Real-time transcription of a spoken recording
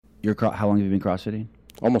How long have you been CrossFitting?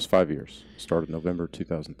 Almost 5 years. Started November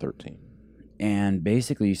 2013. And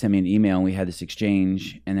basically, you sent me an email, and we had this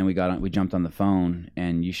exchange, and then we jumped on the phone,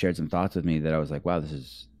 and you shared some thoughts with me that I was like, wow,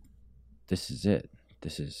 this is it.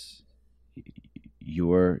 This is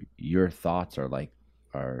your thoughts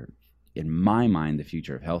are in my mind the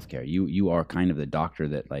future of healthcare. You are kind of the doctor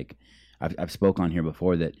that, like, I've spoke on here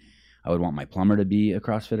before, that I would want my plumber to be a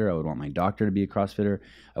CrossFitter. I would want my doctor to be a CrossFitter.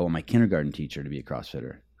 I want my kindergarten teacher to be a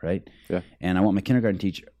CrossFitter, right? Yeah. And I want my kindergarten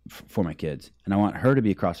teacher for my kids. And I want her to be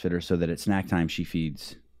a CrossFitter so that at snack time she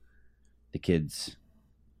feeds the kids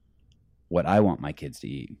what I want my kids to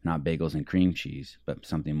eat. Not bagels and cream cheese, but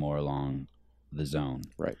something more along the zone.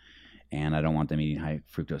 Right. And I don't want them eating high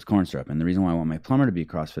fructose corn syrup. And the reason why I want my plumber to be a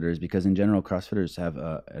CrossFitter is because in general, CrossFitters have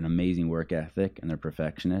an amazing work ethic, and they're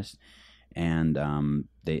perfectionists. And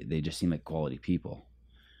they just seem like quality people.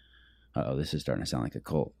 Uh-oh, this is starting to sound like a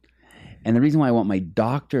cult. And the reason why I want my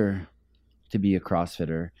doctor to be a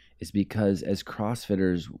CrossFitter is because as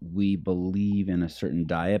CrossFitters, we believe in a certain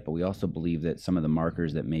diet, but we also believe that some of the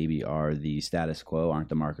markers that maybe are the status quo aren't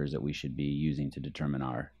the markers that we should be using to determine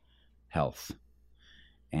our health.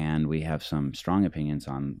 And we have some strong opinions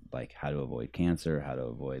on, like, how to avoid cancer, how to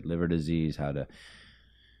avoid liver disease, how to,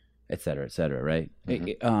 et cetera, right?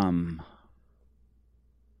 Mm-hmm.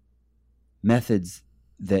 Methods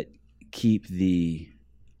that keep the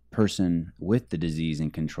person with the disease in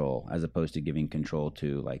control, as opposed to giving control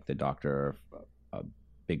to, like, the doctor or a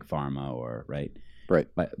big pharma, or right,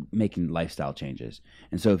 by making lifestyle changes.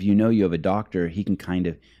 And so if you have a doctor, he can kind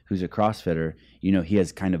of, who's a CrossFitter, he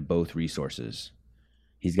has kind of both resources.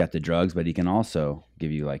 He's got the drugs, but he can also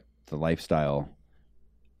give you, like, the lifestyle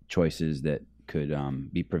choices that could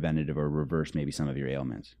be preventative or reverse maybe some of your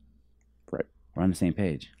ailments. Right. We're on the same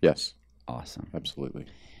page. Yes. Awesome. Absolutely.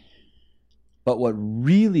 But what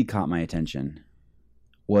really caught my attention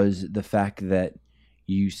was the fact that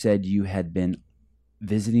you said you had been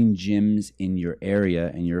visiting gyms in your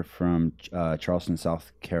area, and you're from Charleston,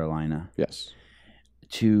 South Carolina. Yes.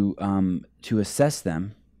 To assess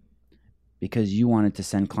them, because you wanted to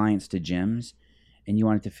send clients to gyms, and you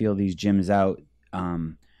wanted to feel these gyms out,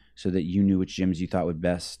 so that you knew which gyms you thought would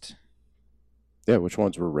best. Yeah, which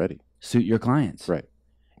ones were ready. Suit your clients. Right.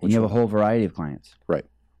 And you have a whole variety of clients. Right.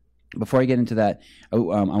 Before I get into that, I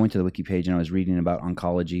went to the wiki page and I was reading about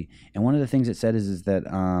oncology. And one of the things it said is that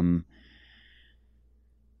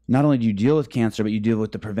not only do you deal with cancer, but you deal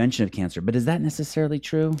with the prevention of cancer. But is that necessarily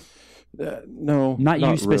true? No. Not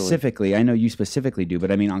you specifically. Really. I know you specifically do,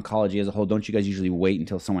 but I mean oncology as a whole. Don't you guys usually wait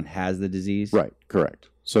until someone has the disease? Right. Correct.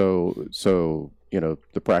 So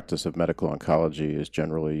the practice of medical oncology is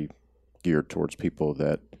generally geared towards people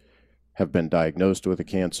that have been diagnosed with a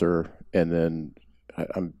cancer, and then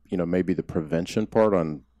maybe the prevention part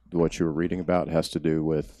on what you were reading about has to do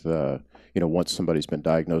with once somebody's been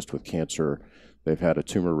diagnosed with cancer, they've had a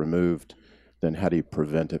tumor removed, then how do you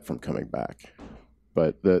prevent it from coming back?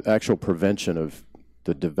 But the actual prevention of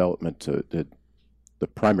the development to the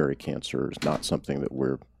primary cancer is not something that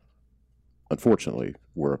we're a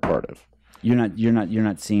part of. You're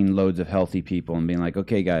not seeing loads of healthy people and being like,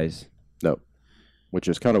 okay, guys. No. Which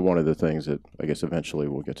is kind of one of the things that I guess eventually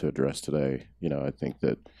we'll get to address today. I think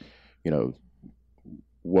that,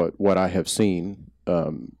 what I have seen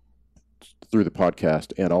through the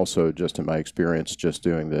podcast, and also just in my experience just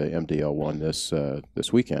doing the MDL1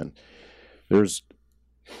 this weekend, there's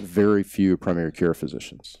very few primary care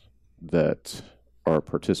physicians that are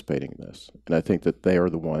participating in this. And I think that they are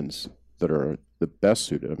the ones that are the best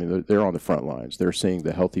suited. I mean, they're on the front lines. They're seeing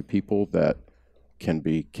the healthy people that can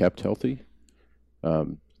be kept healthy.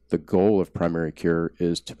 The goal of primary care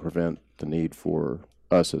is to prevent the need for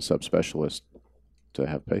us as subspecialists to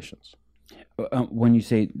have patients. When you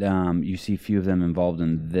say you see few of them involved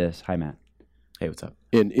in this, hi Matt. Hey, what's up?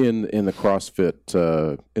 In the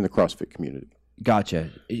CrossFit community. Gotcha.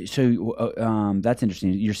 So that's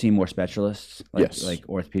interesting. You're seeing more specialists, yes, like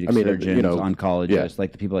orthopedic surgeons, oncologists,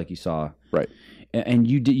 like the people like you saw. Right. And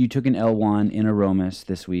you took an L1 in Aromas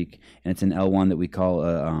this week, and it's an L1 that we call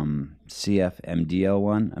a CFMD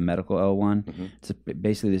L1, a medical L1. Mm-hmm. It's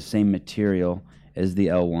basically the same material as the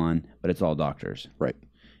L1, but it's all doctors. Right.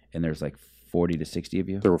 And there's like 40 to 60 of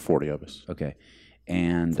you? There were 40 of us. Okay.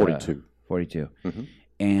 And 42. 42. Mm-hmm.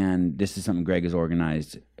 And this is something Greg has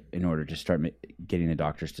organized in order to start getting the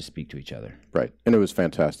doctors to speak to each other. Right. And it was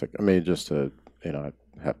fantastic. I mean, I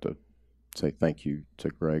have to say thank you to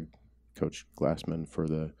Greg, Coach Glassman, for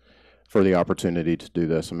the opportunity to do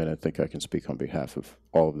this. I mean, I think I can speak on behalf of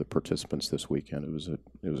all of the participants this weekend. It was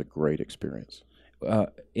a great experience.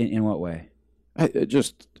 In what way?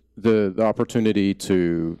 Just the opportunity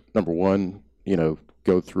to, number one,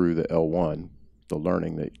 go through the L1, the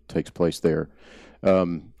learning that takes place there,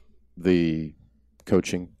 the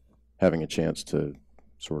coaching, having a chance to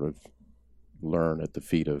sort of learn at the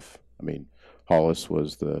feet of, I mean, Hollis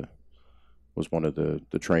was one of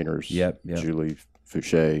the trainers. Yep. Julie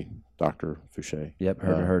Fouché, Dr. Fouché. Yep,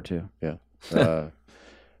 heard of her too. Yeah.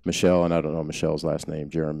 Michelle, and I don't know Michelle's last name,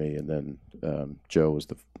 Jeremy, and then Joe was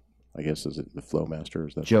I guess, is it the flow master?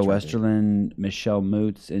 Is that Joe Westerlin, Michelle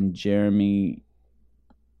Moots, and Jeremy.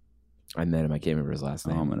 I met him. I can't remember his last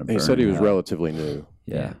name. Oh, I'm gonna He burn said he was hell. relatively new.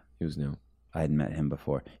 Yeah, he was new. I had met him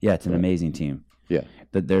before. Yeah, it's an amazing team. Yeah.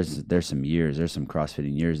 But there's some years. There's some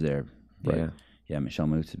CrossFitting years there. But Yeah. yeah, Michelle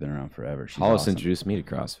Moots has been around forever. She's Hollis awesome. introduced me to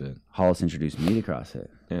CrossFit. Hollis introduced me to CrossFit.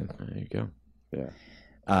 Yeah, there you go.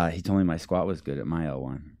 Yeah. He told me my squat was good at my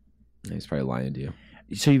L1. Yeah, he's probably lying to you.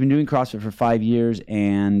 So you've been doing CrossFit for 5 years,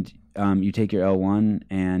 and you take your L1,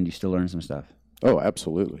 and you still learn some stuff. Oh,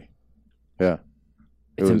 absolutely. Yeah.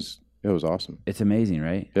 It was awesome. It's amazing,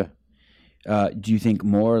 right? Yeah. Do you think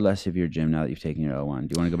more or less of your gym now that you've taken your L1?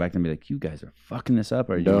 Do you want to go back and be like, you guys are fucking this up?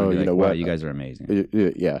 Or do you No, want to be you like, know wow, what? you guys are amazing?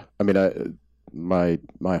 Yeah. I mean,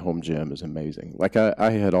 my home gym is amazing. Like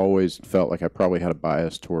I had always felt like I probably had a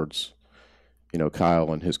bias towards,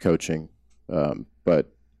 Kyle and his coaching.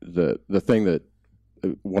 But the thing that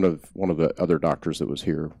one of the other doctors that was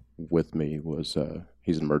here with me was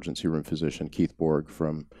he's an emergency room physician, Keith Borg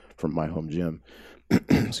from my home gym.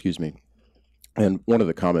 Excuse me. And one of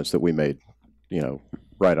the comments that we made,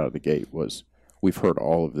 right out of the gate was, we've heard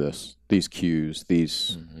all of this, these cues, the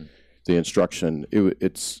instruction.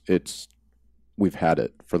 It's we've had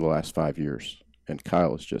it for the last 5 years, and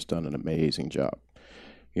Kyle has just done an amazing job.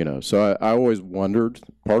 So I always wondered,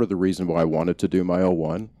 part of the reason why I wanted to do my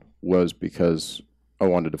L1 was because I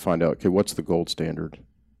wanted to find out, okay, what's the gold standard?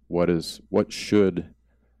 What should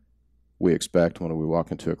we expect when we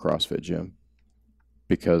walk into a CrossFit gym?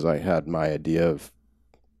 Because I had my idea of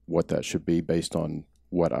what that should be based on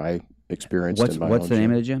what I experienced in my What's own the gym.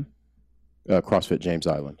 name of the gym? CrossFit James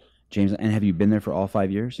Island. James, and have you been there for all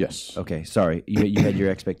 5 years? Yes. Okay, sorry. You had your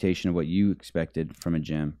expectation of what you expected from a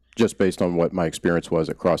gym. Just based on what my experience was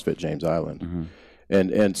at CrossFit James Island. Mm-hmm.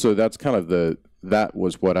 And so that's kind of that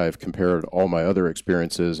was what I've compared all my other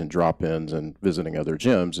experiences and drop-ins and visiting other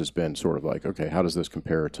gyms has been sort of like, okay, how does this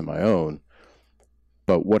compare to my own?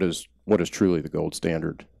 But what is truly the gold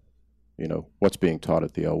standard? What's being taught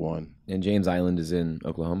at the L1? And James Island is in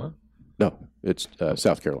Oklahoma? No, it's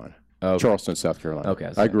South Carolina. Oh, Charleston, South Carolina.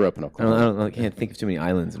 Okay. I grew up in Oklahoma. I can't think of too many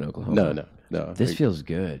islands in Oklahoma. No. This feels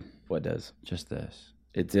good. What does? Just this.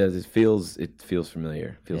 It does. It feels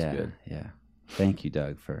familiar. It feels yeah, good. Yeah. Thank you,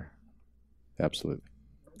 Doug, for Absolutely.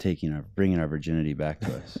 bringing our virginity back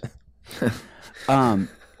to us.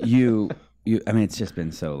 You. I mean, it's just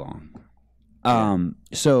been so long.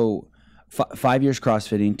 So 5 years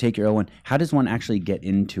CrossFitting. Take your L1. How does one actually get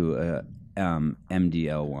into a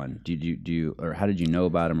MDL1? Do you or how did you know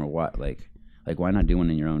about them, or what? Like why not do one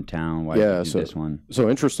in your own town? Why did you do this one? So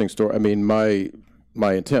interesting story. I mean, my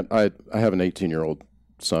intent. I have an 18-year-old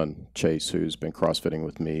son, Chase, who's been CrossFitting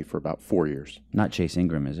with me for about 4 years. Not Chase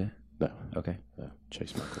Ingram, is it? No. Okay.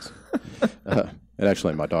 Chase Michaelsen. And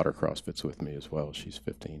actually, my daughter CrossFits with me as well. She's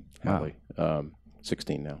 15. Wow. Hallie.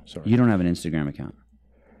 16 now. Sorry. You don't have an Instagram account.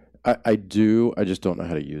 I do. I just don't know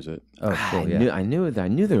how to use it. Oh, cool. Yeah. I knew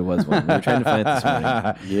there was one. We were trying to find it this morning.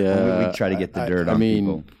 Yeah. We try to get the dirt I on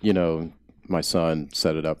mean, people. my son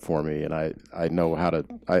set it up for me, and I know how to.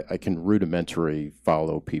 I can rudimentary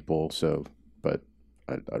follow people. So, but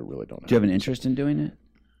I really don't know. Do you have an interest in doing it?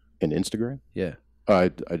 In Instagram? Yeah. I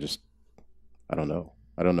don't know.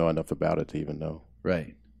 I don't know enough about it to even know.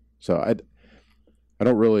 Right. So I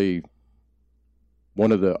don't really.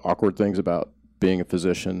 One of the awkward things about being a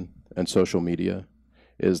physician and social media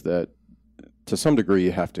is that to some degree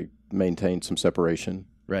you have to maintain some separation,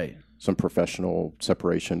 Right. some professional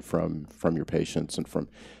separation from your patients and from.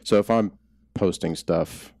 So if I'm posting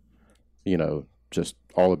stuff, just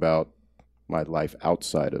all about my life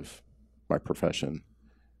outside of my profession,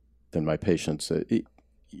 then my patients, it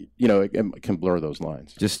can blur those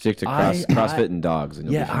lines. Just stick to CrossFit and dogs. And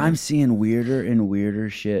Yeah, I'm seeing weirder and weirder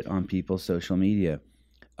shit on people's social media.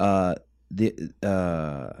 This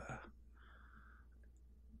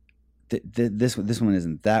one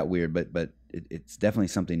isn't that weird, but it's definitely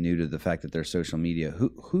something new to the fact that there's social media.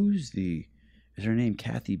 Is her name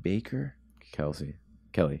Kathy Baker? Kelly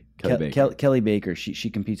Baker. Kelly Baker. She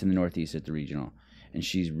competes in the Northeast at the regional, and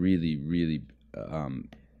she's really, really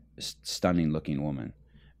stunning looking woman,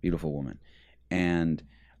 beautiful woman, and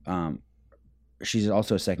she's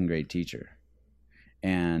also a second grade teacher.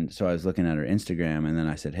 And so I was looking at her Instagram, and then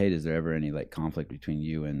I said, "Hey, is there ever any conflict between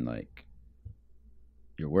you and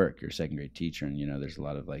your work. You're a second grade teacher, and there's a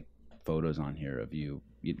lot of like photos on here of you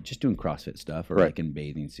just doing CrossFit stuff, or like in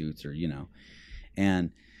bathing suits, or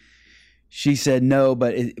and she said no,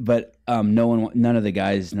 but none of the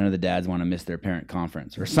dads want to miss their parent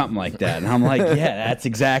conference or something like that. And I'm like, yeah, that's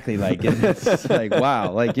exactly like it. It's like,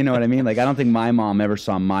 wow, like, you know what I mean? Like, I don't think my mom ever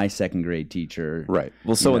saw my second grade teacher. Right.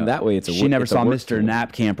 Well, so in that way, she never saw Mr.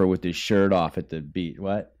 Nap Camper with his shirt off at the beach.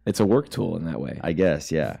 What? It's a work tool in that way, I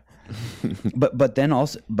guess. Yeah. but then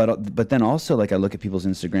also like I look at people's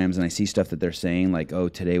Instagrams and I see stuff that they're saying like, oh,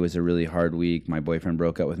 today was a really hard week. My boyfriend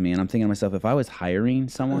broke up with me. And I'm thinking to myself, if I was hiring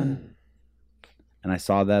someone and I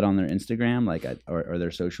saw that on their Instagram, like, or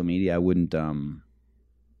their social media, I wouldn't.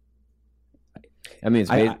 I mean,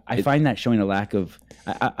 I find that showing a lack of.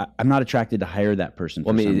 I'm not attracted to hire that person.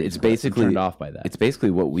 Well, I mean, it's basically turned off by that. It's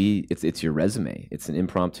basically it's your resume. It's an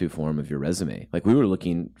impromptu form of your resume. Like, we were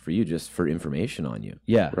looking for you just for information on you.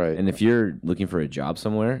 Yeah, right. And if you're looking for a job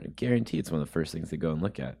somewhere, I guarantee it's one of the first things they go and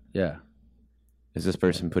look at. Yeah. Is this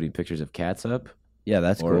person putting pictures of cats up? Yeah,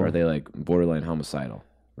 that's or cool. are they like borderline homicidal?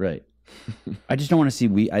 Right. I just don't want to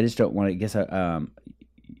see I just don't want to.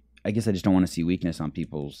 I guess I just don't want to see weakness on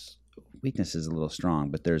people's. Weakness is a little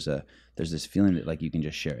strong, but there's this feeling that like you can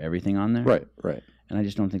just share everything on there. Right. And I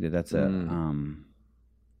just don't think that that's a.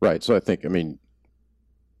 Right. So I think, I mean,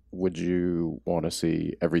 would you want to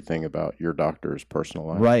see everything about your doctor's personal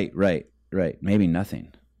life? Right. Maybe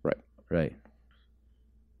nothing. Right.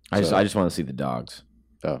 I just want to see the dogs.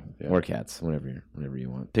 Oh, yeah. Or cats, whatever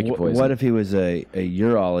you want. Pick your poison. What if he was a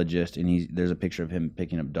urologist and there's a picture of him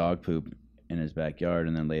picking up dog poop in his backyard,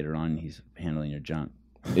 and then later on he's handling your junk?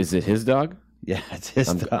 Is it his dog? Yeah, it's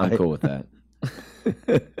his dog. I'm cool with that.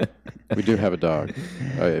 We do have a dog.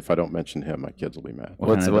 If I don't mention him, my kids will be mad.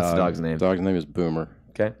 What's the dog's name? The dog's name is Boomer.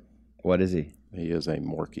 Okay. What is he? He is a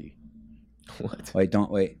Morkie. What?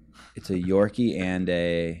 Wait. It's a Yorkie and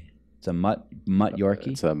it's a mutt Yorkie?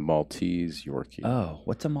 It's a Maltese Yorkie. Oh,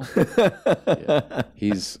 what's a Maltese? Yeah.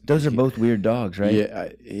 Those are both weird dogs, right? Yeah,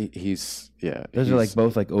 Those are like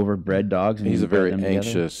both like overbred dogs. And he's a very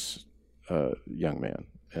anxious young man,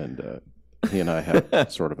 and he and I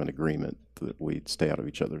have sort of an agreement that we stay out of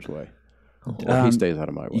each other's way. Or he stays out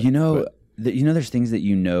of my way. There's things that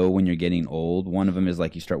when you're getting old. One of them is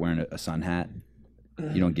like you start wearing a sun hat.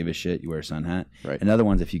 You don't give a shit. You wear a sun hat. Right. Another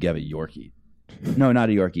one's if you have a Yorkie. No, not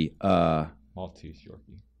a Yorkie. Maltese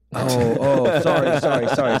Yorkie.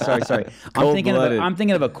 Sorry. I'm thinking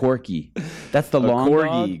of a Corgi. That's the long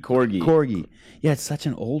Corgi. Yeah, it's such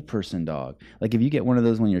an old person dog. Like if you get one of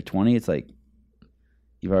those when you're 20, it's like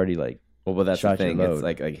you've already like. Well, but that's the shot your thing. load. It's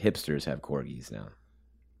like hipsters have corgis now.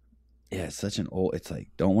 Yeah, it's such an old. It's like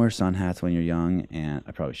don't wear sun hats when you're young, and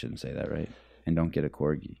I probably shouldn't say that, right? And don't get a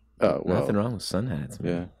Corgi. Oh, well, nothing wrong with sun hats,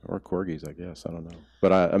 man. Yeah, or corgis, I guess. I don't know,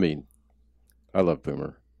 but I mean, I love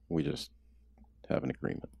Boomer. We just have an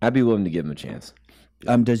agreement. I'd be willing to give him a chance.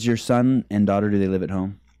 Does your son and daughter, do they live at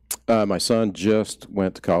home? My son just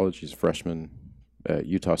went to college. He's a freshman at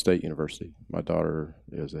Utah State University. My daughter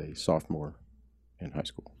is a sophomore in high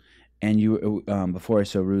school. And you, before I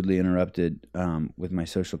so rudely interrupted with my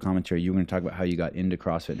social commentary, you were going to talk about how you got into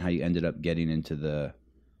CrossFit and how you ended up getting into the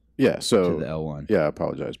to the L1. Yeah, I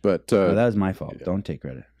apologize, but that was my fault. Yeah. Don't take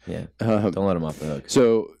credit. Yeah, don't let him off the hook.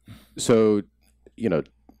 So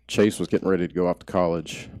Chase was getting ready to go off to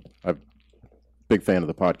college. I'm a big fan of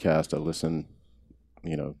the podcast. I listen,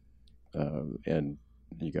 and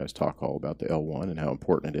you guys talk all about the L1 and how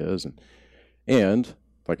important it is, and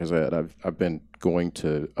like I said, I've been going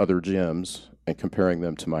to other gyms and comparing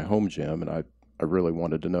them to my home gym, and I really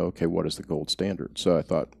wanted to know, okay, what is the gold standard? So I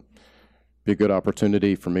thought it'd be a good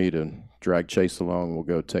opportunity for me to drag Chase along. We'll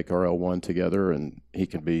go take our L1 together, and he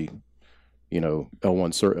can be,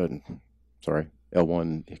 L1.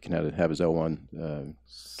 He can have his L1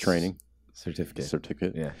 training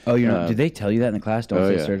certificate. Yeah. Oh, did they tell you that in the class? Don't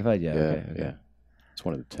say certified. Yeah. Okay. It's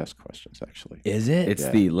one of the test questions, actually. Is it? It's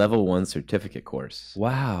the level 1 certificate course.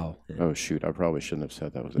 Wow. Oh shoot! I probably shouldn't have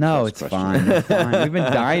said that was a no. test It's question. fine. It's fine. We've been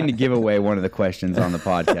dying to give away one of the questions on the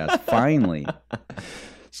podcast. Finally.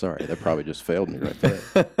 Sorry, that probably just failed me right there.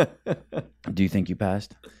 Do you think you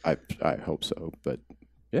passed? I hope so, but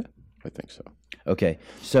yeah, I think so. Okay,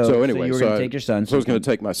 so anyway, you were going to take your son. So I was going to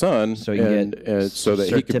take my son, so that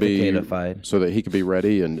he could be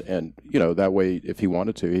ready, and that way, if he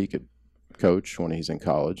wanted to, he could coach when he's in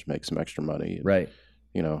college, make some extra money, and, right?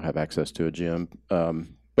 Have access to a gym.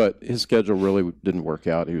 But his schedule really didn't work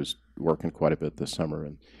out. He was working quite a bit this summer,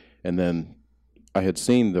 and then I had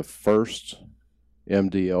seen the first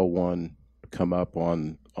MDL1 come up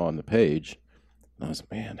on the page, and I was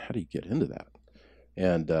like, man, how do you get into that?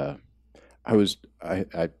 And I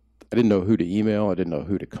didn't know who to email. I didn't know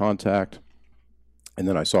who to contact. And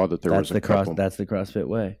then I saw that there was a couple. That's the CrossFit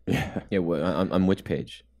way. Yeah. Yeah. On which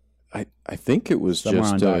page? I think it was Somewhere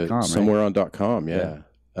just on .com, somewhere on .com. Yeah.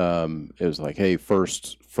 It was like, hey,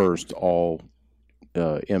 first all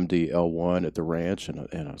MD L1 at the ranch, and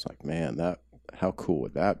I was like, man, how cool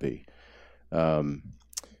would that be? Then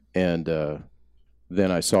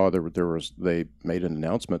I saw they made an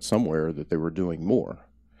announcement somewhere that they were doing more,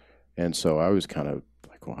 and so I was kind of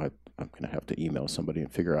like, well, I'm going to have to email somebody and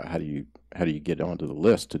figure out how do you get onto the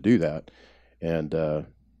list to do that, and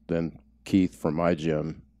then Keith from my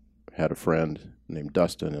gym had a friend named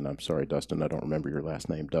Dustin, and I'm sorry, Dustin, I don't remember your last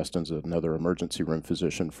name. Dustin's another emergency room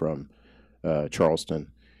physician from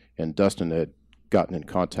Charleston, and Dustin had gotten in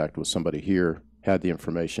contact with somebody here, had the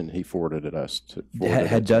information, he forwarded it us to.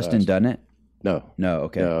 Had Dustin done it? No.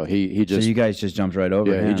 Okay. No, he just. So you guys just jumped right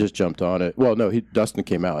over. Yeah, he just jumped on it. Well, no, Dustin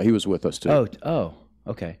came out. He was with us too. Oh,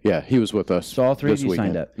 okay. Yeah, he was with us. So all three of this you weekend.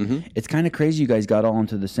 signed up. Mm-hmm. It's kind of crazy you guys got all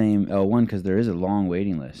into the same L1 because there is a long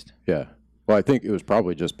waiting list. Yeah. Well, I think it was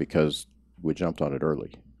probably just because we jumped on it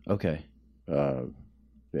early. Okay.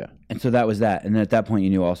 Yeah. And so that was that. And then at that point, you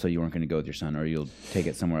knew also you weren't going to go with your son, or you'll take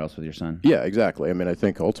it somewhere else with your son. Yeah, exactly. I mean, I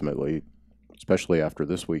think ultimately, especially after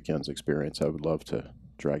this weekend's experience, I would love to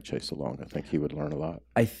drag Chase along. I think he would learn a lot.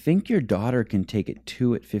 I think your daughter can take it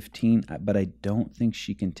too at 15, but I don't think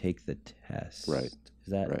she can take the test. Right. Is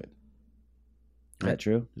that right? Is that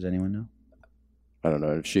true? Does anyone know? I don't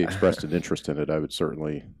know. If she expressed an interest in it, I would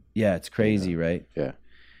certainly. Yeah, it's crazy, right? Yeah.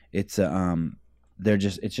 It's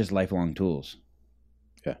it's just lifelong tools.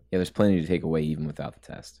 Yeah, there's plenty to take away even without the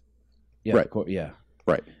test. Yeah, right. Yeah.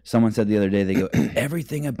 Right. Someone said the other day, they go,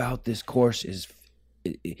 everything about this course is,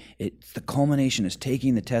 it's the culmination is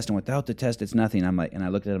taking the test, and without the test, it's nothing. I'm like, and I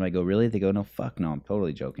looked at them, I go, really? They go, no, fuck no, I'm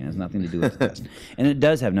totally joking. It has nothing to do with the test, and it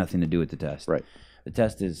does have nothing to do with the test. Right. The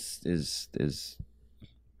test is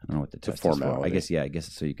I don't know what the test is for. I guess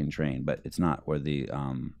it's so you can train, but it's not where the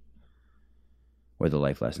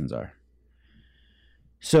life lessons are.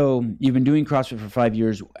 So you've been doing CrossFit for 5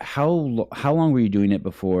 years. How long were you doing it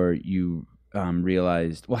before you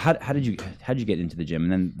realized? Well, how did you get into the gym?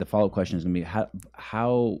 And then the follow-up question is gonna be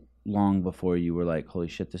how long before you were like, holy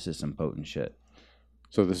shit, this is some potent shit.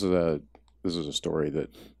 So this is a story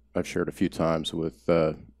that I've shared a few times with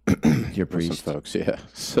your priest with some folks. Yeah.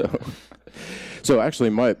 So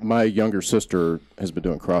actually, my younger sister has been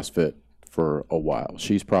doing CrossFit for a while.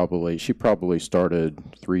 She probably started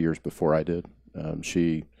 3 years before I did.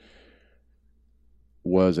 She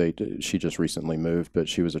just recently moved, but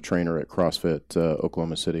she was a trainer at CrossFit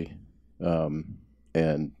Oklahoma City,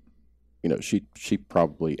 and she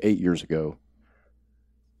probably 8 years ago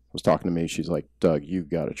was talking to me. She's like, Doug, you've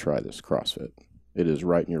got to try this CrossFit. It is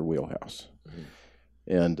right in your wheelhouse. Mm-hmm.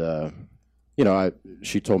 And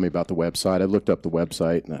she told me about the website. I looked up the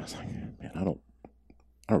website, and I was like, man, I don't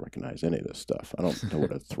recognize any of this stuff. I don't know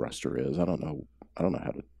what a thruster is. I don't know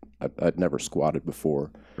how to. I'd never squatted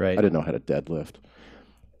before. Right. I didn't know how to deadlift.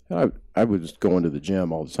 And I was going to the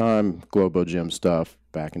gym all the time, Globo gym stuff,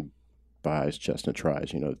 back and buys, chest and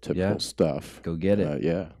tries, typical stuff. Go get it.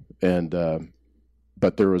 Yeah. And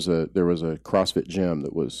but there was a CrossFit gym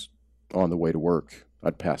that was on the way to work.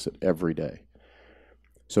 I'd pass it every day.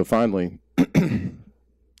 So finally, I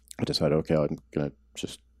decided, okay, I'm gonna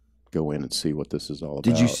just go in and see what this is all about.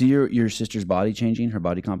 Did you see your sister's body changing? Her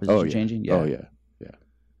body composition changing? Yeah. Oh yeah.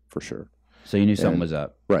 For sure. So you knew something was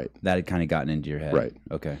up. Right. That had kind of gotten into your head. Right.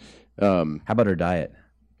 Okay. How about her diet?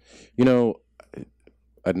 We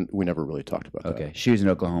never really talked about that. Okay. She was in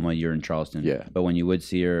Oklahoma. You're in Charleston. Yeah. But when you would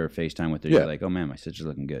see her or FaceTime with her, you're like, oh man, my sister's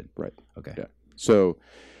looking good. Right. Okay. Yeah. So,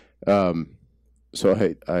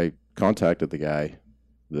 I contacted the guy,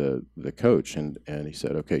 the coach, and he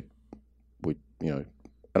said, okay, I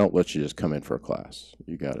don't let you just come in for a class.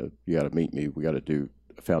 You gotta meet me. We got to do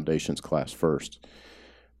a foundations class first.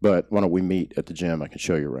 But why don't we meet at the gym? I can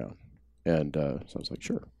show you around. And so I was like,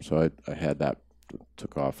 sure. So I had that,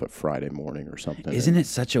 took off a Friday morning or something. Isn't it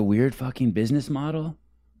such a weird fucking business model?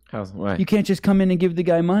 Why? You can't just come in and give the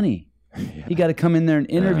guy money. Yeah. You got to come in there and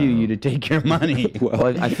interview you to take your money. Well,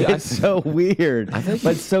 it's so weird,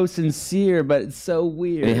 but so sincere, but it's so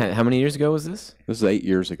weird. I mean, how many years ago was this? This is 8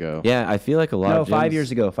 years ago. Yeah, I feel like a lot of gyms... 5 years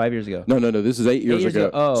ago. 5 years ago. No. This is 8 years ago.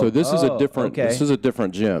 Oh, so this is a different. Okay. This is a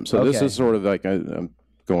different gym. So this is sort of like I'm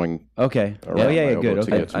going. Okay. Yeah. Good.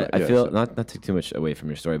 Okay. I feel not to take too much away from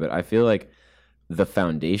your story, but I feel like the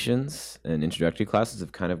foundations and introductory classes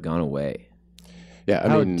have kind of gone away. Yeah,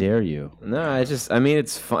 How dare you? No, it's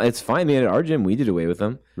fine. It's fine. I mean, at our gym, we did away with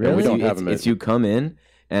them. Really? We don't have them. It's you come in,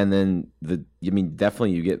 and then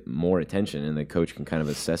definitely you get more attention, and the coach can kind of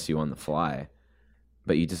assess you on the fly.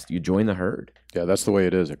 but you join the herd. Yeah, that's the way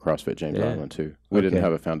it is at CrossFit James Yeah. Island too. We didn't Okay.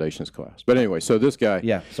 have a foundations class, but anyway. So this guy.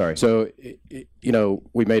 Yeah, sorry. So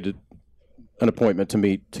we made an appointment to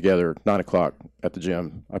meet together 9:00 at the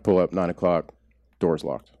gym. I pull up 9:00, doors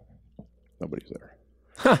locked, nobody's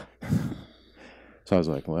there. So I was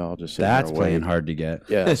like, well, I'll just sit That's there and wait. playing hard to get.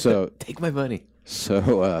 Yeah. So Take my money.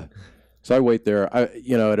 so I wait there.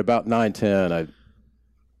 At about 9:10, I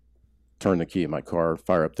turn the key in my car,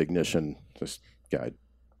 fire up the ignition. This guy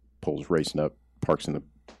pulls racing up, parks in the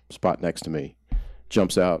spot next to me,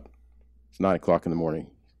 jumps out. It's 9:00 in the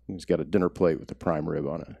morning. He's got a dinner plate with a prime rib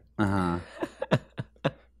on it. Uh-huh.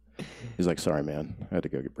 He's like, sorry, man, I had to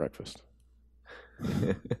go get breakfast.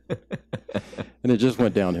 And it just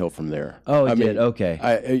went downhill from there. Oh, I it did? mean, Okay.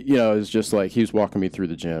 it's just like he was walking me through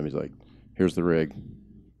the gym. He's like, here's the rig.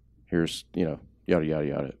 Here's, yada, yada,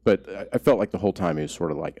 yada. But I felt like the whole time he was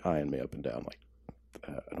sort of like eyeing me up and down, like,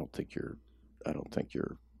 I don't think you're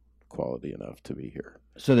quality enough to be here.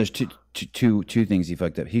 So there's two things he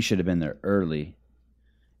fucked up. He should have been there early,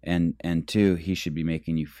 and two, he should be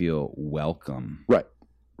making you feel welcome. Right.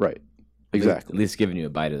 Exactly. At least giving you a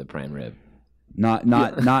bite of the prime rib.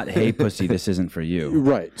 Not hey pussy, this isn't for you.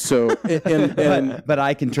 Right. So and but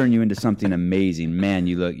I can turn you into something amazing. Man,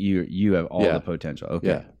 you have all the potential. Okay.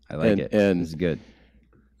 Yeah. I like it. And this is good.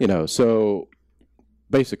 So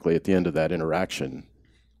basically at the end of that interaction,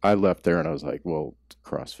 I left there and I was like, well,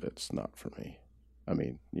 CrossFit's not for me. I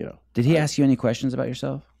mean, Did he ask you any questions about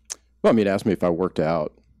yourself? Well, I mean, asked me if I worked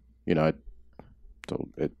out. I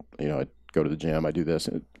told it, I'd go to the gym, I do this,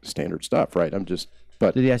 standard stuff, right?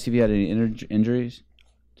 But Did he ask if you had any injuries?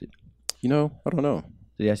 I don't know.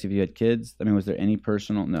 Did he ask if you had kids? I mean, was there any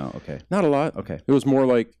personal? No. Okay. Not a lot. Okay. It was more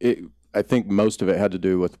like I think most of it had to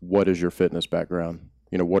do with what is your fitness background?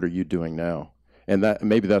 What are you doing now? And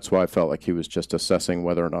maybe that's why I felt like he was just assessing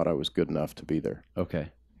whether or not I was good enough to be there. Okay.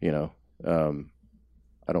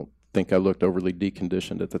 I don't think I looked overly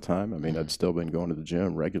deconditioned at the time. I mean, I'd still been going to the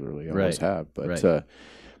gym regularly. I always have. But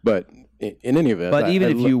but in any event. But even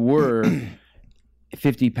if you were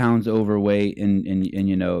 50 pounds overweight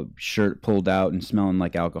and shirt pulled out and smelling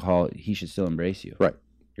like alcohol, he should still embrace you. Right.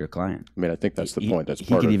 You're a client. I mean, I think that's the point. That's he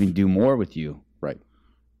part could of even do more with you. Right.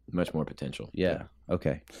 Much more potential. Yeah.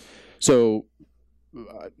 Okay. So,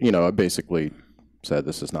 I basically said,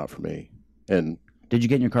 this is not for me. And did you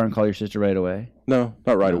get in your car and call your sister right away? no,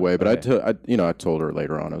 not right No? away. But Okay. I told her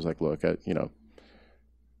later on. I was like, look,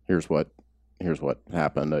 here's what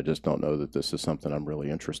happened. I just don't know that this is something I'm really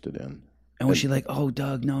interested in. And was she like, oh,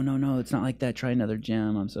 Doug, no, it's not like that. Try another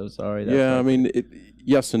gym. I'm so sorry. Yeah, I mean,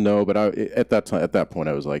 yes and no. But at that point,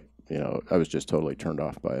 I was like, I was just totally turned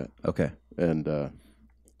off by it. Okay. And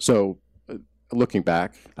so, looking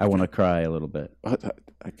back, I want to cry a little bit.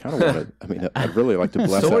 I kind of wanted. I mean, I'd really like to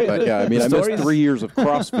bless Story- that guy. I mean, I missed stories- 3 years of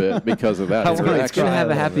CrossFit because of that. I wanna It's going to have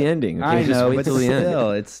a happy ending. Okay? I Just know, wait but till the end.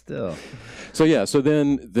 still, it's still. So yeah, so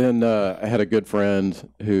then I had a good friend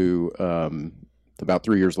who about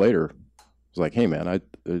 3 years later was like, "Hey man,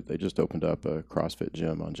 they just opened up a CrossFit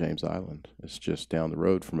gym on James Island. It's just down the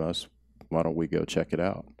road from us. Why don't we go check it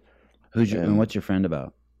out?" And what's your friend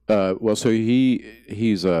about? Well, so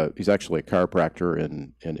he's actually a chiropractor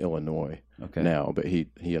in Illinois Okay. now, but he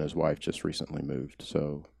and his wife just recently moved.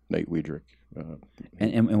 So Nate Weidrich,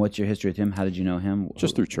 And what's your history with him? How did you know him?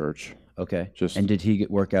 just through church. Okay. Just And did he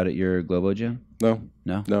work out at your Globo gym? no.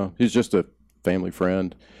 No. He's just a family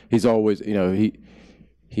friend. He's always,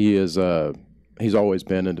 he's always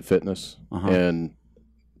been into fitness, and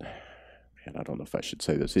I don't know if I should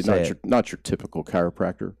say this. He's not your typical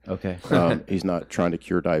chiropractor. Okay. He's not trying to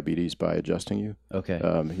cure diabetes by adjusting you. Okay.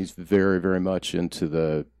 He's very, very much into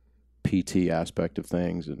the PT aspect of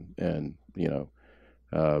things, and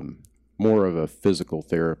more of a physical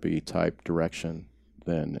therapy type direction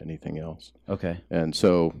than anything else. Okay. And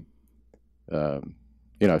so,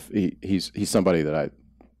 he's somebody that I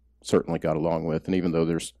certainly got along with. And even though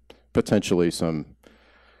there's potentially some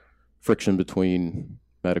friction between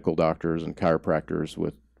medical doctors and chiropractors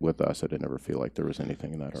with us, I didn't ever feel like there was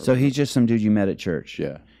anything in that. So he's just some dude you met at church.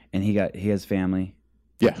 Yeah. And he has family.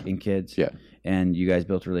 Yeah. And kids. Yeah. And you guys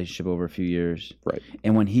built a relationship over a few years. Right.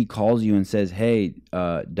 And when he calls you and says, "Hey,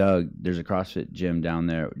 Doug, there's a CrossFit gym down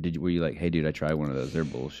there," were you like, "Hey, dude, I tried one of those. They're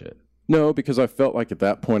bullshit"? No, because I felt like at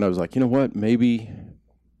that point I was like, you know what, maybe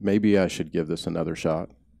I should give this another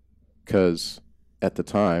shot. Because at the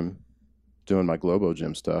time, doing my Globo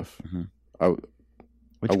gym stuff, Which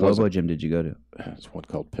I Globo wasn't- gym did you go to? it's one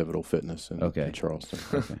called Pivotal Fitness in Charleston.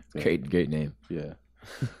 Okay. Yeah. Great name. Yeah.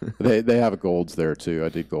 they have a Golds there too. I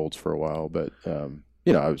did Golds for a while, but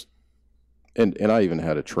I and I even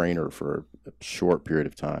had a trainer for a short period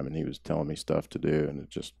of time, and he was telling me stuff to do, and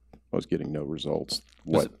I was getting no results.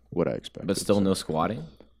 What I expected. But still no squatting?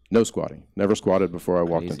 No squatting. Never squatted before I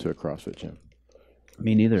walked Crazy. into a CrossFit gym.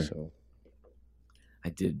 Me neither. So I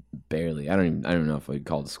did barely. I don't know if I'd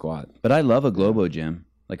call it a squat. But I love a Globo gym.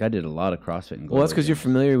 Like I did a lot of CrossFit in Globo. Well, that's because you're gyms.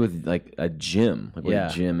 familiar with like a gym, like what Yeah.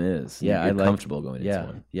 a gym is. Yeah, you're I like- comfortable going into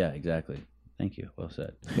one. Yeah, exactly. Thank you. Well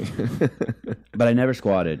said. But I never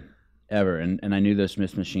squatted ever, and I knew those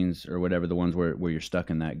Smith machines or whatever, the ones where you're stuck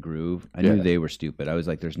in that groove. I knew Yeah. they were stupid. I was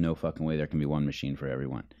like, there's no fucking way there can be one machine for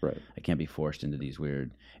everyone. right. I can't be forced into these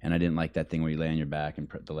weird. And I didn't like that thing where you lay on your back and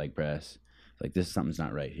the leg press. Like something's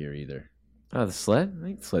not right here either. Oh, the sled? I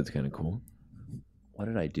think the sled's kind of cool. What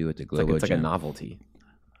did I do at the It's like, Globo it's like a gym? novelty.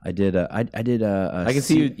 I did. I did. I can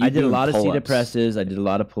see you I did a doing lot of seated pull-ups. presses. I did a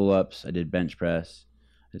lot of pull-ups. I did bench press.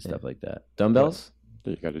 I did stuff like that. Dumbbells?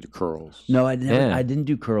 You got to do curls, No, I never. Yeah. I didn't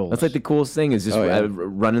do curls. That's like the coolest thing is just Oh, yeah.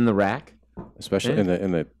 running the rack. especially Yeah.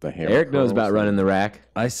 in the hammer. Eric knows curls about and- running the rack.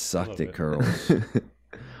 I sucked Little at bit. curls.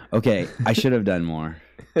 Okay, I should have done more.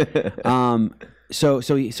 So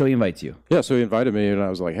he invites you. Yeah, so he invited me, and I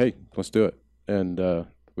was like, "Hey, let's do it." And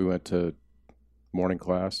we went to morning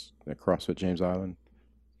class at CrossFit James Island.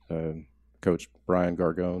 Coach Brian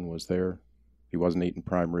Gargone was there. He wasn't eating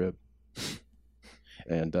prime rib,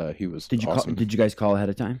 and he was Did you awesome. did you guys call ahead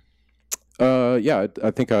of time? Yeah,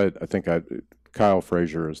 I think Kyle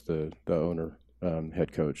Frazier is the owner,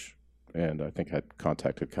 head coach, and I think I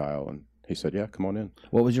contacted Kyle, and he said, "Yeah, come on in."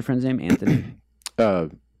 What was your friend's name? Anthony.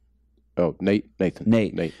 Nathan.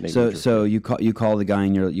 Nate. Major. So you call the guy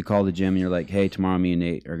and you call the gym and you're like, hey, tomorrow me and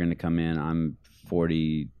Nate are gonna come in. I'm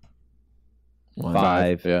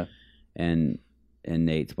 45 Yeah. and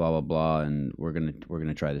Nate's blah blah blah, and we're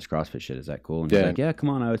gonna try this CrossFit shit. Is that cool? And he's Yeah. like, yeah, come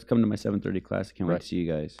on. I was coming to my 7:30 class. I can't wait Right. to see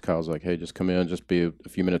you guys. Kyle's like, "Hey, just come in, just be a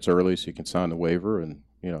few minutes early so you can sign the waiver, and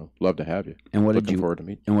love to have you." And what Looking did you forward to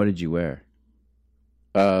meet and what did you wear?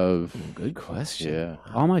 you. Good question. Yeah.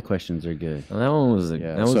 All my questions are good. Well, that one was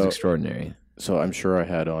Yeah, that was so- extraordinary. So I'm sure I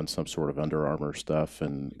had on some sort of Under Armour stuff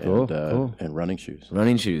Cool, cool. and running shoes.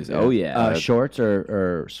 Running shoes. Oh yeah. Shorts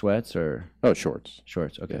or sweats or Oh, shorts.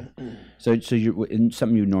 shorts. Okay. So you in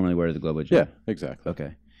something you normally wear to the Globo gym. Yeah, exactly.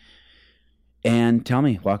 Okay. And tell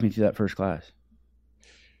me, walk me through that first class.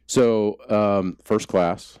 So first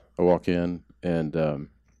class, I walk in, and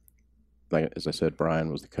like as I said,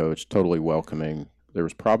 Brian was the coach, totally welcoming. There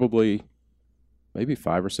was probably maybe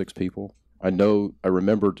 5 or 6 people. I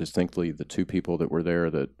remember distinctly the 2 people that were there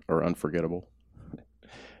that are unforgettable.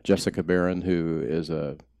 Jessica Barron, who is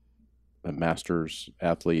a master's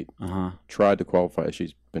athlete, tried to qualify.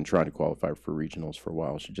 She's been trying to qualify for regionals for a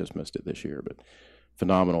while. She just missed it this year, but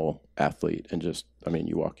phenomenal athlete. And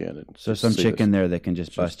you walk in and So some see chick this- in there that can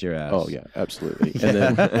just bust your ass. Oh yeah, absolutely.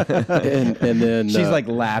 And then and then She's like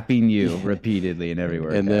lapping you repeatedly and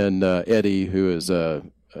everywhere. and then Eddie, who is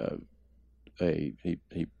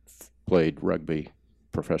he played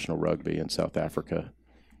professional rugby in South Africa,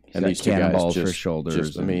 and got these 2 guys cannonballs for just shoulders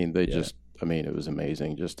Just, and- it was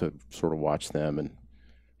amazing just to sort of watch them, and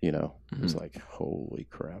it was like, holy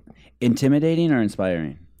crap, Intimidating or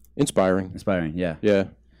inspiring? inspiring. Inspiring, yeah. Yeah,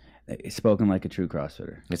 Spoken like a true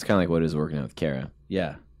CrossFitter. It's kind of like what is working out with Kara.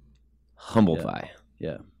 Yeah, Humble Yeah. pie.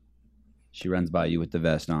 yeah. She runs by you with the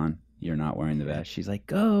vest on. You're not wearing the vest. She's like,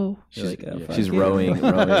 go. You're She's, like, "Oh, fuck she's you." rowing.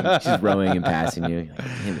 She's rowing and passing you. You're like,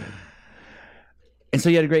 damn it. And so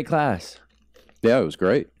you had a great class. yeah, it was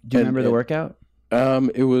great. Do you remember the workout?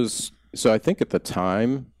 It was so. I think at the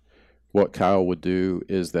time, what Kyle would do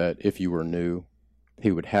is that if you were new,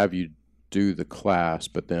 he would have you do the class,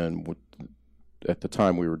 but then at the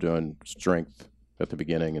time we were doing strength at the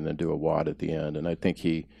beginning and then do a WOD at the end. And I think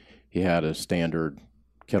he had a standard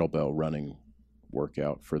kettlebell running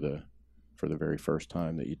workout for the very first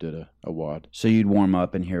time that you did a WOD. So you'd warm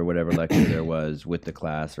up and hear whatever lecture there was with the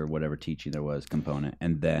class or whatever teaching there was component,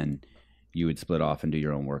 and then you would split off and do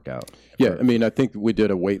your own workout. Yeah, I think we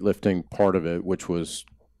did a weightlifting part of it, which was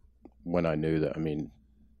when I knew that,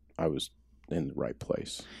 I was in the right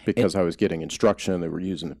place because I was getting instruction. They were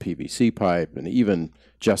using the PVC pipe, and even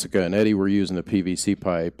Jessica and Eddie were using the PVC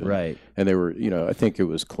pipe. And, Right. And they were, I think it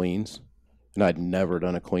was cleans, and I'd never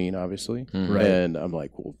done a clean, obviously. Right. And I'm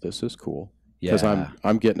like, well, this is cool Yeah. because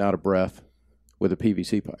I'm getting out of breath with a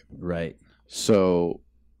PVC pipe. Right. So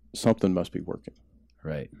something must be working,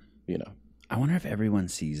 Right. I I wonder if everyone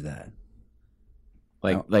sees that.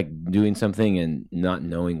 Like doing something and not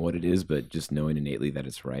knowing what it is, but just knowing innately that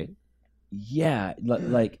it's right. Yeah,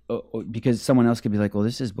 because someone else could be like, "Well,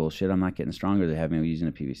 this is bullshit. I'm not getting stronger. They have me using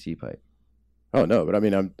a PVC pipe." Oh no, but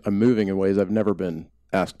I'm moving in ways I've never been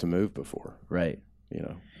asked to move before. Right.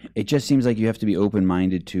 It just seems like you have to be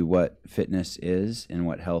open-minded to what fitness is and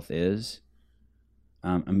what health is.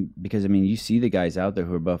 Because I mean, you see the guys out there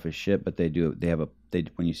who are buff as shit, but they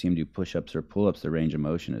when you see them do push-ups or pull-ups, their range of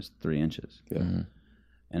motion is 3 inches. Yeah. Mm-hmm.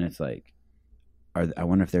 And it's like, I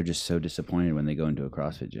wonder if they're just so disappointed when they go into a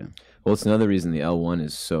CrossFit gym. Well, it's another reason the L1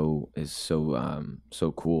 is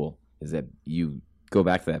so cool is that you go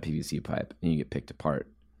back to that PVC pipe and you get picked apart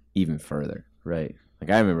even further. Right. Like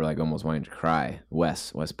I remember like almost wanting to cry.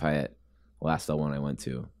 Wes Pyatt, last L1 I went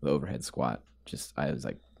to, the overhead squat. I was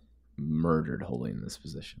like murdered holding this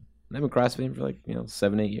position. And I've been CrossFitting for like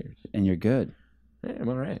 7-8 years. And you're good. Yeah, I'm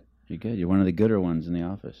all right. You're good. You're one of the gooder ones in the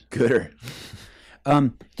office. Gooder.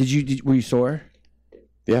 Were you sore?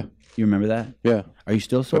 Yeah. You remember that? Yeah. Are you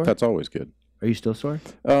still sore? But that's always good. Are you still sore?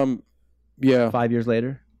 Yeah. 5 years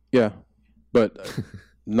later? Yeah. But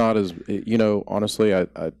not as, honestly, I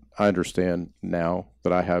understand now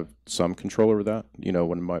that I have some control over that.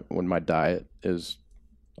 When my diet is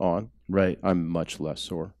on, Right. I'm much less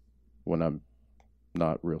sore when I'm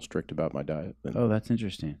not real strict about my diet. Oh, that's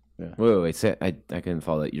interesting. Wait. Say I couldn't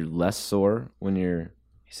follow that. You're less sore when you're.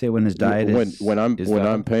 You say when his diet is when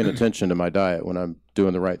I'm paying attention to my diet, when I'm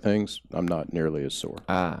doing the right things, I'm not nearly as sore.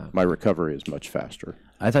 My recovery is much faster.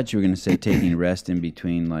 I thought you were going to say taking rest in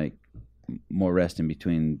between, like more rest in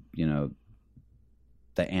between,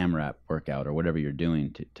 the AMRAP workout or whatever you're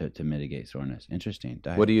doing to mitigate soreness. Interesting.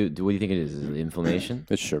 Diet. What do you think it is? Is it inflammation?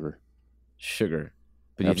 It's sugar. Sugar.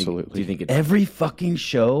 But Absolutely. Do you think it's Every fucking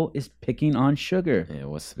show is picking on sugar. Yeah,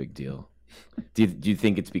 what's the big deal? Do you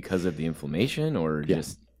think it's because of the inflammation or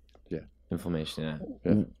just inflammation?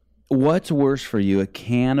 Yeah. What's worse for you, a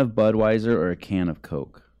can of Budweiser or a can of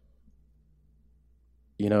Coke?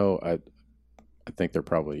 I think they're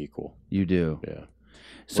probably equal. You do. Yeah.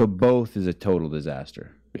 So both is a total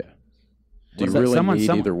disaster. Yeah. Do you that- really someone- need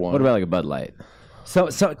some- either one? What about like a Bud Light? So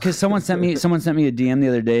because someone sent me a DM the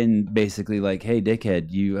other day and basically like, hey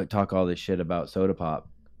dickhead, you talk all this shit about soda pop,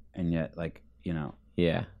 and yet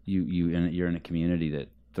Yeah. you're in a community that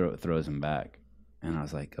throws them back, and I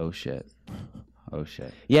was like, oh shit.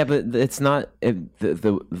 Yeah, but it's not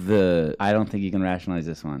the I don't think you can rationalize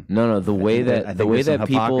this one. no the way I that think there's some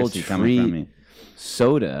people hypocrisy coming from treat me.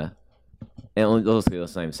 soda. And let's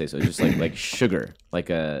not even say so. It's just like sugar.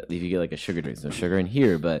 If you get like a sugar drink, there's no sugar in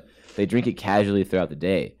here, but they drink it casually throughout the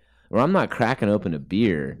day. Where I'm not cracking open a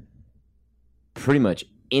beer pretty much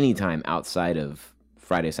any time outside of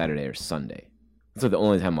Friday, Saturday, or Sunday. That's the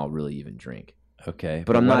only time I'll really even drink. Okay,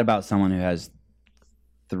 But I'm what not about someone who has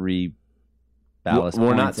 3 ballast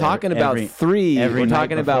We're not points talking about every 3. every We're night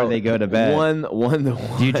talking before about they go to bed. One.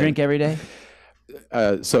 Do you drink every day?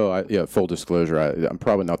 Full disclosure, I'm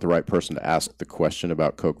probably not the right person to ask the question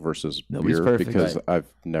about Coke versus Nobody's beer perfect, because right? I've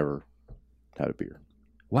never had a beer.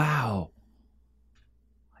 Wow.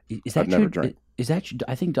 Is that I've true? never drank. Is that true?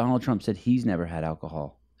 I think Donald Trump said he's never had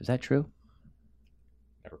alcohol. Is that true?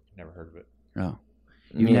 Never heard of it. No.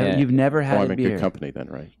 You've never had I'm a in beer. good company then,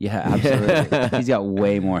 right? Yeah, absolutely. He's got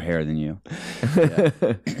way more hair than you.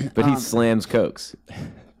 But he slams Cokes.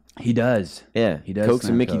 He does. Yeah, He does Cokes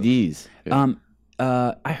slam and Mickey Cokes. D's.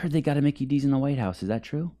 Yeah. I heard they got a Mickey D's in the White House. Is that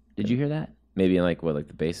true? Did you hear that? Maybe in like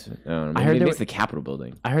the basement. I don't know. I heard Maybe there it's were- the Capitol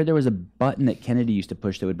building. I heard there was a button that Kennedy used to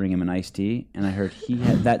push that would bring him an iced tea, and I heard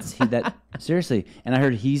that seriously. And I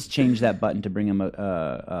heard he's changed that button to bring him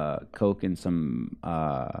a Coke and some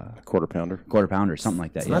Quarter pounder. quarter pounder, something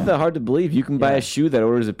like that. It's not that hard to believe. You can buy Yeah. a shoe that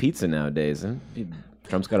orders a pizza nowadays. And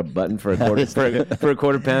Trump's got a button for a quarter for a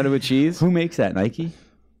quarter pounder with cheese. Who makes that? Nike?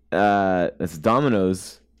 That's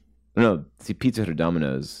Domino's. No, see, Pizza Hut or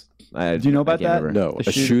Domino's. Do you know about I can't that? remember. No, The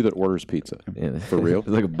a shoe- shoe that orders pizza. Yeah. For real?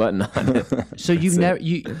 There's like a button on it. So you've never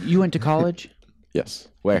you went to college? Yes.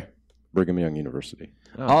 Where? Brigham Young University.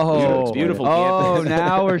 Oh, beautiful Oh, campus.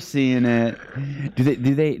 now we're seeing it. Do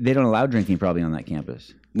they don't allow drinking probably on that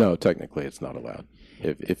campus? No, technically it's not allowed.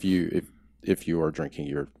 If you are drinking,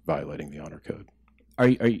 you're violating the honor code.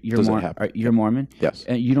 You're Doesn't happen. you're Mormon? Yes.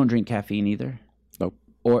 You don't drink caffeine either? Nope.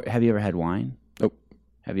 Or have you ever had wine? Nope.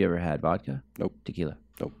 Have you ever had vodka? Nope. Tequila?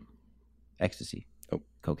 Nope. Ecstasy? Nope.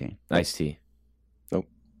 Cocaine? Iced tea. Nope.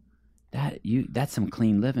 That's some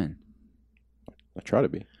clean living. I try to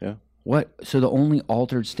be. Yeah. What? So the only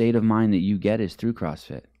altered state of mind that you get is through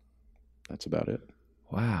CrossFit? That's about it.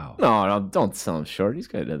 Wow. No, don't sell him short. He's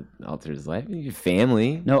got to alter his life. Your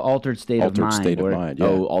family. No altered state of mind. State of where mind. Yeah.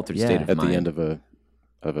 Oh, altered Yeah. state of At mind. the end of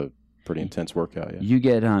a pretty intense workout. Yeah. You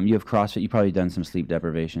get you have CrossFit. You probably done some sleep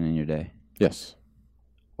deprivation in your day. Yes.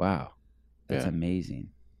 Wow, that's Yeah. amazing.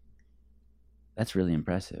 That's really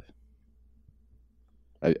impressive.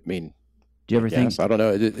 I mean, Do you ever think? Yes, I don't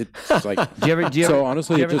know. It's like Do you ever? Do you ever? so.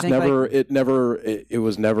 Honestly, do you it ever just think, like- never. It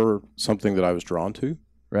was never something that I was drawn to,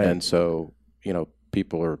 Right. and so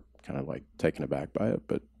people are kind of like taken aback by it,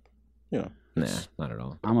 but Nah, not at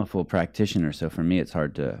all. I'm a full practitioner, so for me, it's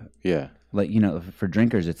hard to. yeah, Like, for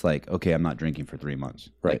drinkers, it's like, okay, I'm not drinking for 3 months.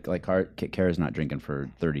 Right. Like Kara's not drinking for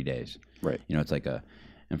 30 days. right. It's like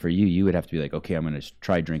and for you would have to be like, okay, I'm going to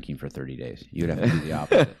try drinking for 30 days. You would have to do the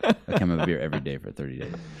opposite. Like, have a beer every day for 30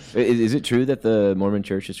 days. Is it true that the Mormon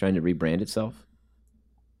Church is trying to rebrand itself?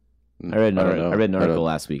 I read an article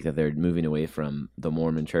last week that they're moving away from the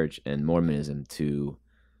Mormon Church and Mormonism to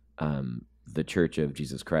the Church of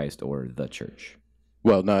Jesus Christ, or the Church.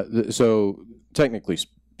 Well, not so technically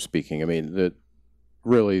speaking. I mean, the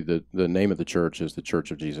name of the church is the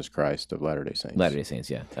Church of Jesus Christ of Latter-day Saints. Latter-day Saints,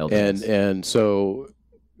 yeah. LDS. And so,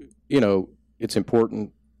 it's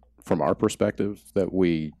important from our perspective that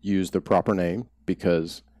we use the proper name,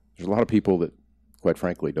 because there's a lot of people that, quite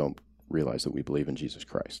frankly, don't realize that we believe in Jesus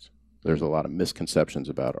Christ. There's a lot of misconceptions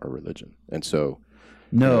about our religion, and so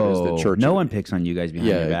No, the church no of- one picks on you guys behind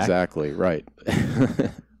your back. exactly right.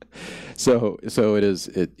 So it is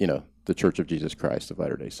the Church of Jesus Christ of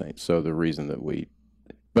Latter-day Saints. So the reason that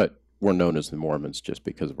but we're known as the Mormons just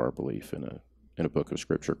because of our belief in a book of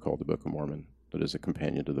Scripture called the Book of Mormon that is a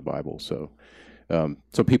companion to the Bible. So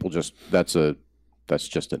so people just that's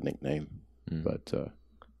just a nickname, but.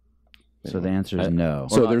 So the answer is no.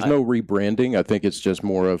 So there's no rebranding. I think it's just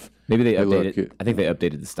more of Maybe they Hey, look, updated. I think they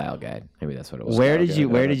updated the style guide. Maybe that's what it was. Where did okay, you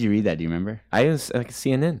yeah. read that? Do you remember? I was like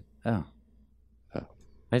CNN. Oh,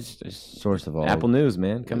 I just source of all. Apple News,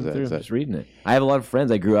 man, coming that- through, is that- just reading it. I have a lot of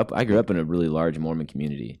friends. I grew up in a really large Mormon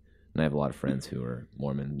community, and I have a lot of friends who are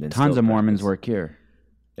Mormon. And Tons still of Mormons practice. work here.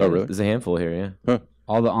 Oh, really? There's a handful here, yeah.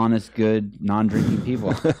 All the honest, good, non-drinking people.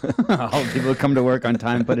 All the people who come to work on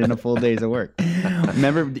time, put in a full days of work.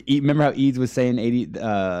 Remember how Eads was saying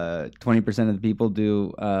 20% of the people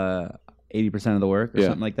do 80% of the work, or Yeah,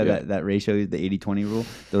 something like that. yeah. That ratio, the 80-20 rule.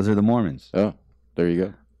 Those are the Mormons. Oh, there you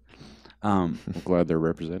go. Um, I'm glad they're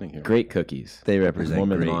representing here. Great cookies. they represent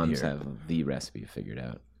Mormon great moms here. have the recipe figured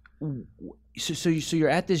out. So you're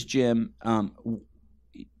at this gym.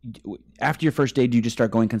 After your first day, do you just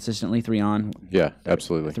start going consistently 3 on, Yeah,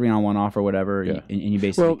 absolutely. 3 on, 1 off, or whatever? Yeah. And you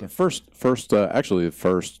basically Well, actually, the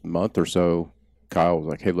first month or so, Kyle was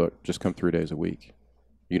like, "Hey, look, just come 3 days a week.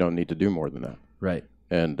 You don't need to do more than that." right.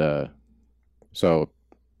 And so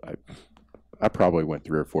I probably went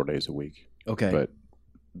 3 or 4 days a week. Okay. But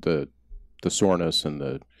the soreness and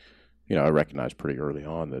I recognized pretty early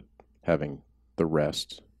on that having the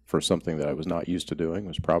rest for something that I was not used to doing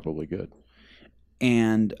was probably good.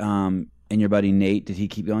 And your buddy Nate, did he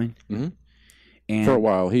keep going? Mhm. And For a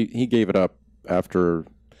while, he gave it up after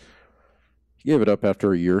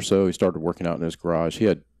a year or so. He started working out in his garage. He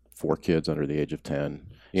had 4 kids under the age of 10.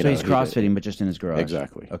 so he's CrossFitting, but just in his garage.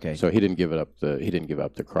 Exactly. Okay. So he didn't give up the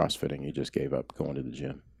CrossFitting. He just gave up going to the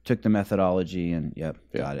gym. Took the methodology and Yeah.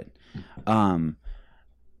 got it.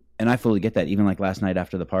 And I fully get that. Even like last night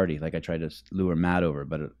after the party, like I tried to lure Matt over,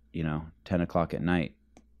 but 10 o'clock at night,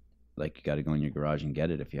 like you got to go in your garage and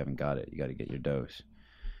get it. If you haven't got it, you got to get your dose.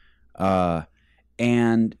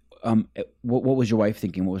 What was your wife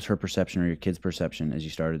thinking? What was her perception or your kids' perception as you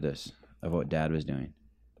started this of what Dad was doing?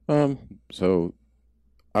 So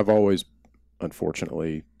I've always,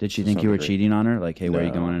 unfortunately, Did she to think some you were degree- cheating on her? Like, hey, where are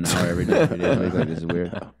you No. going an hour every day? Like, this is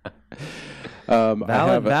weird. I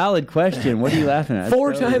have Valid question. What are you laughing at? 4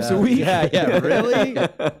 That's totally times a valid. week. Yeah, really?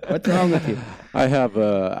 What's wrong with you? I have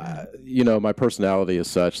my personality is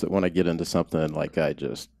such that when I get into something, like I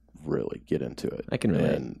just really get into it. I can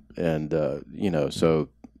relate. And so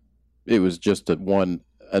it was just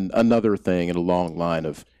another thing in a long line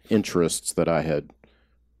of interests that I had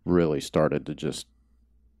really started to just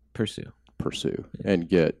Pursue. and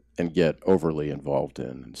get overly involved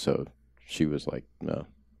in. And so she was like, no,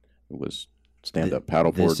 it was stand-up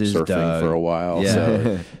paddleboard This is surfing Doug. for a while. Yeah.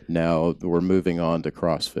 So now we're moving on to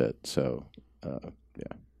CrossFit. So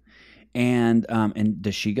yeah. And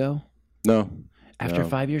does she go? No, After No.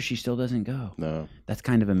 5 years, she still doesn't go. no, That's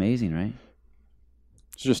kind of amazing, right?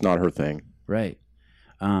 it's just not her thing. Right.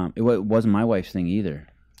 It wasn't my wife's thing either.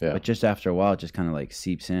 Yeah. But just after a while, it just kind of like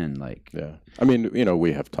seeps in. Like, Yeah. I mean,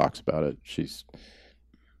 we have talks about it. I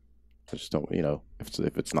just don't,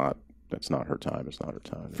 if it's not, that's not her time. It's not her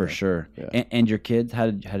time. for sure. Yeah. And your kids, how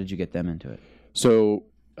did you get them into it? So,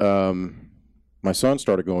 my son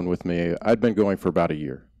started going with me. I'd been going for about a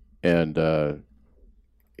year, and I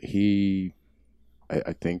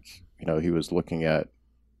think he was looking at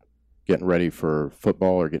getting ready for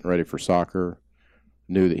football or getting ready for soccer.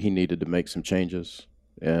 Knew that he needed to make some changes,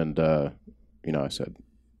 and I said,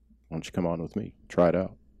 why don't you come on with me? Try it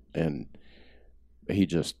out. And he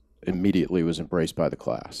just immediately was embraced by the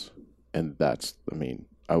class. And that's, I mean,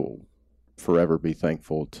 I will forever be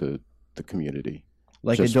thankful to the community.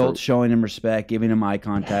 Like Just adults showing him respect, giving him eye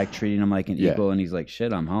contact, treating him like an Yeah. equal, and he's like,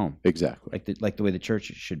 "Shit, I'm home." Exactly. Like the way the church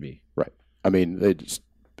should be. Right. I mean,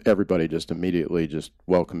 everybody just immediately just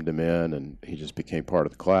welcomed him in, and he just became part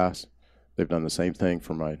of the class. They've done the same thing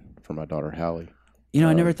for my daughter Hallie. You know,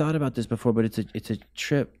 I never thought about this before, but it's a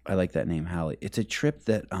trip. I like that name, Hallie. It's a trip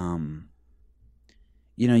that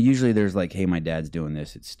you know, usually there's like, "Hey, my dad's doing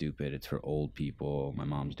this. It's stupid. It's for old people. My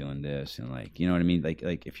mom's doing this," and like, you know what I mean? Like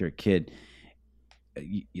if you're a kid.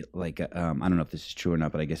 I don't know if this is true or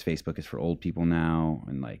not, but I guess Facebook is for old people now,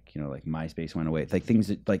 and like, you know, like MySpace went away. It's like things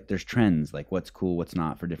that, like, there's trends, like what's cool, what's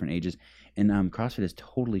not for different ages, and CrossFit has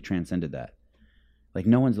totally transcended that. Like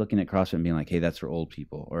no one's looking at CrossFit and being like, "Hey, that's for old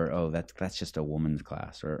people," or "Oh, that's just a woman's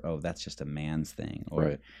class," or "Oh, that's just a man's thing." Or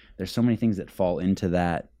Right. there's so many things that fall into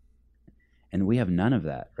that, and we have none of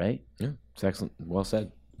that, right? Yeah, it's excellent. Well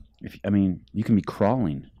said. I mean, you can be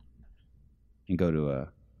crawling and go to a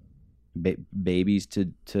babies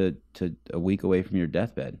to a week away from your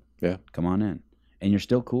deathbed. Yeah. Come on in. And you're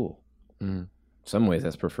still cool. Some ways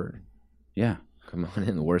that's preferred. Yeah. Come on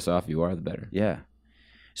in. The worse off you are, the better. Yeah.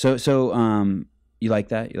 So you like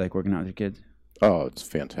that? You like working out with your kids? Oh, it's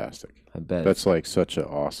fantastic. I bet. That's like such an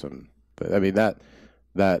awesome. I mean, that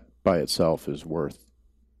by itself is worth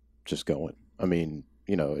just going. I mean,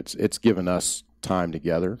 you know, it's given us time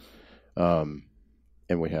together, and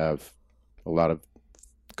we have a lot of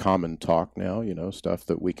common talk now, you know, stuff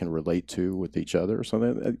that we can relate to with each other. So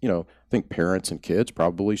that, you know, I think parents and kids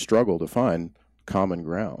probably struggle to find common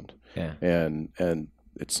ground. Yeah. And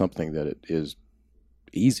it's something that it is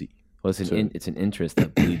easy. Well, it's an interest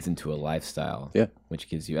that bleeds into a lifestyle. Yeah. Which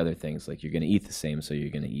gives you other things, like you're going to eat the same, so you're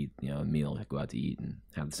going to eat, you know, a meal, go out to eat and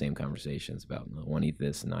have the same conversations about, I want to eat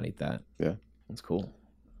this and not eat that. Yeah. That's cool.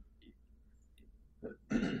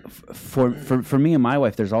 For me and my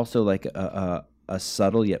wife, there's also like a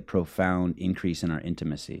subtle yet profound increase in our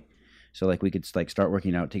intimacy. So like we could like start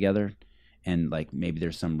working out together, and like maybe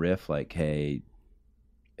there's some riff, like, hey,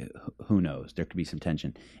 who knows? There could be some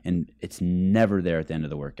tension, and it's never there at the end of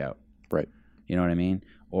the workout. Right. You know what I mean?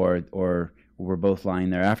 Or we're both lying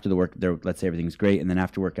there after the work. Let's say everything's great, and then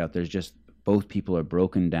after workout, there's just both people are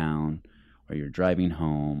broken down, or you're driving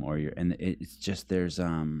home, and it's just there's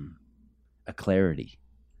a clarity.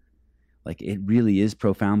 Like it really is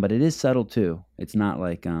profound, but it is subtle too. It's not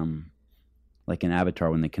like an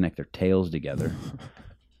Avatar when they connect their tails together.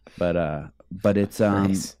 But it's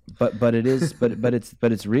Nice. but it is but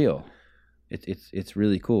it's real. It's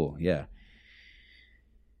really cool. Yeah.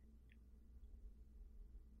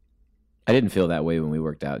 I didn't feel that way when we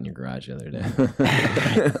worked out in your garage the other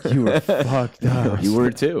day. You were fucked up. You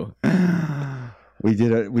were too. We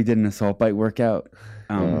did an assault bike workout.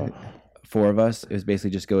 4 of us. It was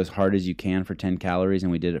basically just go as hard as you can for 10 calories,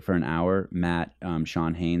 and we did it for an hour. Matt,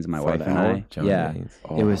 Sean Haynes, my wife, and I. John Yeah, Haynes.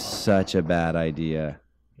 it was such a bad idea.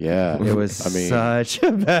 Yeah. It was I mean, such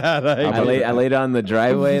a bad idea. I laid on the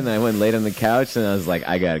driveway, and then I went and laid on the couch, and I was like,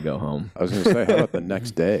 I got to go home. I was going to say, how about the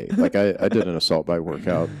next day? Like I did an assault bike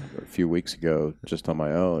workout a few weeks ago just on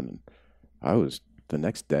my own. And the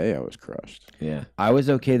next day I was crushed. Yeah. I was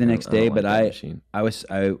okay the next day, don't but like that machine.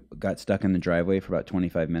 I got stuck in the driveway for about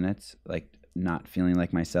 25 minutes, like not feeling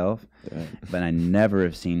like myself. Yeah. But I never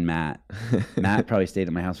have seen Matt. Matt probably stayed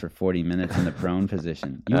at my house for 40 minutes in the prone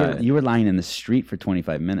position. You were lying in the street for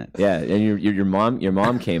 25 minutes. Yeah, and your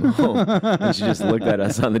mom came home and she just looked at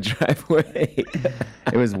us on the driveway.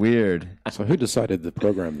 It was weird. So who decided to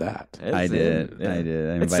program that? I did. Yeah. I did.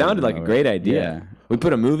 I It invited sounded him like a over. great idea. Yeah. We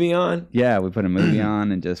put a movie on. Yeah, we put a movie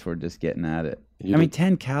on and we're just getting at it. You I mean, did-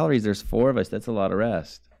 10 calories. There's 4 of us. That's a lot of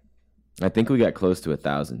rest. I think we got close to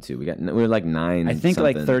 1,000 too. We were like 9. I think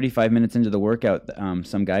like something. 35 minutes into the workout,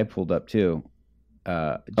 some guy pulled up too.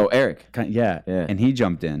 Oh, Eric. Yeah, Yeah. and he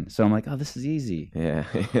jumped in. So I'm like, oh, this is easy. Yeah.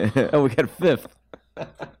 Oh, we got 5th.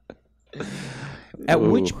 At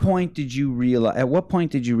which point did you realize? At what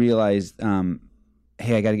point did you realize?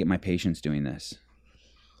 Hey, I got to get my patients doing this.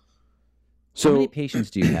 How many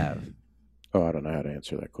patients do you have? Oh, I don't know how to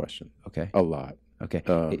answer that question. Okay. A lot. Okay.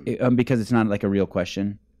 Um, Because it's not like a real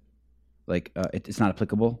question. Like it's not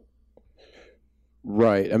applicable.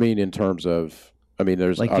 Right. I mean, in terms of,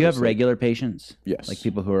 there's Like, do you have obviously- regular patients? Yes. Like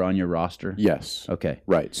people who are on your roster? Yes. Okay.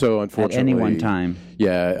 Right. So At unfortunately, any one time.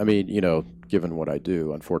 Yeah. I mean, given what I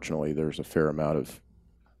do, unfortunately, there's a fair amount of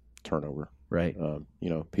turnover. Right.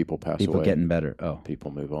 People pass People away. getting better. Oh.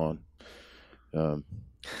 People move on.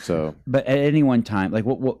 So But at any one time, like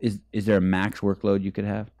what is there a max workload you could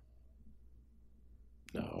have?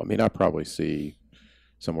 no, mean, I probably see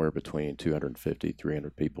somewhere between 250,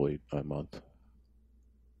 300 people a month.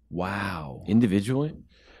 Wow. Individually?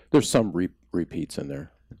 There's some repeats in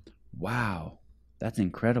there. Wow. That's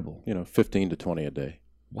incredible. 15 to 20 a day.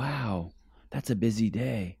 Wow. That's a busy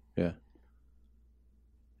day. Yeah.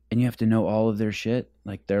 And you have to know all of their shit,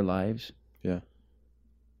 like their lives. Yeah.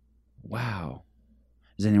 Wow.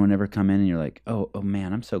 Does anyone ever come in and you're like, oh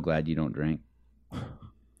man, I'm so glad you don't drink?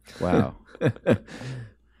 Wow.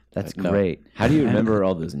 That's No. great. How do you remember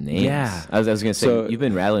all those names? Yeah. I was going to say, So- you've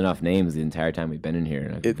been rattling off names the entire time we've been in here,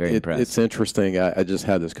 and I'm very impressed. It's interesting. I just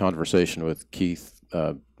had this conversation with Keith,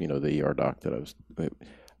 the ER doc that I was.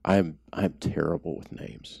 I'm terrible with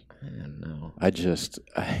names. I don't know. I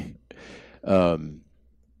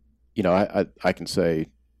can say,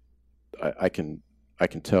 I can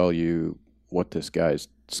tell you what this guy's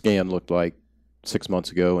scan looked like 6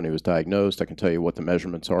 months ago when he was diagnosed. I can tell you what the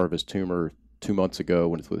measurements are of his tumor 2 months ago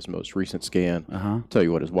when it was his most recent scan. Tell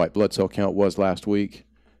you what his white blood cell count was last week.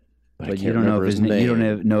 But you don't know if his name. You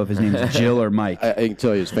don't know if his name is Jill or Mike. I can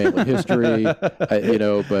tell you his family history,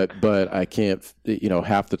 but I can't.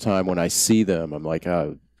 Half the time when I see them, I'm like,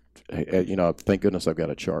 thank goodness I've got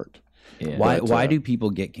a chart. Yeah. Why do people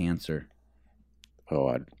get cancer?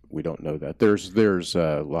 We don't know that. There's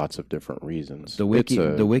lots of different reasons. The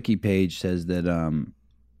wiki page says that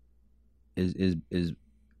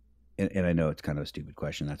and I know it's kind of a stupid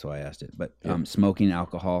question. That's why I asked it. But smoking,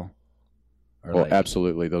 alcohol.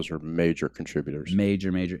 Absolutely, those are major contributors. Major,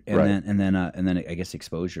 and Right. then I guess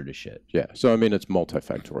exposure to shit. Yeah. So I mean, it's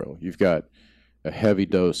multifactorial. You've got a heavy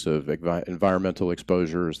dose of environmental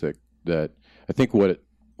exposures that I think what it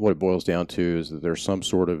boils down to is that there's some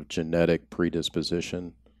sort of genetic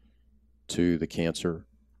predisposition to the cancer,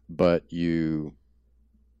 but you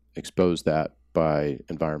expose that by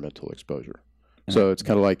environmental exposure. So it's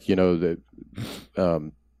kind of like the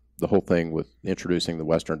whole thing with introducing the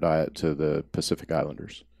Western diet to the Pacific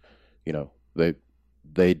Islanders.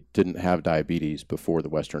 They didn't have diabetes before the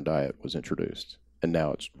Western diet was introduced, and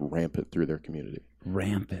now it's rampant through their community.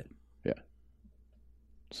 Rampant. Yeah.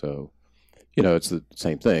 So, it's the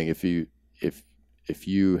same thing. If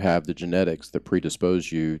you have the genetics that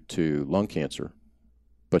predispose you to lung cancer,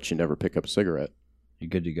 but you never pick up a cigarette, You're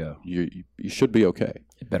good to go. you should be okay.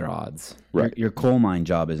 Better odds. Right. Your coal mine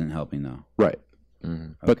job isn't helping though. Right.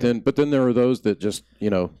 Mhm. But then there are those that just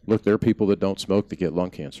look. There are people that don't smoke that get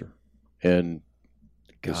lung cancer, and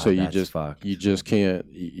God, so you that's fucked. just can't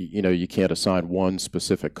you can't assign one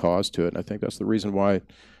specific cause to it. And I think that's the reason why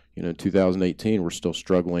in 2018 we're still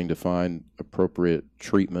struggling to find appropriate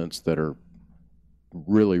treatments that are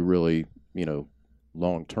really, really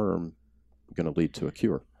long term going to lead to a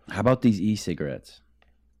cure. How about these e-cigarettes?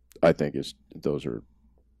 I think those are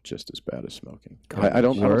just as bad as smoking. I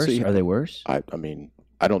don't see. Are they worse? I mean,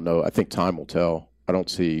 I don't know. I think time will tell. I don't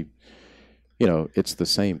see, it's the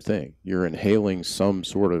same thing. You're inhaling some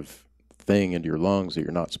sort of thing into your lungs that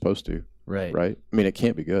you're not supposed to, Right. right? I mean, it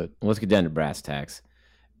can't be good. Well, let's get down to brass tacks.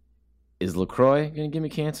 Is LaCroix going to give me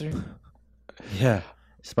cancer? Yeah.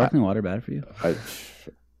 Sparkling water bad for you? I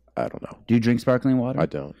don't know. Do you drink sparkling water? I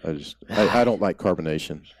don't. I don't like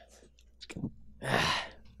carbonation.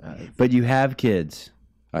 But you have kids.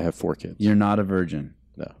 I have 4 kids. You're not a virgin.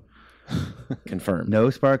 No. Confirmed. No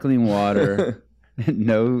sparkling water.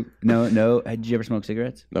 No. Did you ever smoke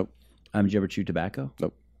cigarettes? Nope. Did you ever chew tobacco?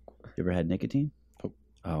 Nope. You ever had nicotine? Nope.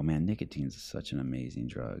 Oh man, nicotine's such an amazing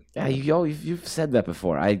drug. Yeah, you've said that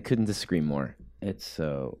before. I couldn't disagree more. It's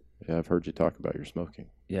so Yeah, I've heard you talk about your smoking.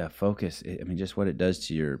 focus. I mean, just what it does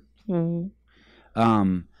to your.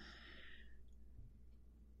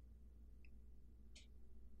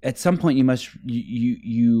 At some point, you've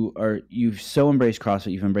so embraced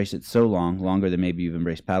CrossFit. You've embraced it so longer than maybe you've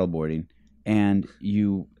embraced paddleboarding, and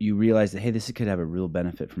you realize that hey, this could have a real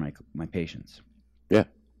benefit for my patients. Yeah.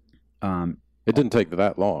 It didn't take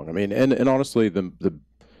that long. I mean, and honestly,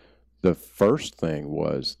 the first thing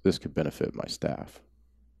was this could benefit my staff.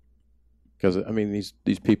 Because I mean,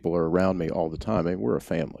 these people are around me all the time. I mean, we're a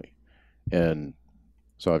family, and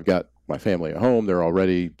so I've got my family at home. They're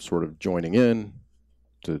already sort of joining in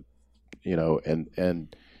to,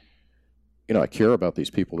 and I care about these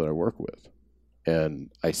people that I work with,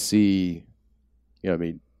 and I see, I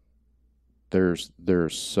mean, there's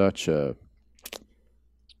such a.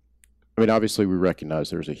 I mean, obviously, we recognize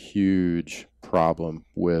there's a huge problem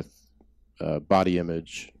with body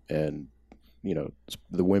image, and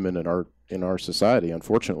the women in our society,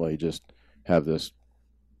 unfortunately, just have this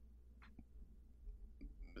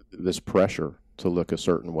pressure to look a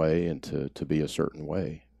certain way and to be a certain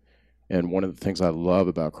way. And one of the things I love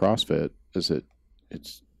about CrossFit is that it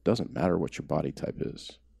doesn't matter what your body type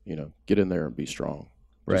is. get in there and be strong.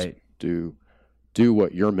 Just Right. do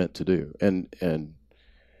what you're meant to do. And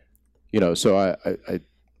so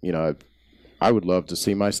I would love to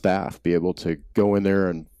see my staff be able to go in there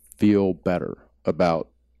and feel better about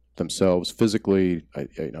themselves physically. I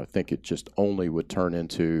think it just only would turn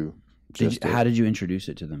into How did you introduce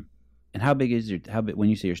it to them? And how big is when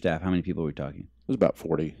you say your staff, how many people are we talking? It was about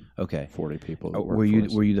 40 Okay. people. That Were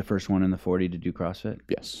you the first one in the 40 to do CrossFit?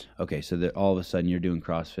 Yes. Okay, so that all of a sudden you're doing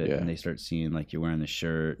CrossFit Yeah. and they start seeing like you're wearing the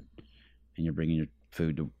shirt and you're bringing your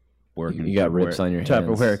food to work. You got rips on your hands.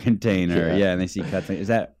 Tupperware container, Yeah. and they see cuts. Is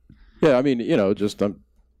that Yeah, I mean, just I'm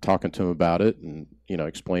talking to them about it and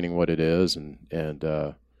explaining what it is and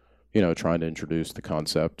trying to introduce the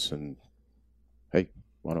concepts and hey,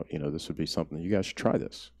 why don't this would be something you guys should try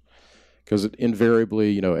this. Because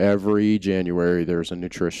invariably, every January there's a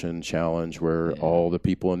nutrition challenge where all the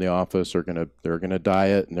people in the office they're gonna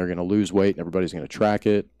diet and they're gonna lose weight and everybody's gonna track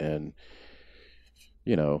it and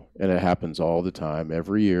and it happens all the time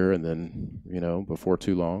every year and then before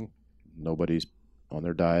too long nobody's on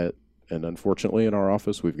their diet and unfortunately in our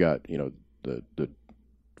office we've got the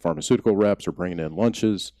pharmaceutical reps are bringing in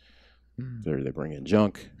lunches, they bring in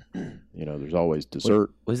junk, there's always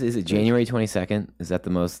dessert. Is it January 22nd? Is that the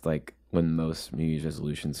most when most New Year's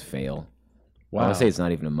resolutions fail? Wow. I want to say it's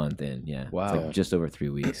not even a month in. Yeah. Wow. It's just over 3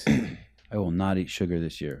 weeks. I will not eat sugar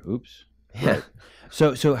this year. Oops. Yeah.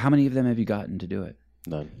 So how many of them have you gotten to do it?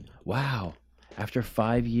 None. Wow. After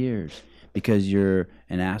 5 years, because you're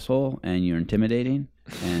an asshole and you're intimidating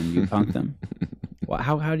and you punk them. Well,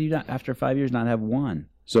 how do you not after 5 years not have one?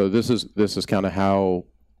 So this is kind of how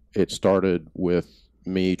it started with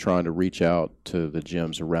me trying to reach out to the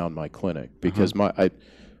gyms around my clinic because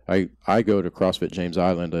I go to CrossFit James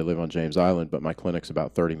Island. I live on James Island, but my clinic's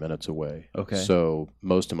about 30 minutes away. Okay. So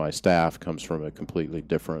most of my staff comes from a completely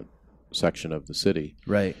different section of the city.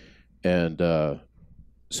 Right. And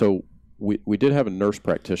so we did have a nurse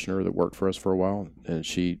practitioner that worked for us for a while, and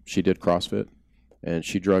she did CrossFit, and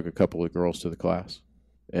she drug a couple of girls to the class.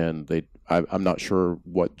 And I'm not sure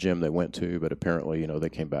what gym they went to, but apparently, they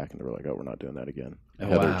came back and they were like, "Oh, we're not doing that again." Oh,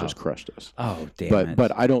 Heather wow. just crushed us. Oh, damn it.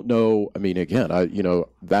 But I don't know. I mean, again,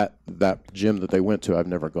 that gym that they went to, I've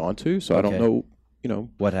never gone to, so I don't know.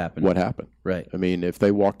 What happened? What happened? Right. I mean, if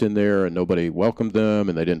they walked in there and nobody welcomed them,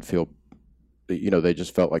 and they didn't feel, they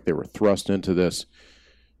just felt like they were thrust into this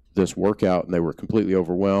workout, and they were completely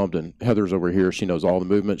overwhelmed. And Heather's over here; she knows all the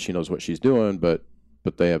movements, she knows what she's doing, but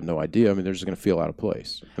they have no idea. I mean, they're just going to feel out of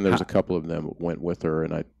place. And there's a couple of them that went with her,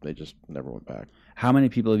 and they just never went back. How many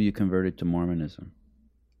people have you converted to Mormonism?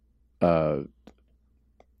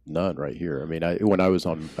 None right here. I mean, I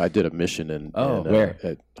did a mission where?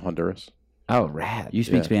 At Honduras. Oh, rad. You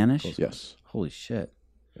speak Spanish? Yes, Holy shit.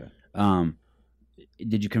 Yeah.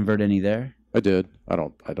 Did you convert any there? I did. I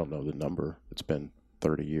don't know the number. It's been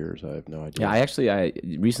 30 years. I have no idea. Yeah, I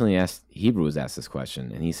recently asked, Hebrew was asked this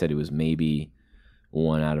question, and he said it was maybe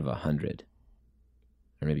 1 out of 100.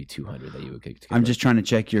 Or maybe 200 that you would kick. I'm just trying to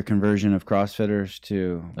check your conversion of CrossFitters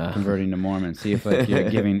to converting to Mormon. See if you're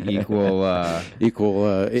giving equal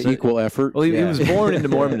effort. Well, he was born into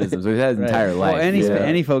Mormonism, so he's had his entire life. Well,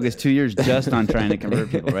 any folk is 2 years just on trying to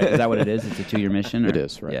convert people, right? Is that what it is? It's a 2-year mission? Or? It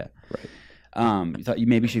is, right. Yeah. Right. You thought you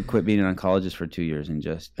maybe should quit being an oncologist for 2 years and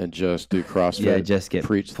just do CrossFit. Yeah, just get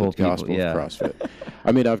preach the full gospel people, yeah. of CrossFit.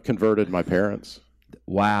 I mean, I've converted my parents.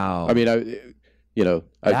 Wow. I mean,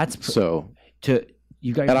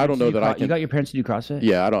 you got. And I don't know that I can. You got your parents to do CrossFit?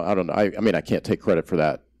 Yeah, I don't know. I mean, I can't take credit for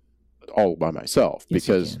that all by myself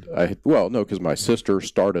because because my sister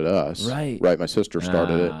started us. Right. My sister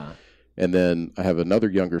started it, and then I have another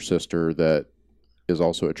younger sister that is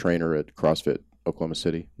also a trainer at CrossFit Oklahoma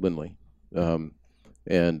City, Lindley, so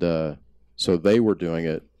they were doing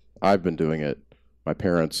it. I've been doing it. My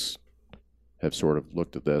parents have sort of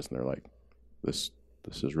looked at this and they're like, "This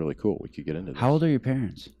is really cool. We could get into this." How old are your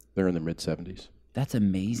parents? They're in their mid-70s. That's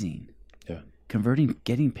amazing. Yeah.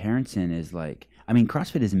 Getting parents in is like, I mean,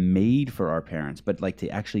 CrossFit is made for our parents, but like to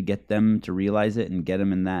actually get them to realize it and get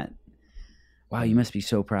them in that. Wow, you must be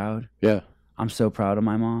so proud. Yeah. I'm so proud of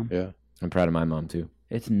my mom. Yeah. I'm proud of my mom too.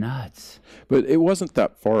 It's nuts. But it wasn't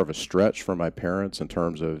that far of a stretch for my parents in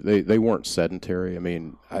terms of they weren't sedentary. I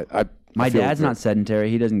mean, my dad's not sedentary.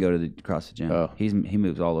 He doesn't go to the CrossFit gym. Oh. He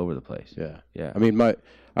moves all over the place. Yeah. Yeah. I mean,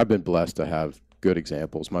 I've been blessed to have good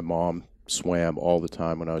examples. My mom swam all the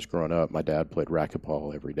time when I was growing up. My dad played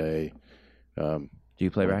racquetball every day. Do you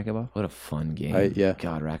play racquetball? What a fun game. Yeah.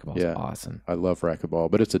 God, racquetball is awesome. I love racquetball,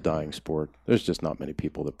 but it's a dying sport. There's just not many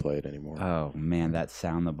people that play it anymore. Oh, man, that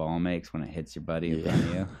sound the ball makes when it hits your buddy in front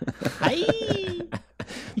of you.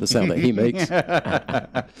 The sound that he makes.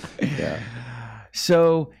 Yeah.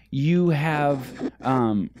 So you have,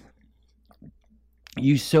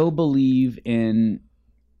 you so believe in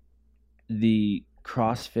the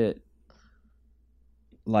CrossFit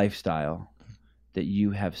lifestyle that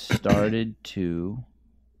you have started to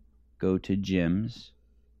go to gyms.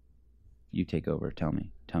 You take over. Tell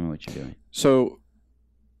me what you're doing. So,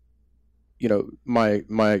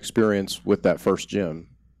 my experience with that first gym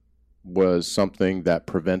was something that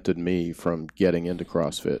prevented me from getting into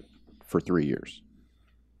CrossFit for 3 years.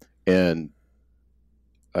 And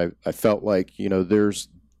I felt like, there's...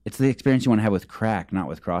 It's the experience you want to have with crack, not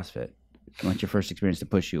with CrossFit. You want your first experience to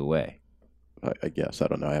push you away. I guess. I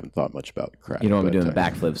don't know. I haven't thought much about crack. You don't want to be doing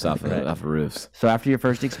backflips off of roofs. So after your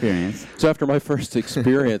first experience... So after my first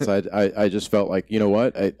experience, I just felt like, you know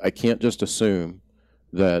what? I can't just assume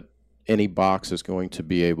that any box is going to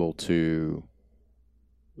be able to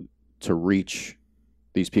reach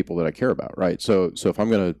these people that I care about, right? So if I'm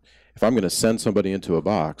gonna send somebody into a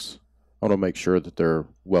box, I want to make sure that they're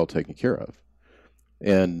well taken care of.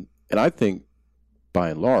 And I think by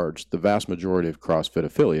and large, the vast majority of CrossFit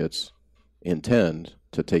affiliates intend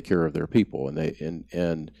to take care of their people,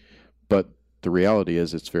 but the reality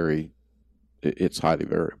is it's highly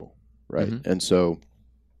variable, right? Mm-hmm. And so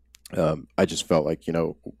I just felt like,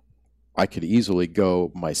 I could easily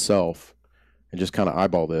go myself and just kind of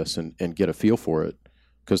eyeball this and get a feel for it,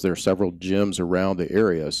 because there are several gyms around the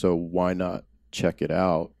area. So why not check it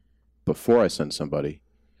out before I send somebody,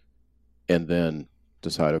 and then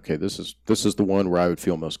decide, okay, this is the one where I would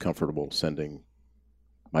feel most comfortable sending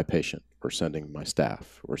my patient, or sending my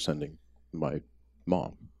staff, or sending my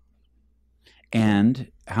mom.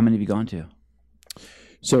 And how many have you gone to?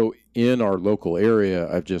 So in our local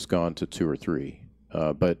area, I've just gone to 2 or 3,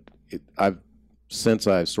 but since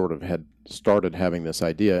I sort of had started having this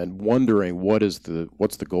idea and wondering what's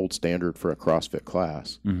the gold standard for a CrossFit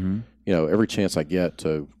class. Mm-hmm. Every chance I get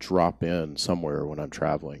to drop in somewhere when I'm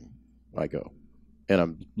traveling, I go, and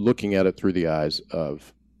I'm looking at it through the eyes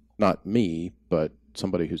of not me, but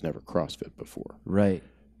somebody who's never CrossFit before. Right.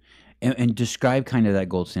 And describe kind of that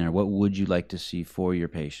gold standard. What would you like to see for your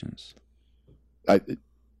patients?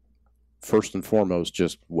 First and foremost,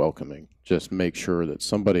 just welcoming. Just make sure that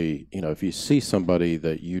somebody, if you see somebody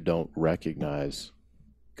that you don't recognize,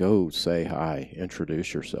 go say hi,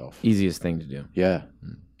 introduce yourself. Easiest thing to do. Yeah.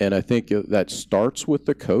 Mm-hmm. And I think that starts with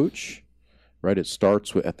the coach, right? It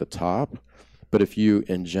starts at the top. But if you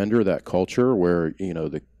engender that culture where,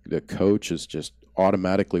 the coach is just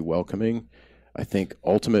automatically welcoming, I think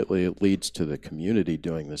ultimately it leads to the community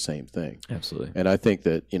doing the same thing. Absolutely. And I think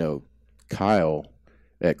that, Kyle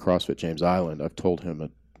at CrossFit James Island, I've told him a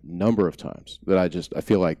number of times that I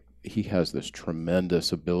feel like he has this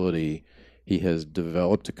tremendous ability. He has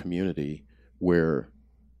developed a community where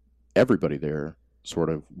everybody there sort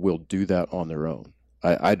of will do that on their own.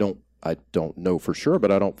 I don't know for sure,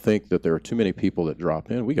 but I don't think that there are too many people that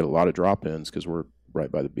drop in. We get a lot of drop-ins because we're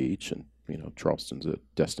right by the beach, and Charleston's a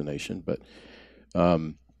destination, but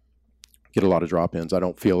get a lot of drop-ins. I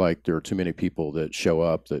don't feel like there are too many people that show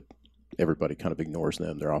up that everybody kind of ignores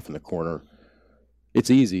them. They're off in the corner. It's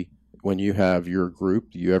easy when you have your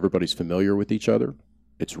group, everybody's familiar with each other.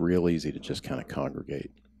 It's real easy to just kind of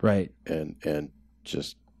congregate, right? And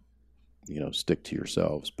just stick to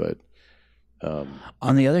yourselves. But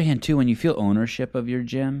on the other hand, too, when you feel ownership of your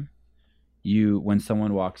gym, when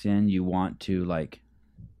someone walks in, you want to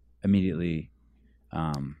immediately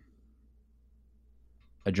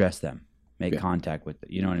address them, make contact with them.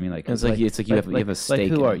 You know what I mean? It's like you have a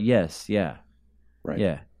stake. Yes, yeah, right,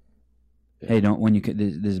 yeah. Hey,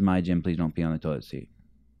 this is my gym. Please don't pee on the toilet seat.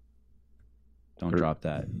 Don't drop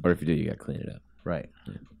that. Or if you do, you got to clean it up. Right.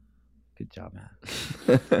 Yeah. Good job,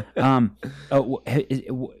 Matt.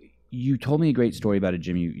 You told me a great story about a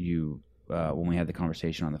gym you when we had the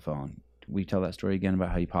conversation on the phone. Will you tell that story again about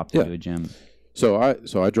how you popped into a gym? So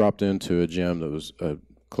I dropped into a gym that was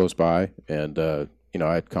close by, and I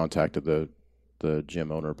had contacted the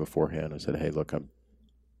gym owner beforehand. I said, hey, look, I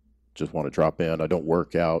just want to drop in. I don't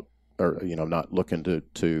work out, or I'm not looking to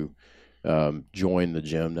join the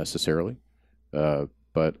gym necessarily,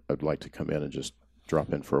 but I'd like to come in and just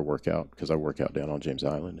drop in for a workout because I work out down on James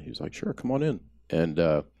Island. He was like, sure, come on in.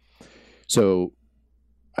 And so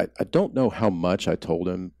I don't know how much I told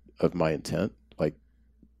him of my intent.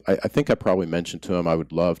 I think I probably mentioned to him I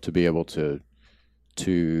would love to be able to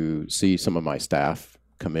see some of my staff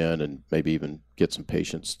come in and maybe even get some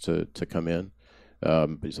patients to come in.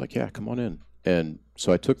 But he's like, yeah, come on in. And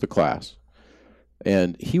so I took the class,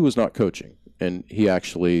 and he was not coaching. And he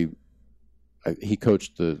actually, he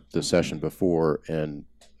coached the session before, and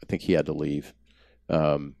I think he had to leave.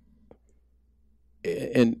 And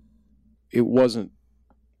it wasn't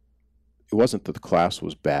that the class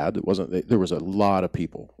was bad. It wasn't. There was a lot of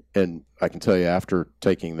people, and I can tell you after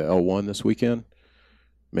taking the L1 this weekend,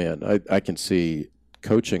 man, I can see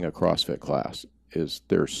coaching a CrossFit class is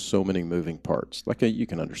there's so many moving parts. Like you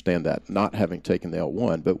can understand that not having taken the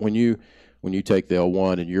L1, but when you take the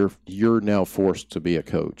L1 and you're now forced to be a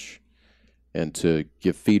coach and to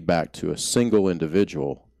give feedback to a single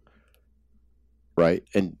individual, right?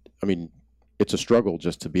 And I mean, it's a struggle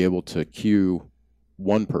just to be able to cue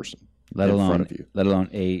one person let in alone front of you. let alone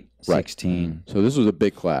 8, Right. 16. So this was a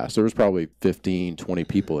big class. There was probably 15, 20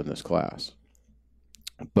 people in this class.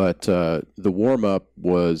 But the warm-up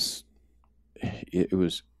was, it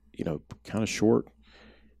was, kind of short,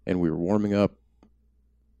 and we were warming up.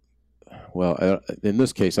 Well, in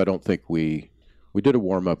this case, I don't think we did a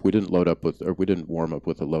warm-up. We didn't we didn't warm up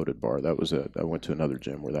with a loaded bar. I went to another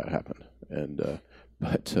gym where that happened. And,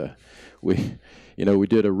 but we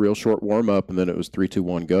did a real short warm-up, and then it was 3, 2,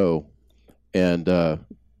 1, go. And, I'm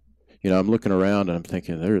looking around, and I'm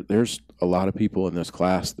thinking there's a lot of people in this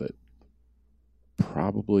class that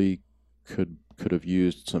probably could have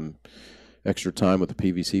used some extra time with the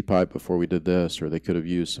PVC pipe before we did this, or they could have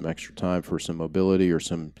used some extra time for some mobility or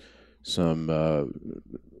some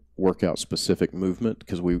workout specific movement,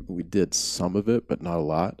 because we did some of it but not a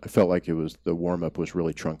lot. I felt like the warm-up was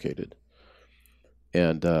really truncated,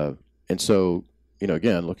 and so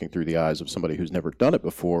again, looking through the eyes of somebody who's never done it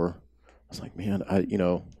before, I was like, man, I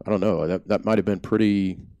don't know, that might have been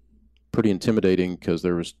pretty intimidating, because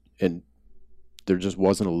there just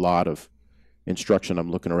wasn't a lot of instruction.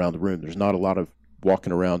 I'm looking around the room. There's not a lot of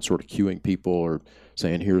walking around sort of cueing people or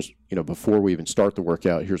saying, here's, before we even start the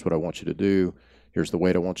workout, here's what I want you to do. Here's the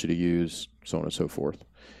weight I want you to use, so on and so forth.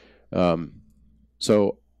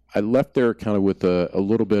 So I left there kind of with a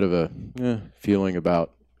little bit of a feeling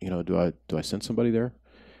about, do I send somebody there?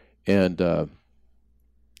 And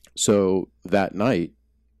so that night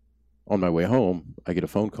on my way home, I get a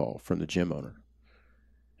phone call from the gym owner.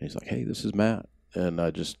 And he's like, hey, this is Matt. And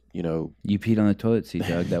I just, You peed on the toilet seat,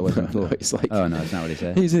 Doug. That wasn't cool. He's like, oh, no, that's not what he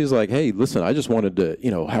said. He's like, hey, listen, I just wanted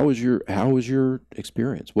to, how was your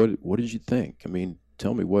experience? What did you think? I mean,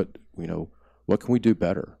 tell me what can we do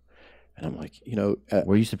better? And I'm like,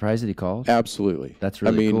 Were you surprised that he called? Absolutely. That's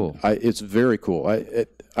really cool. It's very cool.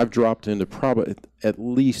 I've dropped into probably at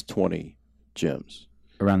least 20 gyms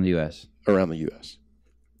Around the U.S.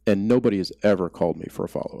 And nobody has ever called me for a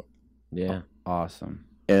follow-up. Yeah. Awesome.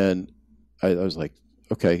 And I was like,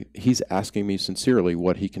 okay, he's asking me sincerely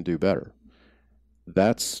what he can do better.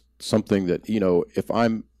 That's something that,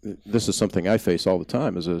 this is something I face all the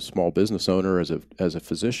time as a small business owner, as a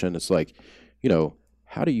physician. It's like,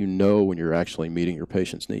 how do you know when you're actually meeting your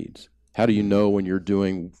patient's needs? How do you know when you're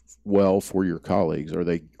doing well for your colleagues? Are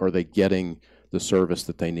they getting the service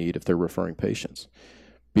that they need if they're referring patients?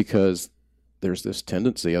 Because there's this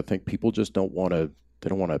tendency, I think people just don't want to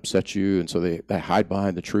upset you, and so they hide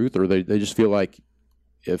behind the truth, or they just feel like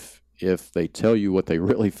if they tell you what they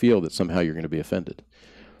really feel, that somehow you're going to be offended.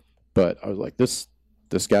 But I was like, this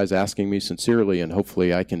guy's asking me sincerely, and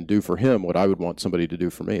hopefully I can do for him what I would want somebody to do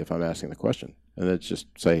for me if I'm asking the question. And it's just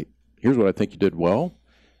say, here's what I think you did well,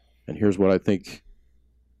 and here's what I think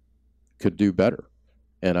could do better.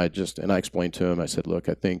 And I explained to him, I said, look,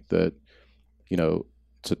 I think that,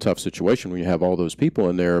 it's a tough situation when you have all those people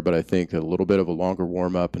in there, but I think a little bit of a longer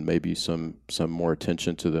warm up and maybe some more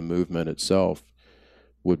attention to the movement itself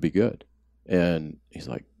would be good. And he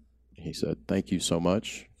said, thank you so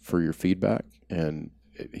much for your feedback. And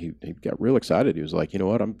he got real excited. He was like, you know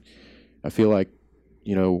what, I feel like,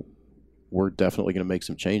 we're definitely going to make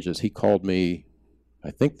some changes. He called me,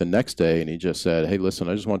 I think the next day, and he just said, hey, listen,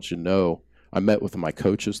 I just want you to know, I met with my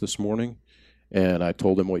coaches this morning, and I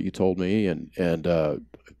told him what you told me, and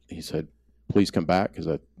he said, please come back, because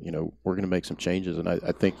we're going to make some changes, and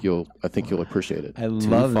I think you'll appreciate it. I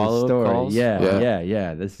love this story. Calls?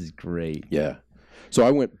 Yeah. This is great. Yeah. So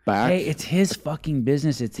I went back. Hey, it's his fucking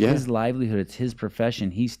business. It's his livelihood. It's his profession.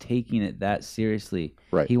 He's taking it that seriously.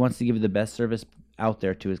 Right. He wants to give the best service out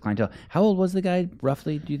there to his clientele. How old was the guy,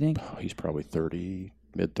 roughly, do you think? Oh, he's probably 30,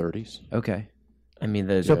 mid-30s. Okay. I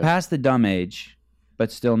mean, So past the dumb age,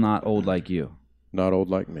 but still not old like you. Not old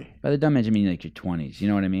like me. By the dumb age, I mean like your 20s. You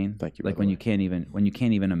know what I mean? Thank you. Like when you can't even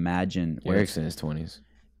imagine. Eric's in his 20s.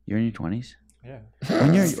 You're in your 20s? Yeah.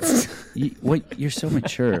 When you're so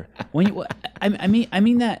mature. I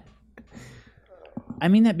mean that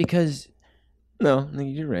because No,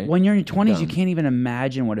 you're right. when you're in your 20s, you can't even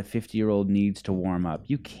imagine what a 50-year-old needs to warm up.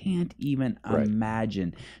 You can't even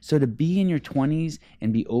imagine. So to be in your 20s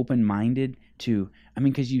and be open-minded to, I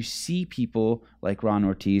mean, because you see people like Ron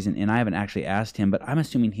Ortiz, and I haven't actually asked him, but I'm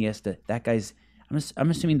assuming he has to, I'm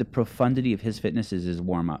assuming the profundity of his fitness is his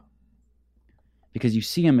warm-up. Because you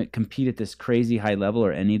see him compete at this crazy high level,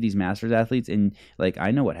 or any of these masters athletes, and like,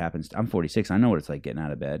 I know what happens. I'm 46. I know what it's like getting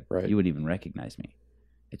out of bed. Right. You wouldn't even recognize me.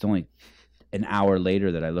 It's only an hour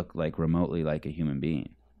later that I look like remotely like a human being.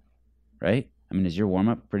 Right? I mean, is your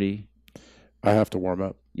warm-up pretty... I have to warm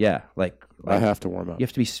up. Yeah, like I have to warm up. you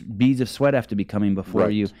have to be, beads of sweat have to be coming before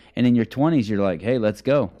Right. you, and in your 20s you're like, hey, let's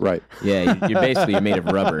go. Right. Yeah, you're made of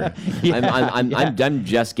rubber. Yeah, I'm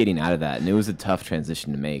just getting out of that, and it was a tough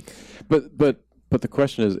transition to make. But the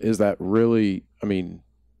question is that really? I mean,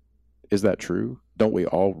 is that true? Don't we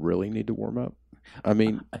all really need to warm up? I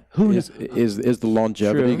mean, Who is the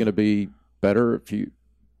longevity True. going to be better if you?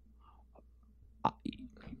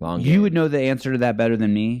 Long You game. would know the answer to that better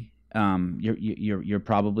than me. You're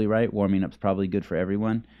probably right. Warming up's probably good for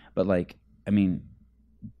everyone. But like, I mean,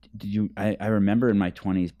 I remember in my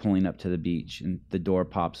 20s pulling up to the beach, and the door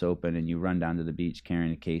pops open and you run down to the beach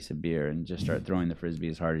carrying a case of beer and just start throwing the Frisbee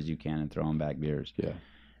as hard as you can and throwing back beers. Yeah.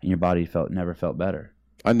 And your body never felt better.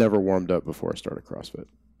 I never warmed up before I started CrossFit.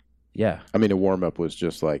 Yeah. I mean, a warm up was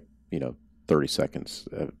just like 30 seconds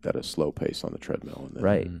at a slow pace on the treadmill, and then,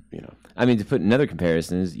 Right. I mean, to put another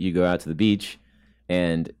comparison is you go out to the beach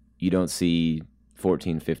and you don't see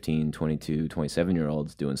 14, 15, 22,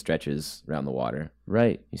 27-year-olds doing stretches around the water.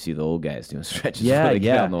 Right. You see the old guys doing stretches Yeah, before they get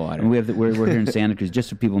yeah. out in the water. And we're here in Santa Cruz. Just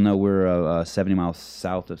so people know, we're 70 miles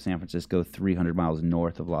south of San Francisco, 300 miles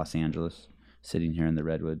north of Los Angeles, sitting here in the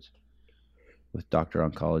Redwoods with Dr.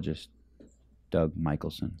 Oncologist Doug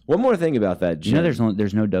Michaelsen. One more thing about that Do you gym. know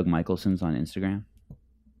there's no Doug Michelsens on Instagram?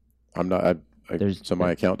 I'm not. There's- So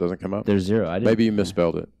my account doesn't come up. There's zero. I didn't, Maybe you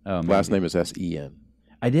misspelled it. Oh, Last maybe. name is Sen.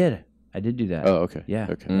 I did do that. Oh, okay. Yeah.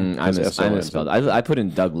 Okay. I That's I SLN. misspelled. I put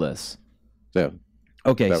in Douglas. Yeah.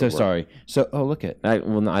 Okay, That so would work. sorry. So, look at. I have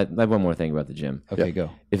one more thing about the gym. Okay, Yeah. go.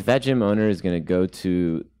 If that gym owner is going to go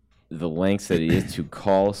to the lengths that it is to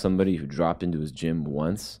call somebody who dropped into his gym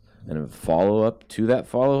once and a follow-up to that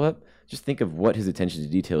follow-up, just think of what his attention to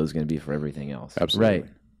detail is going to be for everything else. Absolutely. Right.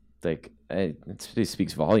 Like, it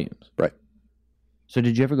speaks volumes. Right. So,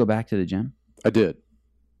 did you ever go back to the gym? I did,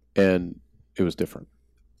 and it was different.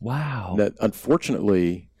 Wow. That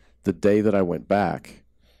unfortunately, the day that I went back,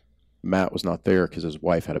 Matt was not there because his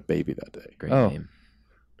wife had a baby that day. Great Oh. name.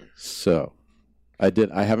 So I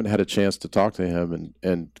haven't had a chance to talk to him,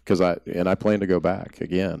 and because I plan to go back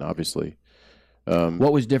again, obviously.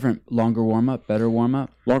 What was different? Longer warm up, better warm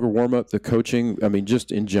up. Longer warm up, the coaching. I mean,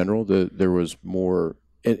 just in general, there was more,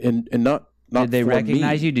 and not. Did they for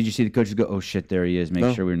recognize me, you? Did you see the coaches go, "Oh shit, there he is"? Make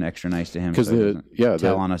No. sure we're extra nice to him, Because so he doesn't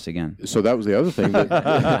tell on us again. So that was the other thing.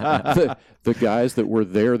 That the guys that were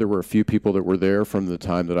there were a few people that were there from the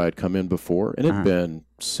time that I had come in before, and it had been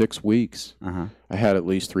 6 weeks. I had at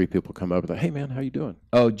least 3 people come up and like, "Hey man, how you doing?"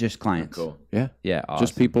 Oh, just clients. Cool. Yeah, Yeah, awesome.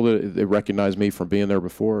 just people that they recognized me from being there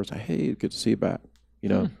before. It's like, "Hey, good to see you back."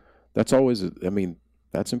 That's always. I mean,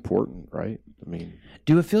 that's important, right? I mean,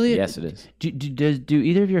 Do affiliate? Yes, it is. Do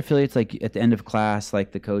either of your affiliates, like at the end of class,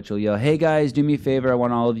 like the coach will yell, "Hey guys, do me a favor. I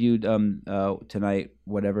want all of you tonight,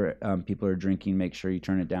 whatever people are drinking, make sure you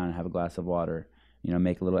turn it down and have a glass of water.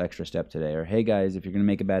 Make a little extra step today." Or, "Hey guys, if you're gonna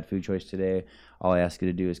make a bad food choice today, all I ask you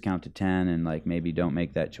to do is count to 10 and like maybe don't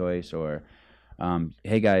make that choice." Or,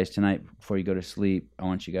 "Hey guys, tonight before you go to sleep, I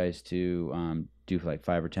want you guys to do like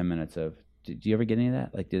 5 or 10 minutes of." Do you ever get any of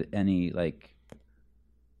that? Like, did any like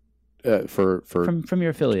for from your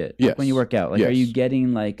affiliate? Yes. Like when you work out, like, are Yes. you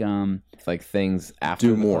getting like It's like things after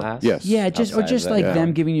do the more. class. Yes. Yeah, just or Outside just of that, like yeah.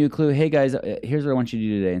 them giving you a clue. Hey guys, here's what I want you to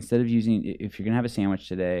do today. Instead of if you're gonna have a sandwich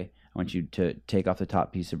today, I want you to take off the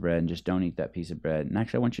top piece of bread and just don't eat that piece of bread. And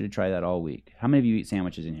actually, I want you to try that all week. How many of you eat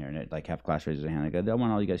sandwiches in here? And like half class raises their hand. Like, I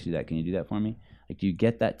want all you guys to do that. Can you do that for me? Like, do you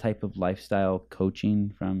get that type of lifestyle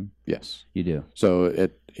coaching from? Yes. You do. So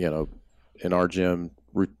in our gym,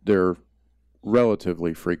 they're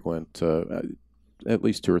relatively frequent, at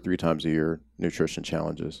least 2 or 3 times a year, nutrition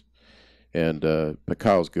challenges. And but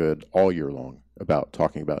Kyle's good all year long about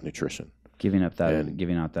talking about nutrition. Giving out that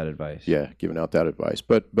advice. Yeah, giving out that advice,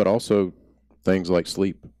 but also things like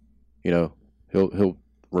sleep. He'll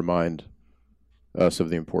remind us of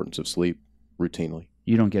the importance of sleep routinely.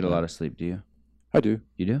 You don't get a lot of sleep, do you? I do.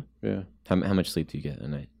 You do? Yeah, How much sleep do you get a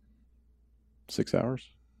night? 6 hours.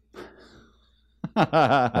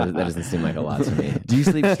 That doesn't seem like a lot to me. Do you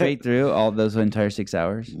sleep straight through all of those entire 6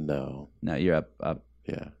 hours? No. No, you're up.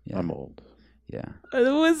 Yeah, Yeah. I'm old. Yeah. What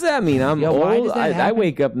does that mean? I'm Yeah, old. why does that I happen?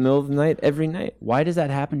 wake up in the middle of the night every night. Why does that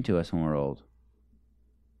happen to us when we're old?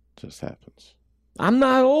 Just happens. I'm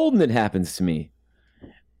not old and it happens to me.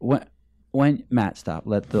 What? when Matt, stop.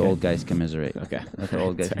 Let the old guys commiserate. Okay. Let the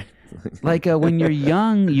old guys. Sorry. Like when you're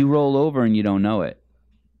young, you roll over and you don't know it.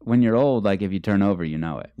 When you're old, like if you turn over, you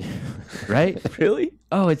know it. Right? Really?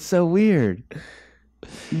 Oh, it's so weird.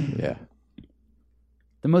 Yeah.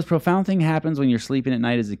 The most profound thing happens when you're sleeping at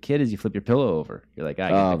night as a kid is you flip your pillow over. You're like, I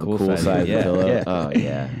got the cool side. of the pillow. Oh,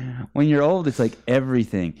 yeah. When you're old, it's like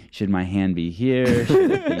everything. Should my hand be here?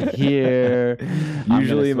 Should it be here? I'm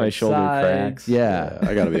Usually gonna my switch shoulder sides. cracks. Yeah.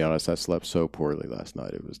 I got to be honest. I slept so poorly last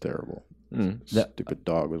night. It was terrible. Stupid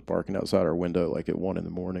dog was barking outside our window like at 1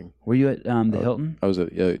 a.m. Were you at the Hilton? I was at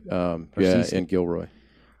in Gilroy.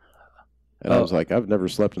 And I was like, I've never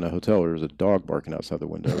slept in a hotel where there's a dog barking outside the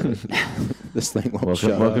window. This thing won't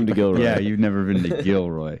shut Welcome up. to Gilroy. Yeah, you've never been to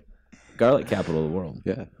Gilroy. Garlic capital of the world.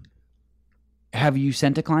 Yeah. Have you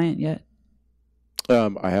sent a client yet?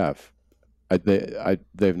 I have.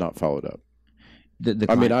 They've not followed up.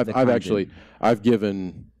 I've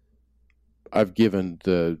given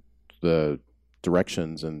the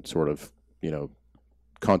directions and sort of,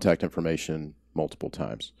 contact information multiple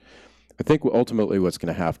times. I think ultimately what's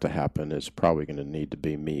going to have to happen is probably going to need to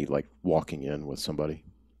be me like walking in with somebody,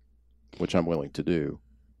 which I'm willing to do.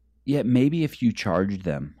 Yeah, maybe if you charged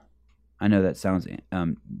them. I know that sounds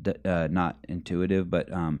not intuitive, but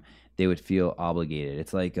they would feel obligated.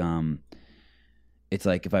 It's like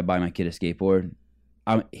if I buy my kid a skateboard,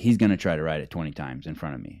 he's going to try to ride it 20 times in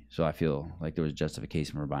front of me. So I feel like there was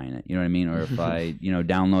justification for buying it. You know what I mean? Or if I,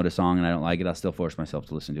 download a song and I don't like it, I'll still force myself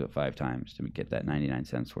to listen to it 5 times to get that 99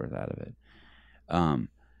 cents worth out of it.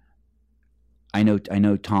 I know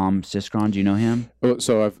Tom Siskron. Do you know him?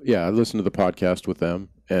 So I listened to the podcast with them,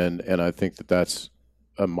 and I think that's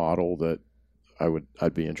a model that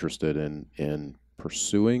I'd be interested in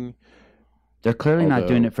pursuing. They're clearly not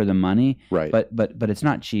doing it for the money, right? But it's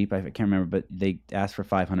not cheap. I can't remember, but they asked for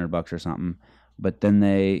 $500 or something. But then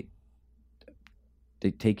they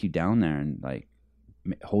take you down there and like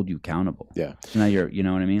hold you accountable. Yeah. So now you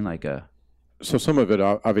know what I mean? So some of it,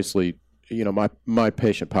 obviously, my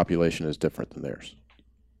patient population is different than theirs,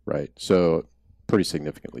 right? So pretty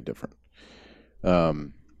significantly different.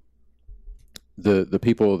 The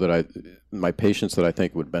people my patients that I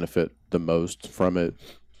think would benefit the most from it.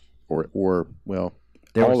 Or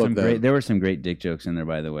there all of them. There were some great dick jokes in there,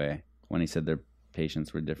 by the way, when he said their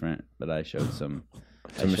patients were different. But I showed some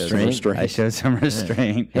restraint. I showed some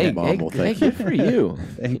restraint. Hey, thank you for you.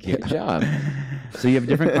 Thank you. Good job. So you have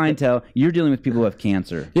different clientele. You're dealing with people who have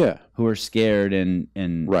cancer. Yeah. Who are scared and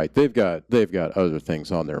right. They've got other things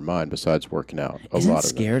on their mind besides working out. Isn't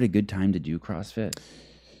scared a good time to do CrossFit?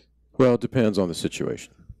 Well, it depends on the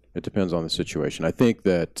situation. I think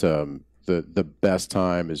that. The best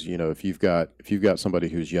time is if you've got somebody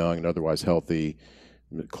who's young and otherwise healthy.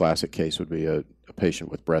 The classic case would be a patient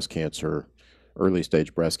with breast cancer, early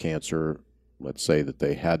stage breast cancer. Let's say that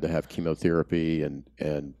they had to have chemotherapy and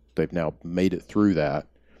they've now made it through that.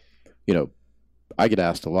 I get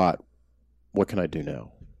asked a lot, what can I do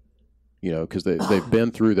now? Because they've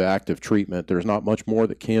been through the active treatment. There's not much more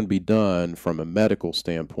that can be done from a medical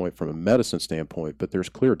standpoint, from a medicine standpoint, but there's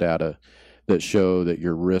clear data that show that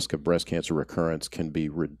your risk of breast cancer recurrence can be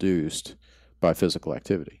reduced by physical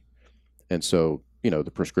activity. And so,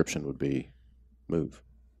 the prescription would be move,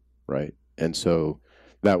 right? And so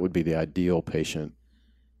that would be the ideal patient.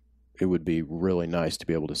 It would be really nice to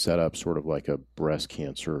be able to set up sort of like a breast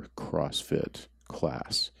cancer CrossFit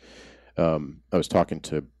class. I was talking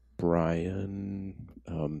to Brian,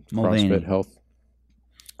 CrossFit Health.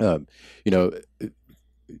 I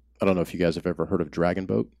don't know if you guys have ever heard of Dragon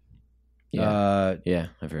Boat. Yeah,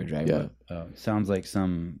 I've heard Dragon Boat. Sounds like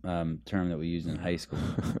some term that we used in high school.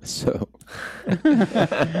 So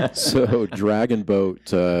Dragon Boat,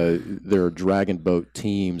 there are Dragon Boat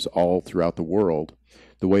teams all throughout the world.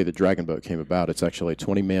 The way the Dragon Boat came about, it's actually a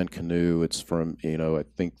 20-man canoe. It's from, I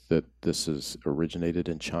think that this is originated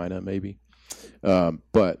in China maybe.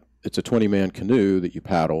 But it's a 20-man canoe that you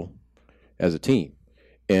paddle as a team.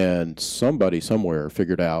 And somebody somewhere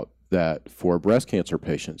figured out that for breast cancer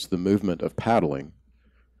patients, the movement of paddling,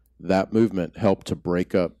 that movement helped to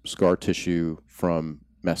break up scar tissue from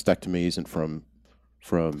mastectomies and from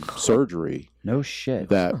surgery. No shit.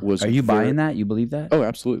 That was. Are you buying that? You believe that? Oh,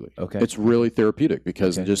 absolutely. Okay. It's really therapeutic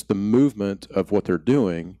because just the movement of what they're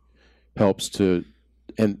doing helps to,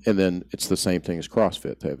 and then it's the same thing as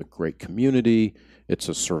CrossFit. They have a great community. It's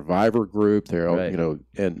a survivor group. They're all,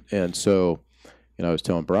 and so. I was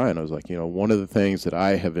telling Brian, I was like, one of the things that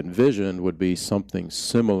I have envisioned would be something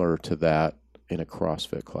similar to that in a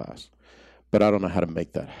CrossFit class. But I don't know how to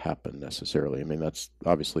make that happen necessarily. I mean, that's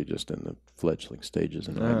obviously just in the fledgling stages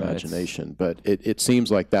in my imagination. But it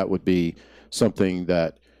seems like that would be something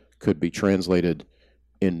that could be translated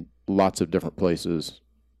in lots of different places,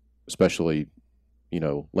 especially,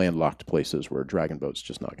 landlocked places where dragon boat's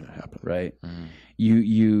just not going to happen. Right.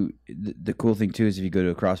 The cool thing too is if you go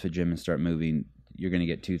to a CrossFit gym and start moving, you're going to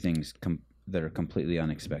get two things that are completely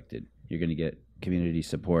unexpected. You're going to get community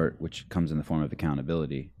support, which comes in the form of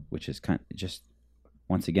accountability, which is kind of just,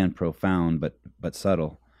 once again, profound but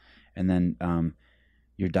subtle. And then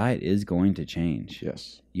your diet is going to change.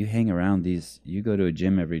 Yes. You hang around you go to a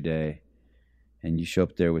gym every day and you show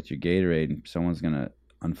up there with your Gatorade and someone's going to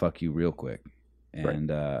unfuck you real quick.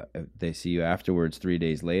 And if they see you afterwards 3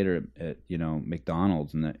 days later at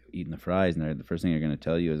McDonald's and eating the fries, and the first thing they're going to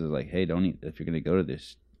tell you is like, hey, don't eat, if you're going to go to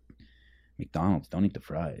this McDonald's, don't eat the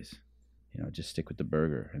fries. Just stick with the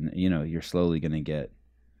burger. And you're slowly going to get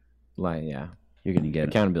you're going to get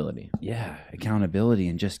accountability. Yeah, accountability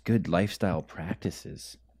and just good lifestyle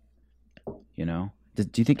practices. Do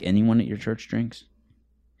you think anyone at your church drinks?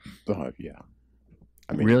 Yeah.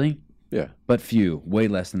 I mean, really? Yeah, but few, way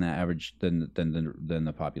less than the average than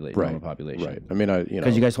the population, right, normal population. Right. I mean,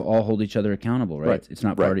 because you guys all hold each other accountable, right? Right. It's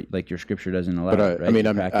not part of, like your scripture doesn't allow. But right? I mean,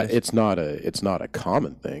 it's not a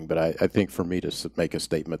common thing. But I think for me to make a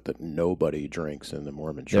statement that nobody drinks in the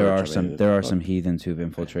Mormon church, there are some heathens who've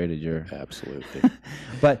infiltrated your absolutely.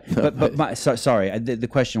 but sorry, the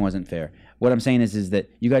question wasn't fair. What I'm saying is that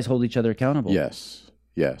you guys hold each other accountable. Yes.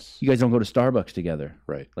 You guys don't go to Starbucks together,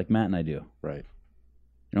 right? Like Matt and I do, right?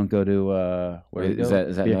 You don't go to where is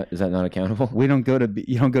that not accountable? We don't go to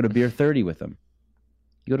you don't go to Beer 30 with them.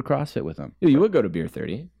 You go to CrossFit with them. You would go to Beer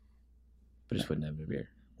 30, but just wouldn't have a beer.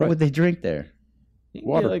 What would they drink there?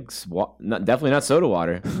 Water, definitely not soda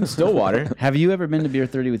water. Still water. Have you ever been to Beer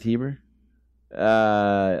 30 with Heber?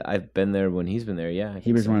 I've been there when he's been there. Yeah,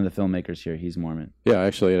 Heber's one of the filmmakers here. He's Mormon. Yeah,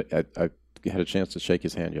 actually, I had a chance to shake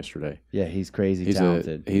his hand yesterday. Yeah, he's crazy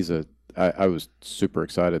talented. I was super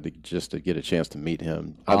excited to get a chance to meet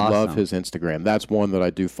him. I Awesome. love his Instagram. That's one that I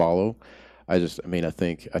do follow. I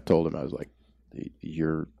think I told him, I was like,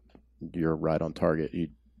 you're right on target.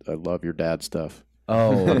 I love your dad stuff.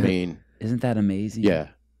 Oh, I mean, isn't that amazing? Yeah,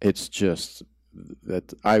 it's just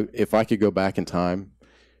that if I could go back in time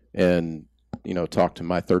and talk to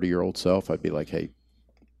my 30-year-old self, I'd be like, hey,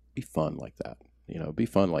 be fun like that. Be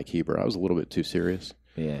fun like Heber. I was a little bit too serious.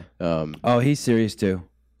 Yeah. He's serious too.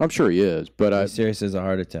 I'm sure he is, but he's serious as a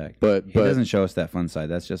heart attack. But he doesn't show us that fun side.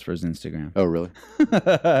 That's just for his Instagram. Oh, really?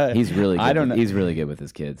 He's really good. I don't know. He's really good with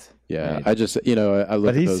his kids. Yeah, right? I just I look.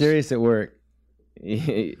 But he's serious at work.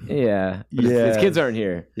 Yeah. But his kids aren't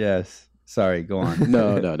here. Yes. Sorry, go on.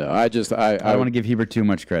 No. I don't want to give Heber too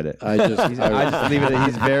much credit. I just leave it that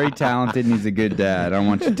he's very talented and he's a good dad. I don't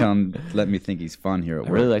want you to let me think he's fun here at work.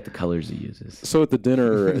 I really like the colors he uses. So at the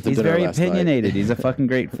dinner, he's very opinionated. He's a fucking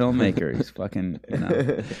great filmmaker. He's fucking,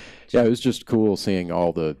 Yeah, it was just cool seeing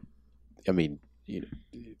all the. I mean,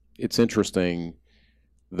 it's interesting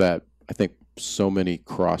that I think so many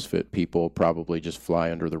CrossFit people probably just fly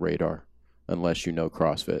under the radar unless you know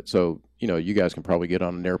CrossFit. So, you guys can probably get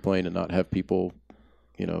on an airplane and not have people,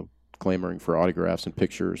 clamoring for autographs and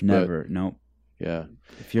pictures. Never. Nope. Yeah.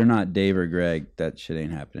 If you're not Dave or Greg, that shit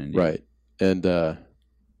ain't happening. Right. And but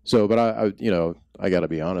I got to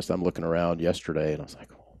be honest. I'm looking around yesterday and I was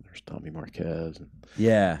like, oh, there's Tommy Marquez. And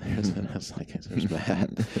yeah. And I was like, there's Matt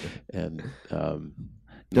and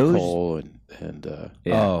Nicole and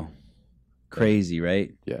oh, crazy,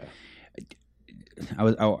 right? Yeah.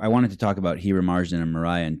 I wanted to talk about Heber Marsden and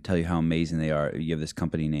Mariah and tell you how amazing they are. You have this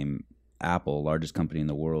company named Apple, largest company in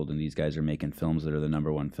the world, and these guys are making films that are the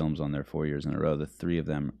 #1 films on there 4 years in a row. The three of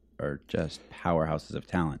them are just powerhouses of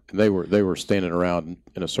talent. They were standing around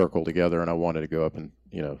in a circle together, and I wanted to go up and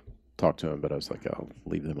talk to them, but I was like, I'll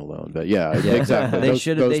leave them alone. But yeah. Exactly. They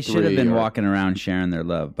should have been walking around sharing their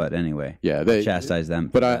love. But anyway, yeah, they chastise them.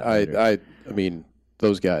 But I mean,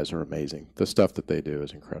 those guys are amazing. The stuff that they do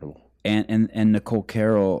is incredible. And Nicole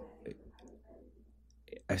Carroll,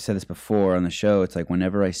 I've said this before on the show, it's like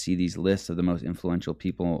whenever I see these lists of the most influential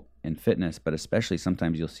people in fitness, but especially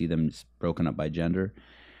sometimes you'll see them broken up by gender,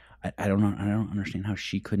 I don't know. I don't understand how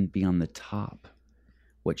she couldn't be on the top.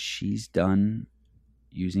 What she's done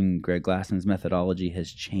using Greg Glassman's methodology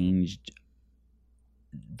has changed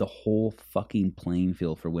the whole fucking playing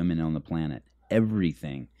field for women on the planet.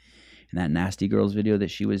 Everything. And that Nasty Girls video that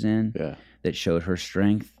she was in, that showed her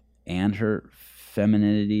strength and her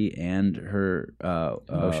femininity and her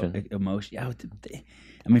emotion. Yeah,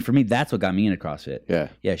 I mean, for me, that's what got me into CrossFit.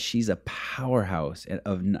 Yeah, she's a powerhouse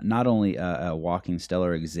of not only a walking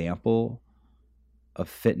stellar example of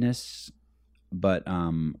fitness, but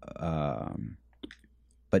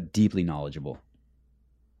deeply knowledgeable.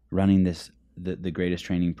 Running the greatest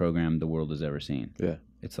training program the world has ever seen. Yeah,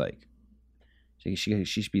 It's like she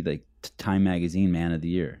should be like Time Magazine Man of the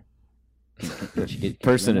Year.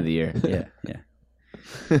 Person of the year. Yeah, yeah.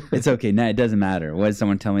 It's okay. Now it doesn't matter. What did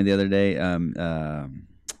someone tell me the other day?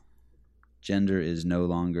 Gender is no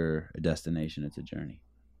longer a destination; it's a journey.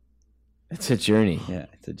 It's a journey. Yeah,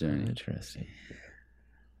 it's a journey. Interesting.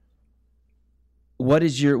 What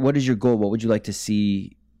is your goal? What would you like to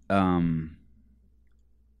see?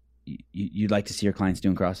 You'd like to see your clients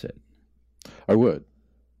doing CrossFit? I would,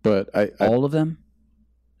 but All of them?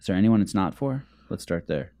 Is there anyone it's not for? Let's start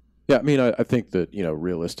there. Yeah, I mean, I think that,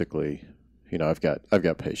 realistically, I've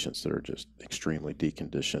got patients that are just extremely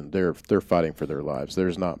deconditioned. They're fighting for their lives.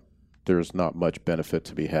 There's not much benefit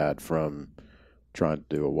to be had from trying to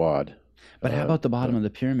do a WOD. But how about the bottom of the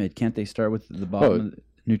pyramid? Can't they start with the bottom of the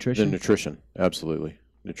nutrition? The nutrition, absolutely.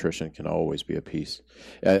 Nutrition can always be a piece.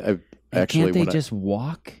 Can't they just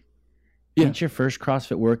walk? Yeah. Can't your first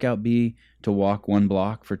CrossFit workout be to walk 1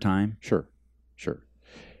 block for time? Sure.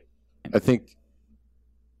 I think,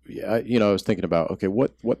 I was thinking about, okay,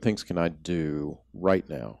 what things can I do right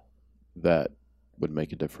now that would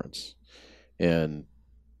make a difference? And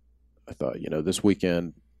I thought, this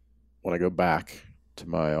weekend when I go back to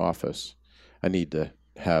my office, I need to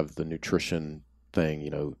have the nutrition thing,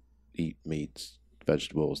 eat meats,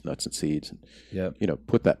 vegetables, nuts and seeds, and Yep.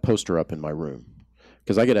 put that poster up in my room,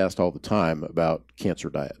 because I get asked all the time about cancer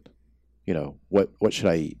diet. What should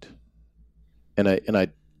I eat? And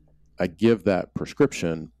I give that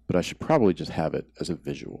prescription, but I should probably just have it as a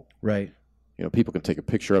visual. Right. People can take a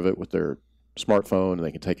picture of it with their smartphone, and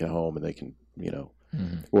they can take it home, and they can,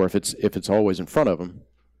 or if it's always in front of them,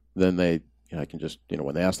 then I can just,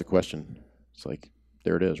 when they ask the question, it's like,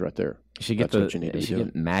 there it is right there. You should get That's what you need to be doing.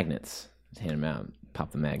 get magnets. Just hand them out.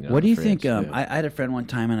 Pop the magnet. What on do the you fridge. think? I had a friend one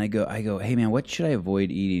time, and I go, hey man, what should I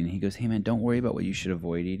avoid eating? He goes, hey man, don't worry about what you should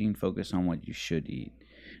avoid eating. Focus on what you should eat.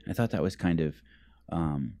 I thought that was kind of,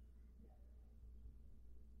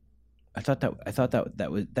 I thought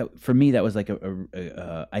that was for me. That was like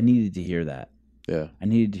I needed to hear that. Yeah. I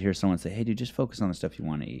needed to hear someone say, hey dude, just focus on the stuff you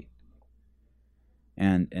want to eat.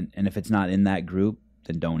 And if it's not in that group,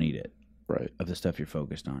 then don't eat it. Right. Of the stuff you're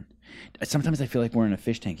focused on. Sometimes I feel like we're in a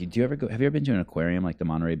fish tank. Do you ever have you ever been to an aquarium, like the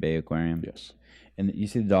Monterey Bay Aquarium? Yes. And you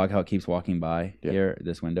see the dog, how it keeps walking by Yeah. here,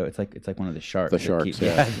 this window. It's like one of the sharks. The that sharks, keep-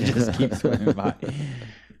 yeah. it just keeps swimming by.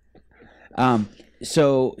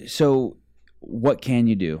 So what can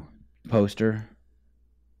you do? Poster.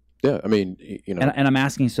 Yeah. I mean, And I'm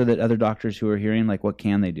asking so that other doctors who are hearing, like, what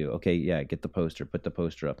can they do? Okay, yeah, get the poster. Put the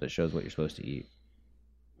poster up that shows what you're supposed to eat.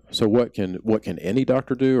 so what can any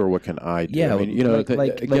doctor do, or what can I do? Yeah, I mean,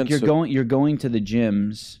 like you're going to the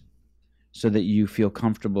gyms so that you feel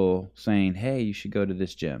comfortable saying, "Hey, you should go to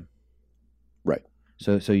this gym." Right.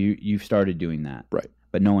 So you've started doing that. Right.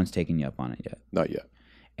 But no one's taken you up on it yet. Not yet.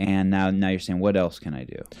 And now you're saying, what else can I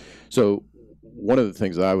do? So one of the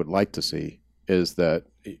things that I would like to see is that,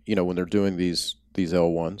 when they're doing these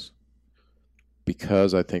L1s,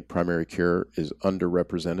 because I think primary care is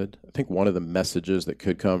underrepresented, I think one of the messages that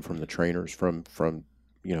could come from the trainers from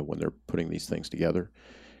when they're putting these things together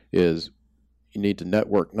is you need to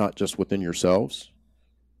network not just within yourselves,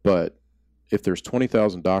 but if there's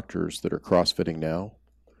 20,000 doctors that are CrossFitting now,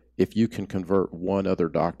 if you can convert one other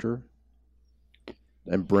doctor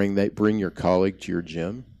and bring your colleague to your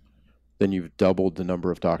gym, then you've doubled the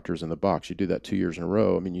number of doctors in the box. You do that 2 years in a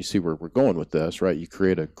row. I mean, you see where we're going with this, right? You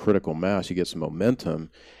create a critical mass, you get some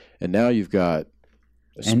momentum, and now you've got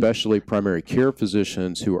especially primary care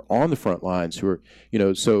physicians who are on the front lines who are,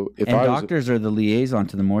 so if I was doctors are the liaison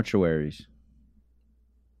to the mortuaries.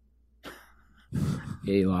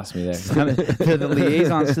 Yeah, you lost me there. They're the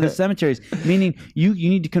liaisons to the cemeteries, meaning you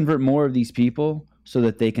need to convert more of these people so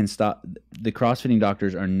that they can stop. The CrossFitting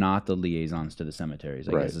doctors are not the liaisons to the cemeteries,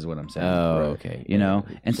 I Right. guess is what I'm saying. Oh, okay. You know,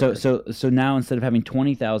 and so now instead of having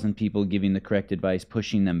 20,000 people giving the correct advice,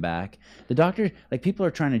 pushing them back, the doctor, like, people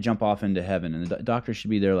are trying to jump off into heaven, and the doctor should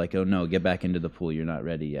be there like, oh no, get back into the pool, you're not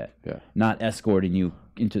ready yet. Yeah. Not escorting you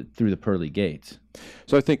through the pearly gates.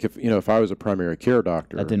 So I think if I was a primary care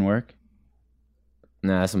doctor, That didn't work.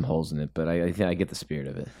 Nah, there's some holes in it, but I get the spirit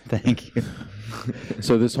of it. Thank you.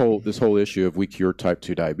 so this whole issue of we cure type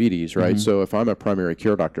 2 diabetes, right? Mhm. So if I'm a primary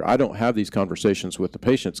care doctor, I don't have these conversations with the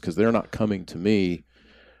patients because they're not coming to me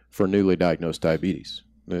for newly diagnosed diabetes.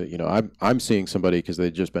 I'm seeing somebody because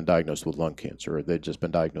they've just been diagnosed with lung cancer, or they've just been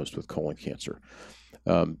diagnosed with colon cancer.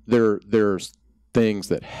 There's things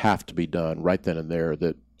that have to be done right then and there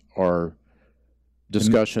that are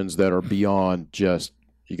discussions that are beyond just,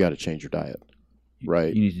 you got to change your diet.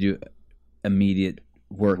 Right. You need to do immediate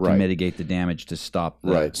work to Right. mitigate the damage to stop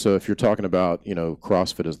the Right. So if you're talking about,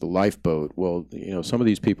 CrossFit as the lifeboat, well, some of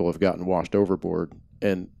these people have gotten washed overboard.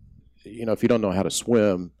 And, if you don't know how to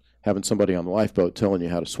swim, having somebody on the lifeboat telling you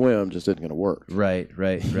how to swim just isn't going to work. Right.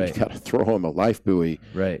 You got to throw them a life buoy,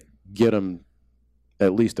 Right. get them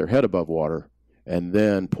at least their head above water, and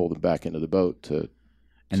then pull them back into the boat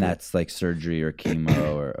And that's like surgery or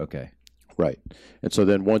chemo or okay. Right. And so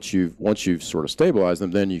then once you've sort of stabilized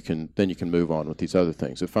them, then you can move on with these other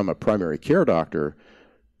things. If I'm a primary care doctor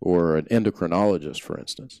or an endocrinologist, for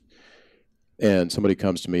instance, and somebody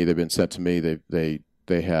comes to me, they've been sent to me,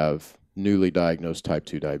 they have newly diagnosed type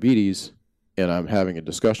 2 diabetes, and I'm having a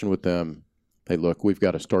discussion with them. Hey, look, we've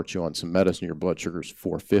got to start you on some medicine. Your blood sugar's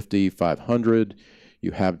 450, 500.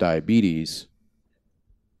 You have diabetes.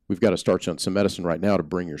 We've got to start you on some medicine right now to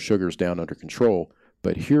bring your sugars down under control.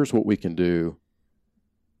 But here's what we can do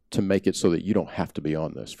to make it so that you don't have to be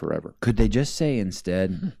on this forever. Could they just say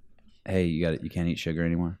instead, "Hey, you can't eat sugar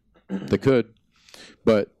anymore"? They could,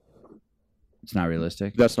 but It's not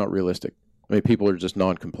realistic. that's not realistic. I mean, people are just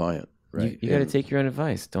non-compliant, right? You got to take your own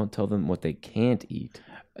advice. Don't tell them what they can't eat.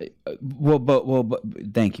 But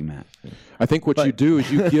thank you, Matt. I think what you do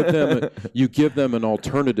is you give them an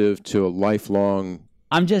alternative to a lifelong.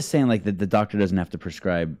 I'm just saying, like the doctor doesn't have to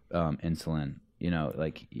prescribe insulin.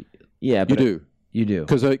 Like Yeah, but you do.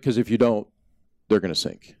 Because if you don't, they're going to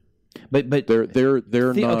sink. But They're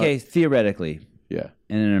not. okay. Theoretically, Yeah.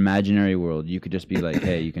 in an imaginary world, you could just be like,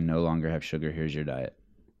 "Hey, you can no longer have sugar. Here's your diet."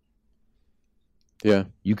 Yeah.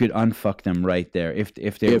 You could unfuck them right there if they're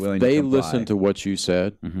If willing to they comply. listen to what you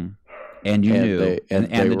said, Mm-hmm. And you And knew, they- and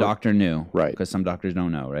and they the were- doctor knew, Right. Because some doctors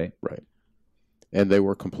don't know, right? right, and they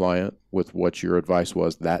were compliant with what your advice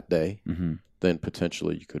was that day, Mm-hmm. then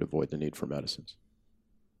potentially you could avoid the need for medicines.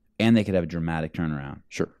 And they could have a dramatic turnaround,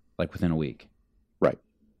 Sure. like within a week. Right.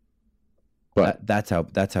 But That's how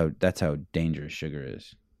dangerous sugar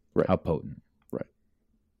is. Right. How potent.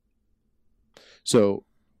 so,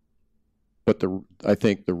 but I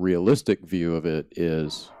think the realistic view of it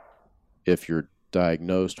is if you're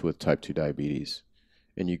diagnosed with type 2 diabetes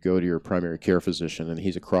and you go to your primary care physician and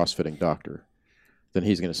he's a crossfitting doctor, then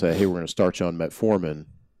he's going to say, hey, we're going to start you on metformin,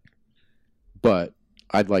 but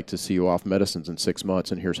I'd like to see you off medicines in 6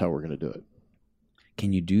 months, and here's how we're going to do it.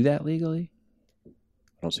 Can you do that legally? I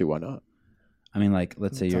don't see why not. I mean, like,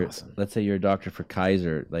 let's say That's you're a doctor for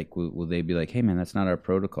Kaiser. Like, will they be like, "Hey, man, that's not our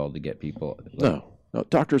protocol to get people"? Like, No,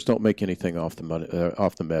 doctors don't make anything off the money,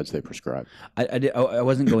 off the meds they prescribe. I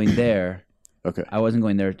wasn't going there. Okay. I wasn't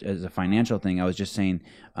going there as a financial thing. I was just saying,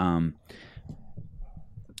 I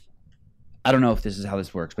don't know if this is how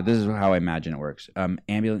this works, but this is how I imagine it works.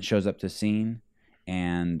 Ambulance shows up to scene,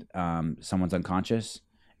 and someone's unconscious,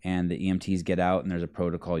 and the EMTs get out, and there's a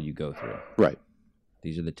protocol you go through. Right.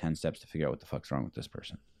 These are the 10 steps to figure out what the fuck's wrong with this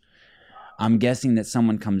person. I'm guessing that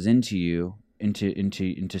someone comes into you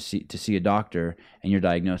to see a doctor, and you're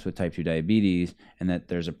diagnosed with type 2 diabetes, and that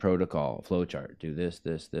there's a protocol, a flow chart. Do this,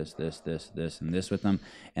 and this with them.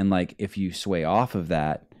 And like, if you sway off of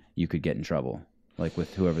that, you could get in trouble. Like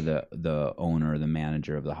with whoever the owner or the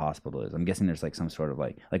manager of the hospital is. I'm guessing there's like some sort of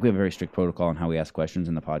like we have a very strict protocol on how we ask questions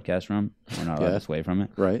in the podcast room. We're not allowed to sway from it.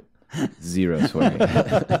 Right. Zero swearing.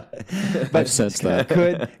 I've sensed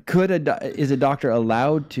that. Is a doctor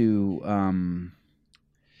allowed to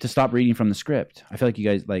stop reading from the script? I feel like you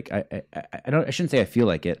guys I shouldn't say I feel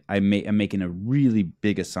like it. I'm making a really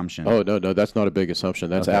big assumption. Oh, no, that's not a big assumption.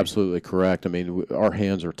 That's Okay. absolutely correct. I mean, our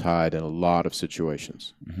hands are tied in a lot of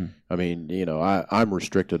situations. Mm-hmm. I mean, I'm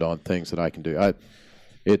restricted on things that I can do.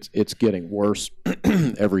 It's getting worse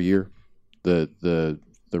every year.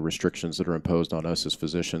 The restrictions that are imposed on us as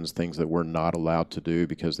physicians, things that we're not allowed to do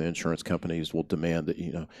because the insurance companies will demand that,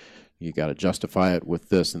 you got to justify it with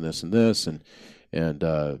this and this and this. And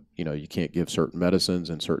you can't give certain medicines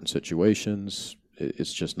in certain situations.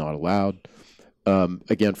 It's just not allowed.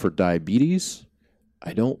 Again, for diabetes,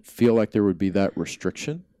 I don't feel like there would be that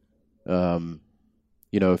restriction.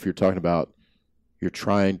 If you're talking about, you're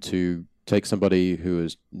trying to take somebody who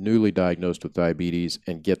is newly diagnosed with diabetes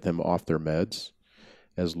and get them off their meds,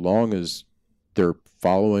 as long as they're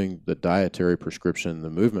following the dietary prescription, the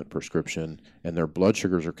movement prescription, and their blood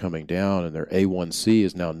sugars are coming down and their A1C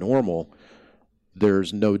is now normal,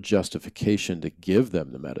 there's no justification to give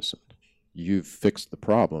them the medicine. You've fixed the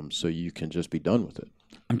problem, so you can just be done with it.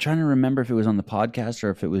 I'm trying to remember if it was on the podcast or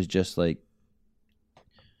if it was just like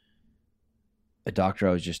a doctor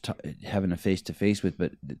I was just having a face-to-face with.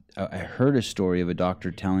 But I heard a story of a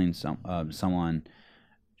doctor telling someone,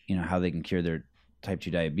 how they can cure their type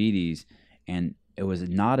 2 diabetes, and it was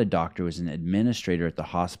not a doctor, it was an administrator at the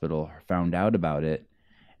hospital, found out about it,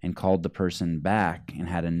 and called the person back and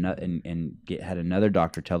had had another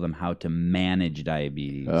doctor tell them how to manage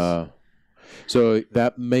diabetes. So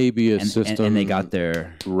that may be a and, system, and they got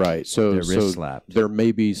their right. So their wrist slapped. There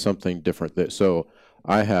may be something different. So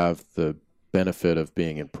I have the benefit of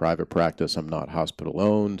being in private practice. I'm not hospital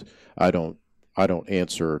owned. I don't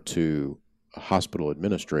answer to a hospital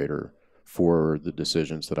administrator for the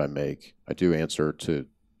decisions that I make. I do answer to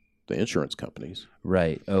the insurance companies.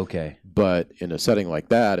 Right. Okay. But in a setting like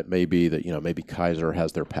that, it may be that, maybe Kaiser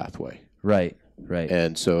has their pathway. Right. Right.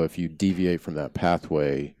 And so if you deviate from that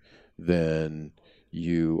pathway, then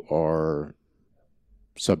you are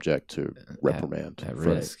subject to reprimand. At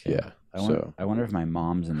risk. Yeah. I wonder if my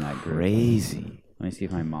mom's in that group. Crazy. Let me see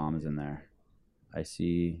if my mom's in there. I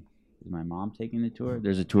see. Is my mom taking the tour?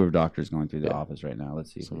 There's a tour of doctors going through the office right now.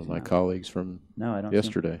 Let's see. Some of my colleagues from I don't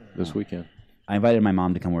yesterday, this weekend. I invited my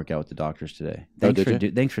mom to come work out with the doctors today.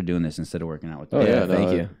 Thanks for doing this instead of working out with the doctors. doctors.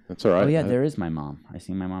 Thank you. That's all right. Oh, yeah, there is my mom. I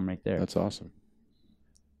see my mom right there. That's awesome.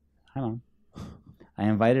 Hi, Mom. I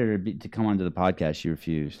invited her to come onto the podcast. She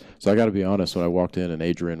refused. So I got to be honest, when I walked in and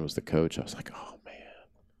Adrian was the coach, I was like, oh, man,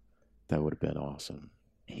 that would have been awesome.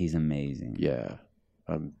 He's amazing. Yeah.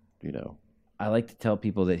 I like to tell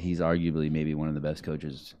people that he's arguably maybe one of the best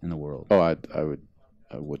coaches in the world. Oh, I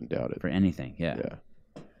wouldn't doubt it. For anything, yeah.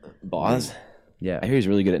 Boz? Yeah. I hear he's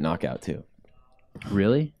really good at knockout, too.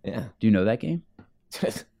 Really? Yeah. Do you know that game?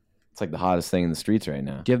 It's like the hottest thing in the streets right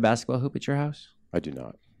now. Do you have a basketball hoop at your house? I do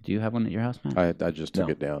not. Do you have one at your house, man? I just took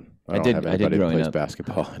it down. I don't did- have I did anybody that growing plays up.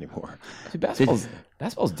 basketball anymore. Dude, basketball's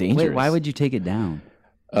dangerous. Wait, why would you take it down?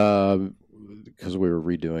 Because we were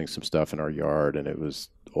redoing some stuff in our yard and it was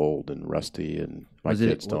old and rusty and my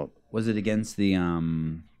kids don't. Was it against the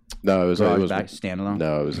No, it was back standalone?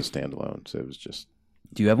 No, it was a standalone. So it was just.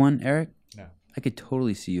 Do you have one, Eric? No. I could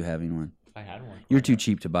totally see you having one. I had one. You're too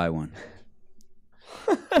cheap to buy one.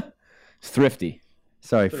 Thrifty.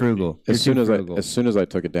 Sorry, frugal. As soon frugal. as I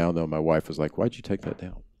took it down, though, my wife was like, "Why'd you take that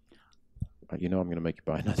down?" I'm going to make you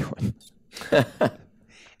buy another one.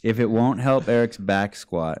 If it won't help Eric's back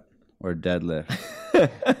squat or deadlift,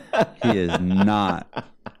 he is not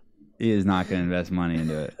going to invest money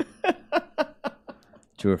into it.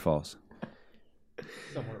 True or false?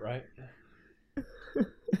 Somewhat right. Do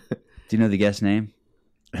you know the guest name?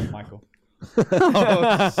 Michael. Oh,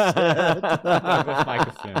 Douglas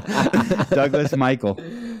Michaelsen. Douglas Michael.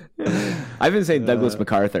 I've been saying Douglas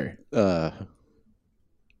MacArthur.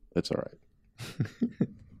 That's all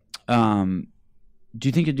right. Do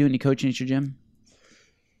you think you'll do any coaching at your gym?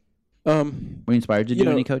 Were you inspired to do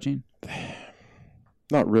any coaching?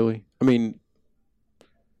 Not really. I mean,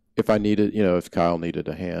 if I needed, if Kyle needed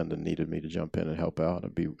a hand and needed me to jump in and help out,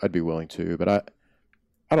 I'd be willing to. But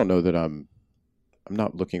I don't know that I'm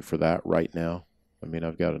not looking for that right now. I mean,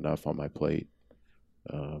 I've got enough on my plate.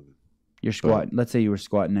 You're squatting. Let's say you were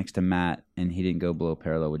squatting next to Matt and he didn't go below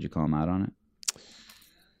parallel. Would you call him out on it?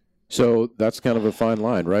 So that's kind of a fine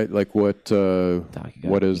line, right? Like what? Doc,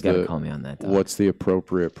 what is you gotta the? call me on that, Doc. What's the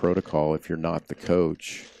appropriate protocol if you're not the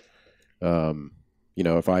coach?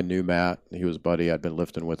 If I knew Matt, he was a buddy, I'd been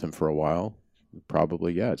lifting with him for a while.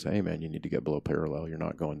 Probably, yeah. I'd say, hey man, you need to get below parallel. You're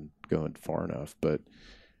not going far enough. But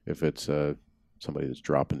if it's somebody that's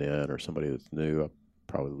dropping in or somebody that's new, I'd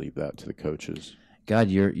probably leave that to the coaches. God,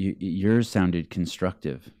 yours sounded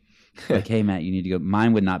constructive. Like, hey Matt, you need to go.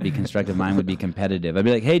 Mine would not be constructive. Mine would be competitive. I'd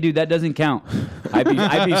be like, hey dude, that doesn't count.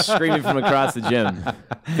 I'd be screaming from across the gym.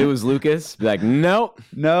 If it was Lucas, be like, nope.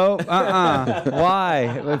 No,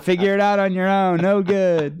 why? Well, figure it out on your own. No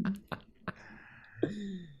good.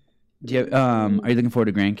 Do you, are you looking forward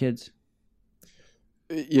to grandkids?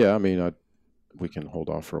 Yeah, I mean, we can hold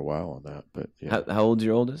off for a while on that. But yeah. How old's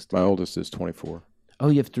your oldest? My oldest is 24. Oh,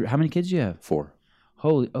 you have three. How many kids do you have? 4.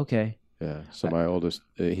 Holy, okay. Yeah. So my oldest,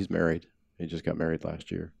 he's married. He just got married last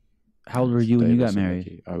year. How old were you when you got Davis and married?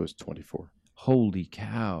 Nikki. I was 24. Holy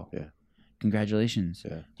cow! Yeah. Congratulations.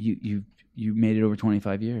 Yeah. You made it over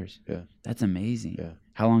 25 years. Yeah. That's amazing. Yeah.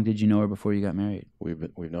 How long did you know her before you got married?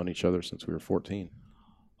 We've known each other since we were 14.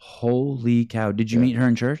 Holy cow! Did you meet her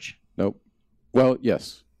in church? Nope. Well,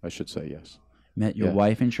 yes, I should say yes. Met your Yeah.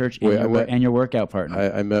 wife in church and, and your workout partner.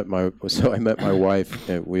 I met my wife.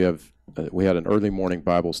 And we had an early morning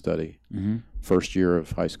Bible study, first year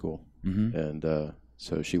of high school, and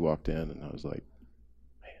so she walked in, and I was like,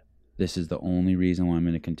 this is the only reason why I'm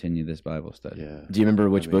going to continue this Bible study. yeah. Do you remember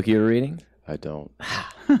which book you were reading? I don't.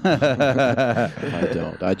 I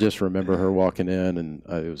don't. I just remember her walking in, and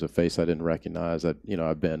it was a face I didn't recognize.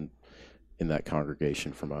 I've been in that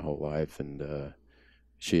congregation for my whole life, and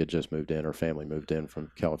she had just moved in. Her family moved in from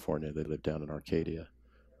California. They lived down in Arcadia,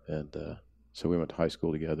 and so we went to high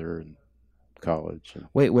school together and college. And,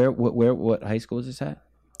 Wait, what high school is this at?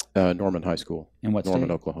 Norman High School, In what Norman,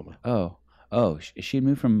 state? Oklahoma. Oh, she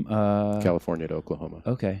moved from California to Oklahoma.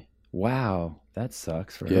 Okay. Wow, that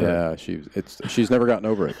sucks for her. Yeah, she's never gotten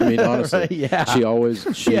over it. I mean, honestly, Right, yeah.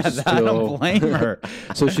 she's Yeah, I still don't blame her.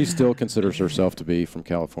 so she still considers herself to be from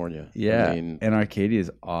California. Yeah, I mean, and Arcadia is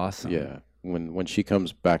awesome. yeah. When she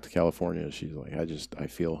comes back to California, she's like, I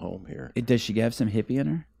feel home here. Does she have some hippie in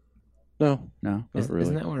her? No, No, not really.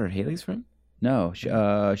 Isn't that where Haley's from? no.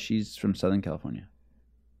 She's from Southern California.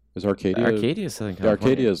 Is Arcadia? Arcadia is Southern California.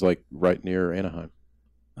 Arcadia is like right near Anaheim.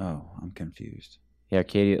 Oh, I'm confused. Yeah,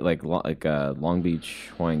 Arcadia, like Long Beach,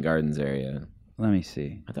 Hawaiian Gardens area. Let me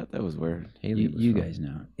see. I thought that was where Haley was You from. guys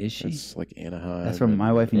know. Is she? It's like Anaheim. That's where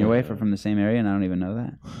my wife and your yeah. wife are from the same area, and I don't even know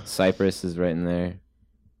that. Cypress is right in there.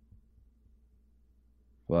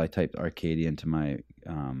 Well, I typed Arcadia into my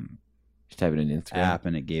Just type it in Instagram. app,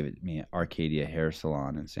 and it gave it me Arcadia Hair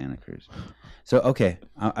Salon in Santa Cruz. So, okay.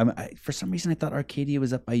 For some reason, I thought Arcadia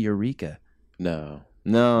was up by Eureka. No.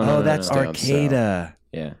 No, That's no. down Arcada.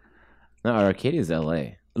 Yeah. No, Arcadia is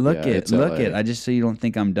L.A. Look Yeah, it. it's Look LA. it. I just so you don't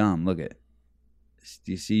think I'm dumb. Look it.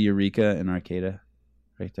 Do you see Eureka and Arcata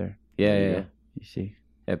right there? Yeah, There you yeah. go. You see?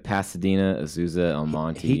 Yeah, Pasadena, Azusa, El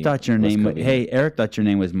Monte. He thought your West name. Covina. Hey, Eric thought your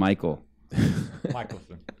name was Michael.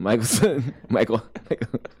 Michaelsen. Michaelson. Michael.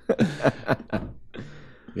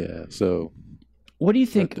 Yeah. So What do you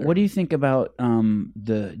think? there. What do you think about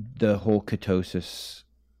the whole ketosis,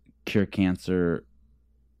 cure cancer,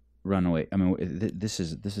 runaway? I mean, this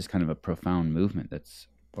is kind of a profound movement. That's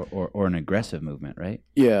or an aggressive movement, right?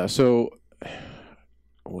 yeah. So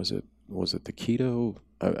was it the keto?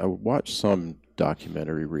 I watched some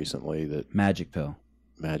documentary recently that Magic pill.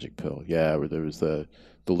 Magic Pill. Yeah, where there was the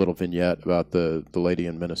little vignette about the lady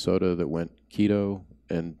in Minnesota that went keto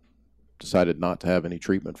and decided not to have any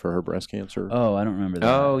treatment for her breast cancer. Oh, I don't remember that.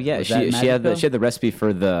 Oh yeah, Was she that she Magic had Pill? the recipe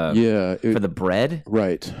for the yeah. for the bread.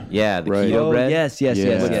 Right. Yeah, the Right. keto Oh bread. yes, Yeah.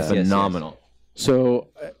 Looks phenomenal. So,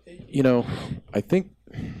 I think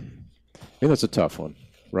that's a tough one,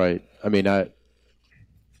 right? I mean,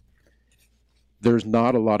 there's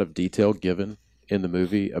not a lot of detail given in the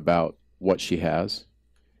movie about what she has,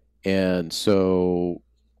 and so,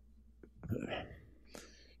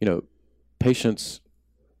 patients'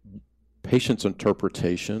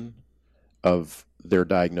 interpretation of their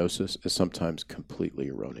diagnosis is sometimes completely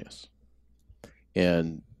erroneous,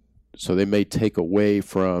 and so they may take away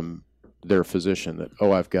from their physician that,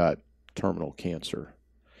 oh, I've got terminal cancer,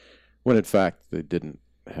 when in fact they didn't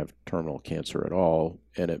have terminal cancer at all,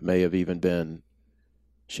 and it may have even been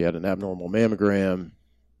she had an abnormal mammogram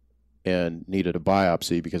and needed a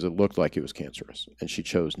biopsy because it looked like it was cancerous, and she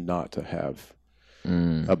chose not to have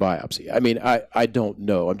a biopsy. I mean, I don't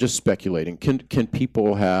know. I'm just speculating. Can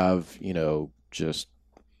people have, just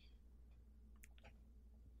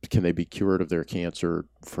can they be cured of their cancer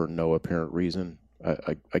for no apparent reason?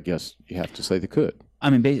 I guess you have to say they could. I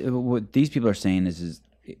mean, what these people are saying is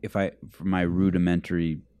from my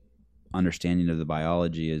rudimentary understanding of the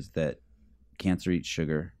biology is that cancer eats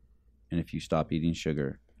sugar, and if you stop eating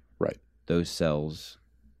sugar, Right. those cells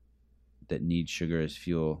that need sugar as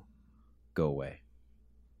fuel go away.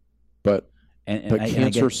 But And I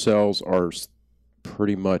cancer get, cells are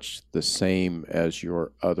pretty much the same as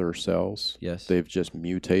your other cells. yes, They've just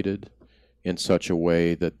mutated in such a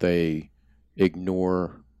way that they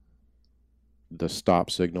ignore the stop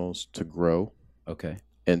signals to grow. okay,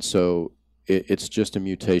 And so it's just a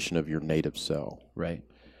mutation of your native cell. right.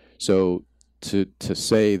 So to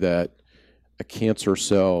say that a cancer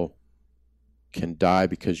cell can die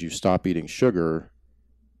because you stop eating sugar,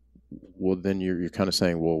 well, then you're kind of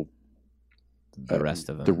saying, well, The rest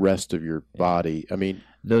of them. the rest of your body. I mean,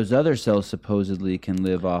 Those other cells supposedly can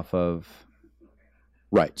live off of.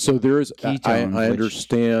 right. So there is. Ketones, I which-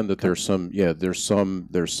 understand that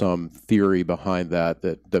there's some theory behind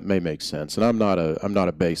that may make sense. And I'm not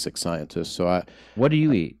a basic scientist, so What do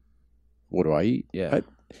you eat? what do I eat? Yeah.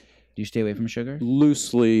 Do you stay away from sugar?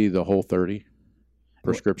 Loosely the Whole30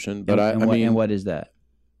 prescription, but I mean, and what is that?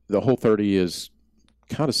 the Whole30 is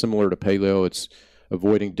kind of similar to paleo. It's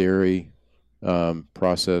avoiding dairy,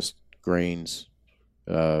 processed grains,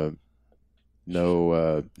 no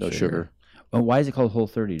sugar. Well, why is it called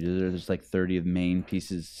Whole30? There's like 30 of main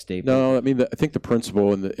pieces staples. No, I mean, I think the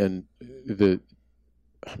principle and the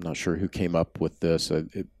I'm not sure who came up with this,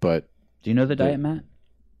 but Do you know the diet, Matt?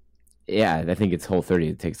 Yeah, I think it's Whole30.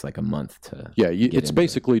 It takes like a month to. yeah, get it's into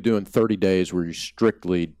basically doing 30 days where you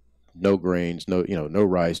strictly no grains, no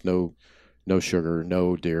rice, no sugar,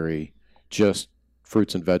 no dairy, just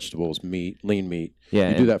fruits and vegetables, meat, lean meat. Yeah,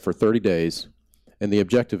 You do that for 30 days, and the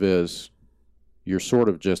objective is you're sort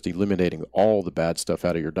of just eliminating all the bad stuff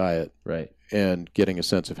out of your diet Right. and getting a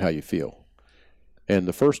sense of how you feel. And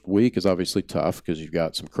the first week is obviously tough because you've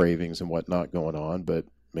got some cravings and whatnot going on. But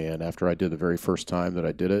man, after I did the very first time that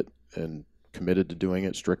I did it and committed to doing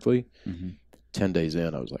it strictly, 10 days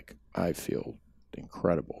in, I was like, I feel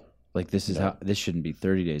incredible. Like this is how this shouldn't be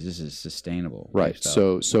 30 days. This is sustainable. Right.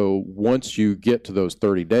 lifestyle. So once you get to those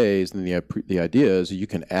 30 days, then the idea is you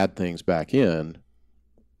can add things back in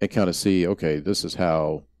and kind of see, okay, this is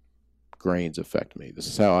how grains affect me. This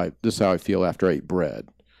is how I feel after I eat bread.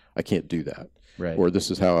 I can't do that. Right. Or this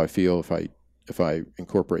is how I feel if I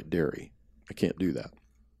incorporate dairy. I can't do that.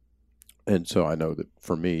 And so I know that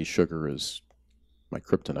for me, sugar is my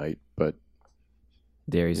kryptonite, but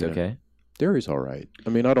Dairy's okay. dairy's all right. I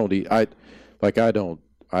mean, I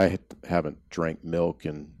haven't drank milk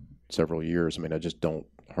in several years. I mean, I just don't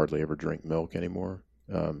hardly ever drink milk anymore.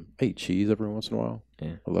 I eat cheese every once in a while.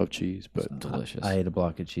 Yeah. I love cheese, but It's delicious. I ate a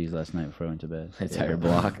block of cheese last night before I went to bed. Entire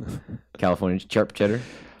block. California sharp cheddar.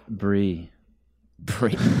 Brie.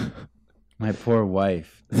 Brie. My poor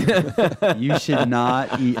wife. You should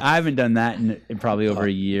not eat. I haven't done that in probably over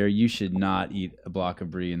a year. You should not eat a block of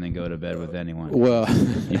brie and then go to bed with anyone. well,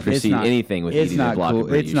 You proceed anything with eating a block cool. of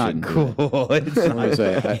brie. It's you not shouldn't do it. cool. It's gonna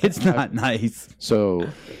say, not, it's not nice. so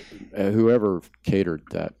whoever catered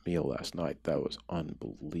that meal last night, that was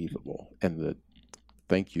unbelievable. And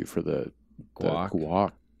thank you for the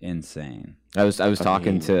guac. Insane. I was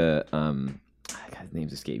talking mean- to God, his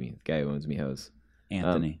name's escaped me. The guy who owns Miho's.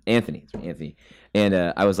 Anthony. Anthony. And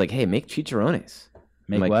I was like, hey, make chicharrones.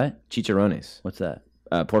 Make I'm like, what? Chicharrones. What's that?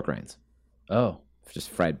 Pork rinds. Oh. Just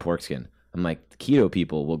fried pork skin. I'm like, the keto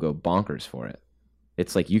people will go bonkers for it.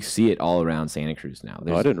 It's like you see it all around Santa Cruz now.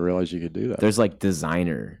 Oh, I didn't realize you could do that. There's like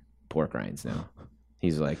designer pork rinds now.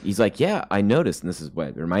 He's like, yeah, I noticed, and this is what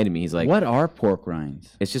it reminded me. He's like, What are pork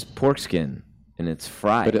rinds? it's just pork skin and it's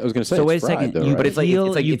fried. But I was going to say, So it's wait a fried, second. though, You right? But it's like-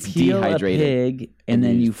 peel, it's you peel dehydrated. a pig and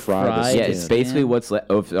then you fry the the yeah, skin. it's basically skin. what's left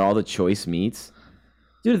of all the choice meats.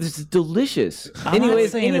 Dude, this is delicious. I'm not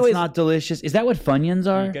saying it's not delicious. Is that what Funyuns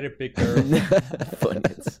You are? get it big girl.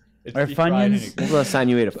 Funyuns. It's Are deep fried and Funyuns- it- When's the last time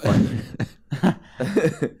you ate a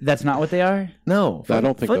Funyun? That's not what they are? No. I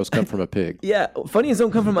don't think those come from a pig. Yeah, Funyuns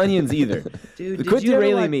don't come from onions either. Dude, Quit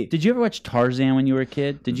derailing watch, me. Did you ever watch Tarzan when you were a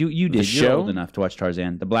kid? Did you? You did. You're show? old enough to watch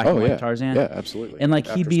Tarzan, the black Oh, and white yeah. Tarzan. Yeah, absolutely. And like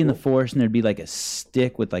he'd After be in the school. forest, and there'd be like a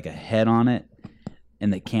stick with like a head on it,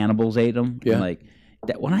 and the cannibals ate them. Yeah. And like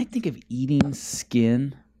that. When I think of eating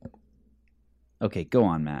skin, okay, go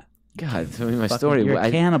on, Matt. God, tell me my Fucking- story. You're a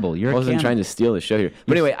cannibal. You're I a wasn't cannibal. trying to steal the show here.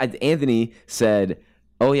 But anyway, Anthony said,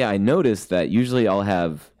 oh, yeah, I noticed that usually I'll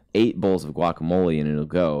have 8 bowls of guacamole and it'll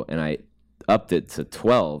go. And I upped it to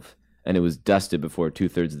 12, and it was dusted before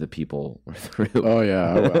 2/3 of the people were through. Oh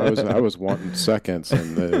yeah, I was wanting seconds,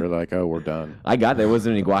 and they were like, "Oh, we're done." I got there.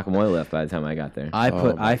 wasn't any guacamole left by the time I got there.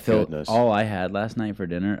 I filled goodness. all I had last night for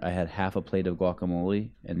dinner. I had half a plate of guacamole,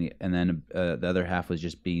 and then the other half was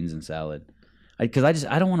just beans and salad. Because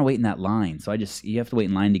I don't want to wait in that line. So you have to wait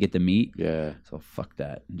in line to get the meat. Yeah, So fuck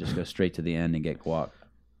that, and just go straight to the end and get guac.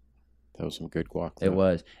 that was some good guac. It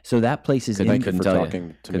was. So that place is Couldn't- in. Thank you for tell you.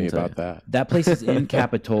 talking to Couldn't me tell about you. that. That place is in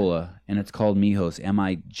Capitola, and it's called Mijos,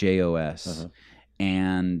 Mijos, Uh-huh.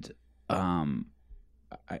 and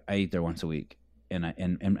I eat there once a week, and I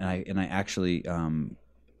actually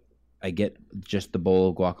I get just the bowl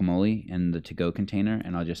of guacamole and the to-go container,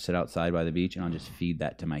 and I'll just sit outside by the beach, and I'll just feed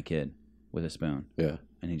that to my kid with a spoon, Yeah,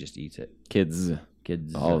 and he just eats it. Kids,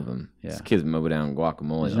 Kids, all of them. Yeah. These kids mow down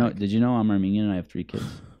guacamole. Did you, know, like- did you know I'm Armenian and I have 3 kids?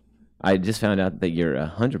 I just found out that you're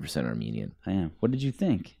 100% Armenian. I am. What did you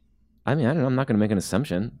think? I mean, I don't know. I'm not going to make an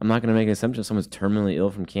assumption. I'm not going to make an assumption someone's terminally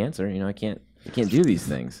ill from cancer. You know, I can't do these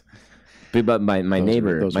things. But my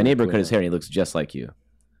neighbor, those my are neighbor clear. cut his hair and he looks just like you,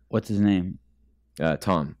 What's his name?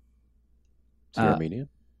 Tom. is he Armenian?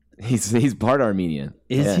 He's part Armenian.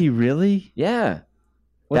 Is Yeah. he really? Yeah.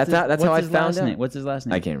 What's That's how I his found last out. name? What's his last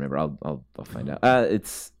name? I can't remember. I'll find out. I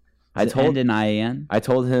Does it told end in IAN? I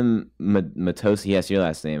told him Matosi. He asked your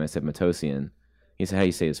last name. I said Matosian. He said, how do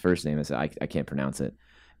you say his first name? I said, I can't pronounce it.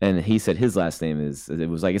 And he said his last name is,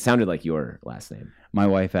 it sounded like your last name. My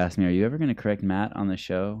wife asked me, "Are you ever going to correct Matt on the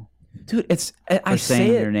show Dude, for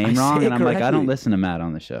saying your name wrong?" And I'm like, "I don't listen. listen to Matt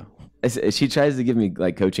on the show." She tries to give me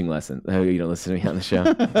like coaching lessons. Oh, you don't listen to me on the show?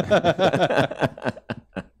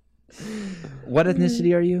 What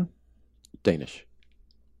ethnicity are you? Danish.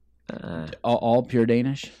 All pure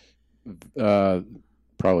Danish?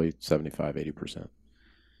 Probably 75-80%.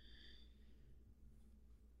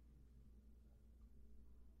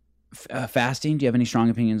 Fasting? Do you have any strong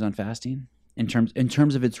opinions on fasting in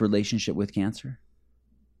terms of its relationship with cancer?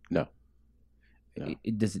 No.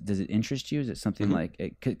 does it interest you? Is it something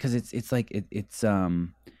like, because it's like it's I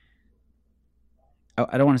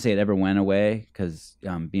don't want to say it ever went away, because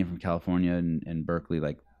being from California and Berkeley,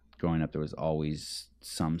 like growing up, there was always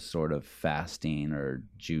some sort of fasting or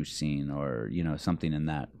juicing or something in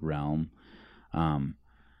that realm.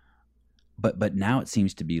 But now it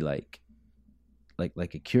seems to be like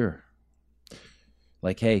a cure.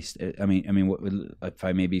 Like, hey, I mean, what, if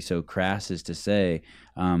I may be so crass as to say,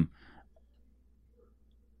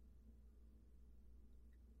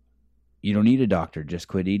 you don't need a doctor. Just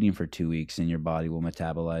quit eating for 2 weeks, and your body will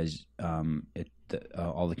metabolize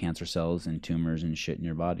all the cancer cells and tumors and shit in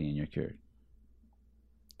your body, and you're cured.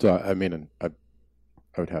 So I mean, I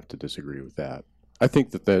would have to disagree with that. I think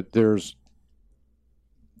that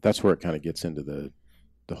that's where it kind of gets into the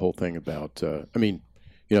whole thing about. I mean,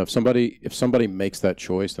 if somebody makes that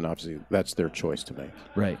choice, then obviously that's their choice to make.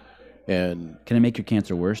 Right. And can it make your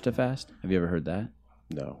cancer worse to fast? Have you ever heard that?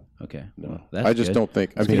 No. Okay. No. Well, I just good. don't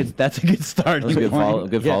think. That's a good start. That's a good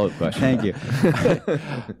follow-up question. Thank you.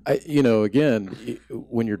 Again,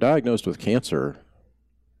 when you're diagnosed with cancer,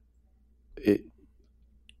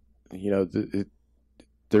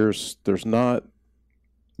 there's not.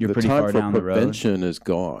 You're the pretty time far for down the road. prevention is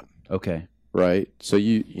gone. Okay. Right. So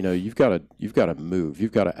you've got to move.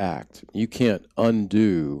 You've got to act. You can't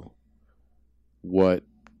undo what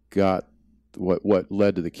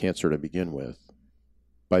led to the cancer to begin with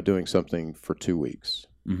by doing something for 2 weeks.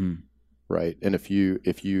 Mm-hmm. Right. And if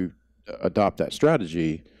you adopt that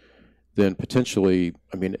strategy, then potentially,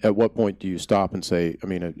 I mean, at what point do you stop and say, I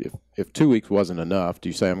mean, if 2 weeks wasn't enough, do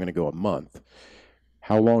you say I'm going to go a month?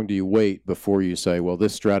 How long do you wait before you say, well,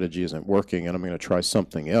 this strategy isn't working and I'm going to try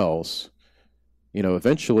something else?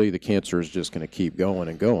 Eventually the cancer is just going to keep going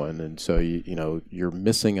and going. And so, you're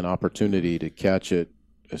missing an opportunity to catch it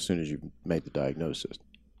as soon as you've made the diagnosis.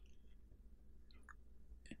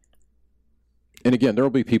 And again, there will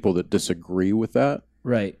be people that disagree with that.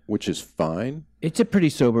 Right. Which is fine. It's a pretty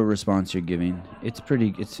sober response you're giving. It's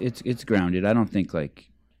grounded. I don't think like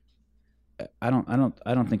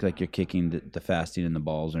you're kicking the fasting in the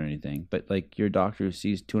balls or anything. But like your doctor who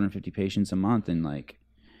sees 250 patients a month and like.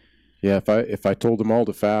 Yeah, if I told them all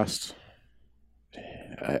to fast,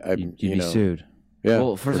 you'd be sued. Yeah.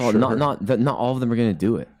 Well, first of all, sure. not all of them are going to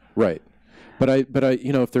do it. Right. But I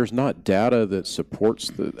if there's not data that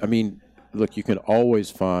supports look, you can always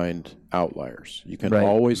find outliers. You can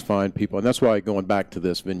always find people, and that's why going back to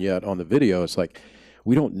this vignette on the video, it's like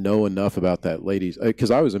we don't know enough about that lady's. Because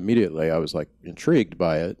I was like intrigued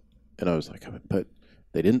by it, and I was like, but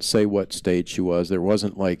they didn't say what stage she was. There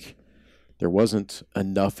wasn't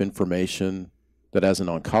enough information that, as an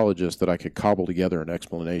oncologist, that I could cobble together an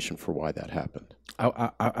explanation for why that happened.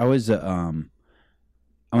 I was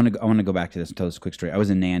I want to go back to this and tell this quick story. I was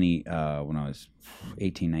a nanny when I was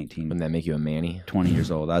 18, 19. Wouldn't that make you a manny? 20 years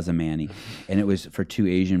old. I was a manny. And it was for two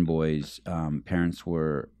Asian boys. Parents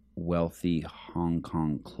were wealthy Hong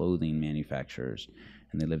Kong clothing manufacturers,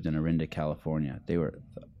 and they lived in Orinda, California. They were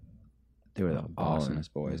the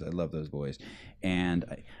awesomest boys. I love those boys. And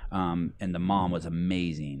the mom was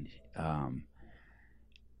amazing.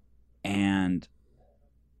 And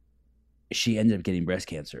she ended up getting breast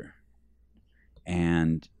cancer.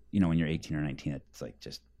 And, when you're 18 or 19, it's like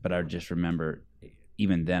but I just remember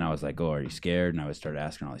even then I was like, oh, are you scared? And I would start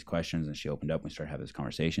asking all these questions, and she opened up and we started having this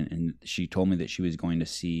conversation. And she told me that she was going to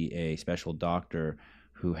see a special doctor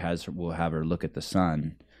who will have her look at the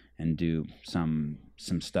sun and do some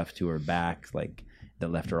stuff to her back, like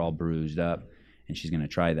that left her all bruised up, and she's going to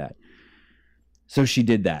try that. So she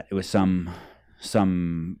did that. It was some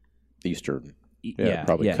Eastern.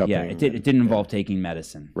 Probably cupping. Yeah. It didn't involve taking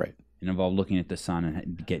medicine. Right. It involved looking at the sun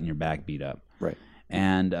and getting your back beat up. Right.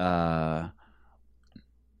 And I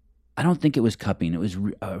don't think it was cupping. It was.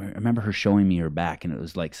 I remember her showing me her back, and it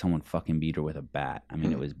was like someone fucking beat her with a bat. I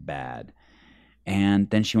mean, it was bad. And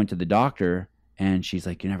then she went to the doctor, and she's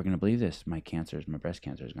like, "You're never going to believe this. My breast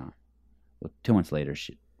cancer is gone." Well, 2 months later,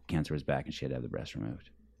 cancer was back, and she had to have the breast removed.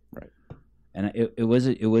 Right. And it was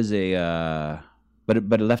a but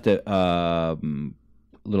it left a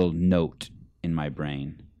little note in my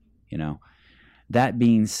brain. That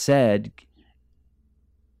being said,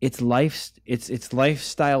 it's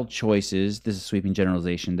lifestyle choices. This is a sweeping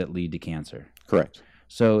generalization that lead to cancer. Correct.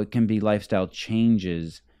 So it can be lifestyle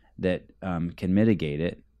changes that can mitigate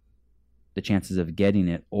it, the chances of getting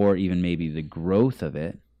it, or even maybe the growth of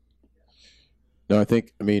it. No,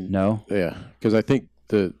 no. Yeah, because I think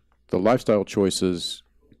the lifestyle choices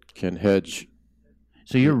can hedge.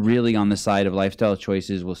 So you're really on the side of lifestyle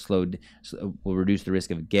choices will reduce the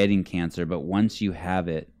risk of getting cancer, but once you have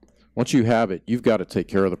it, Once you have it, you've got to take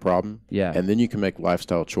care of the problem. Yeah. And then you can make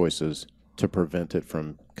lifestyle choices to prevent it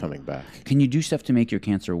from coming back. Can you do stuff to make your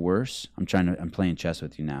cancer worse? I'm playing chess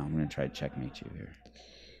with you now. I'm going to try to checkmate you here.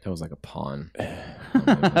 That was like a pawn.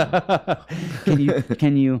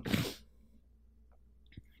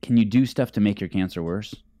 Can you do stuff to make your cancer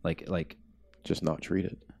worse? Like Just not treat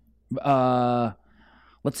it.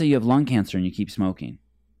 let's say you have lung cancer and you keep smoking.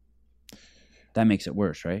 That makes it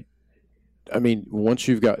worse, right? I mean, once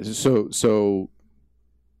you've got so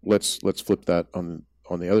let's flip that on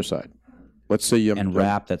the other side. Let's say you And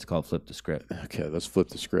rap, that's called flip the script. Okay, let's flip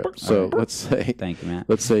the script. So let's say Thank you, Matt.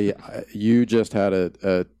 let's say you just had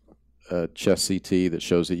a chest CT that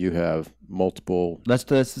shows that you have multiple. Let's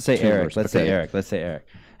say tumors. Eric. Let's say Eric.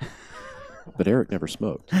 But Eric never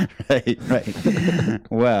smoked. Right.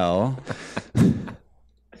 Well,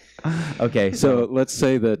 okay. So let's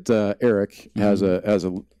say that Eric has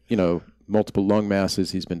a multiple lung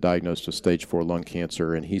masses. He's been diagnosed with stage 4 lung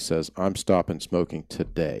cancer, and he says, "I'm stopping smoking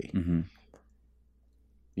today." Mm-hmm.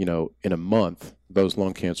 In a month, those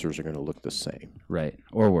lung cancers are going to look the same. Right.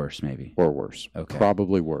 Or worse, maybe. Or worse. Okay.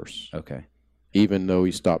 Probably worse. Okay. Even though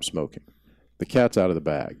he stopped smoking. The cat's out of the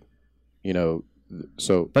bag.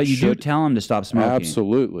 But you do tell him to stop smoking.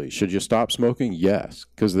 Absolutely. Should you stop smoking? Yes.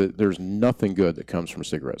 Because there's nothing good that comes from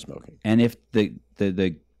cigarette smoking. And if the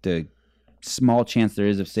small chance there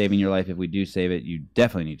is of saving your life, if we do save it, you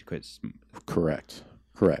definitely need to quit. Correct.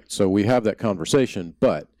 So we have that conversation,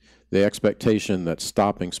 but the expectation that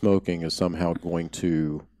stopping smoking is somehow going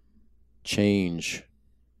to change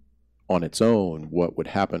on its own what would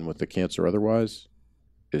happen with the cancer otherwise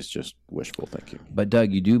is just wishful thinking. But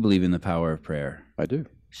Doug, you do believe in the power of prayer. I do.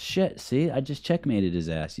 Shit, see? I just checkmated his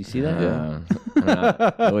ass. You see that? Yeah.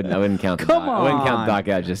 I wouldn't count the Come doc. I wouldn't count on. the doc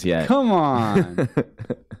out just yet. Come on.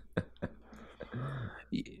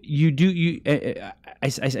 You do. I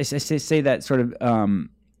say that sort of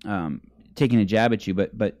taking a jab at you,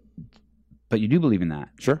 but you do believe in that.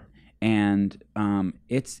 Sure. And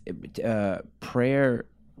prayer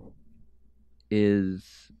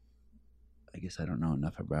is, I guess I don't know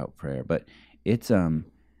enough about prayer, but it's I'm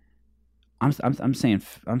saying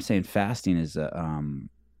fasting is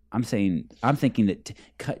I'm thinking that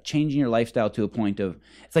changing your lifestyle to a point of,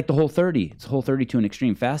 it's like the Whole 30. It's Whole 30 to an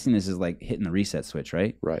extreme. Fasting is like hitting the reset switch,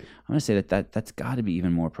 right? Right. I'm going to say that's got to be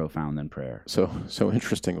even more profound than prayer. So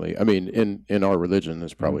interestingly, I mean, in our religion,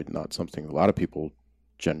 it's probably not something a lot of people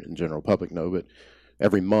in general public know, but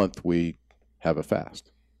every month we have a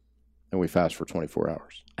fast, and we fast for 24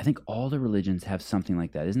 hours. I think all the religions have something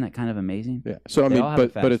like that. Isn't that kind of amazing? Yeah. So I They mean, all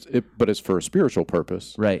have a but it's for a spiritual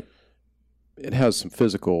purpose. Right. It has some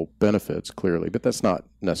physical benefits, clearly, but that's not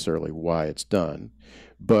necessarily why it's done.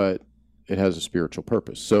 But it has a spiritual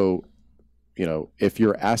purpose. So, if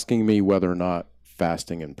you're asking me whether or not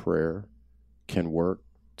fasting and prayer can work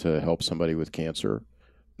to help somebody with cancer,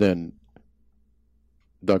 then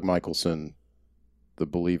Doug Michaelsen, the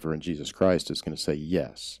believer in Jesus Christ, is going to say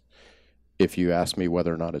yes. If you ask me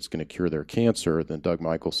whether or not it's going to cure their cancer, then Doug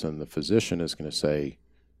Michaelsen, the physician, is going to say,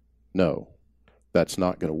 no, that's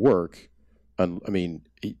not going to work. I mean,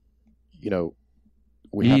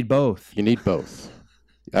 we need both. You need both.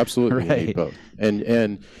 Absolutely, Right. you need both.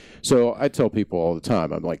 And so I tell people all the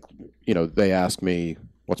time, I'm like, they ask me,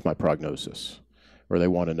 what's my prognosis? Or they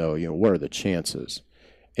want to know, what are the chances?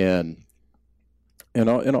 And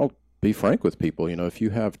I'll be frank with people, if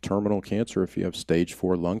you have terminal cancer, if you have stage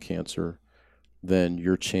 4 lung cancer, then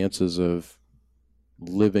your chances of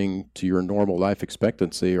living to your normal life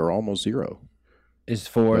expectancy are almost zero. Is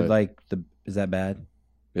is that bad?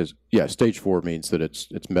 Stage 4 means that it's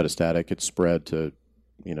metastatic. It's spread to,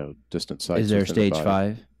 distant sites. Is there within the stage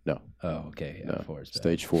body. 5? No. Oh, okay. Yeah, No. 4 is bad.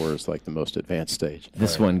 Stage 4 is like the most advanced stage.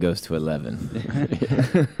 This one goes to 11.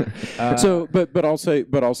 But I'll say,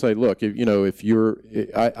 look,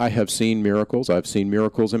 I have seen miracles. I've seen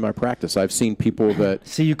miracles in my practice. I've seen people that.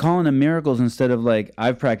 See, you're calling them miracles instead of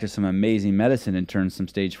I've practiced some amazing medicine and turned some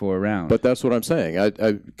stage 4 around. But that's what I'm saying.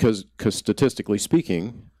 Because statistically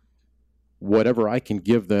speaking, whatever I can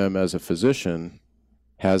give them as a physician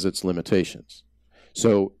has its limitations.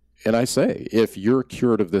 So, and I say, if you're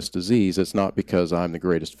cured of this disease, it's not because I'm the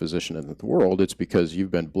greatest physician in the world. It's because you've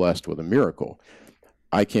been blessed with a miracle.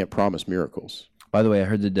 I can't promise miracles. By the way, I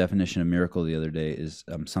heard the definition of miracle the other day is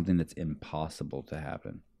something that's impossible to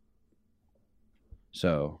happen.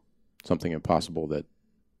 So, Something impossible that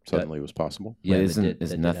suddenly was possible. yeah, Wait, that is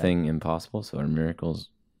did nothing impossible? So are miracles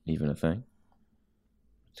even a thing?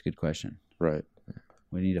 It's a good question. Right.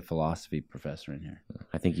 We need a philosophy professor in here.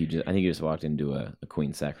 I think you just walked into a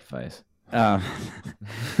queen sacrifice.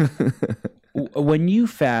 When you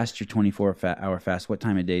fast your 24-hour fast, what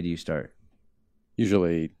time of day do you start?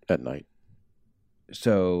 Usually at night.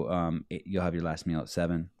 So you'll have your last meal at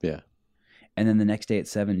 7. Yeah. And then the next day at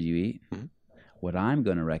 7, do you eat? Mhm. What I'm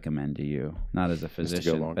going to recommend to you, not as a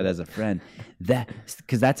physician, longer. but as a friend,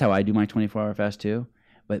 because that's how I do my 24-hour fast too.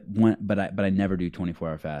 But I never do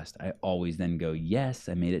 24-hour fast. I always then go, yes,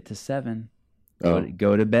 I made it to 7.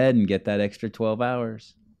 Go to bed and get that extra 12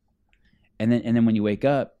 hours. And then when you wake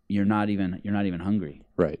up, you're not even hungry.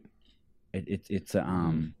 Right. It's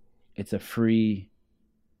a free.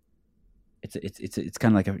 It's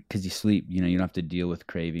kind of like because you sleep, you don't have to deal with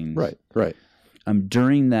cravings. Right.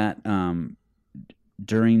 During that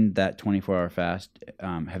 24-hour fast,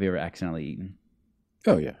 have you ever accidentally eaten?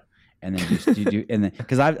 Oh yeah. And then you do, and then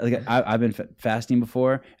because I've been fasting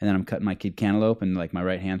before, and then I'm cutting my kid cantaloupe, and like my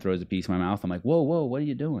right hand throws a piece in my mouth. I'm like, whoa, what are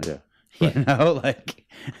you doing? Yeah. Right.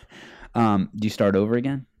 Do you start over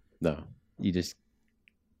again? No. You just.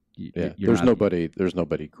 There's nobody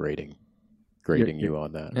grading you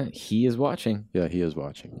on that. Yeah, he is watching. Yeah, he is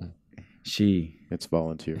watching. It's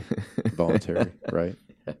voluntary, right?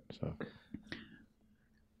 So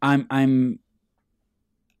I'm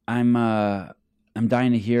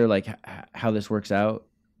dying to hear like how this works out,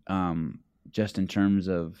 just in terms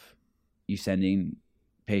of you sending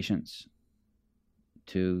patients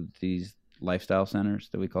to these lifestyle centers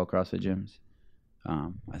that we call CrossFit gyms.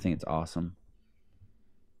 I think it's awesome.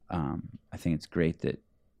 I think it's great that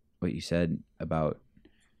what you said about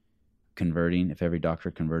converting. If every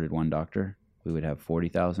doctor converted one doctor, we would have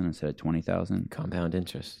 40,000 instead of 20,000. Compound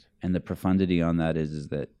interest. And the profundity on that is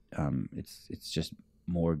that it's just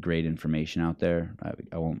more great information out there.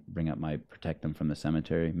 I won't bring up my protect them from the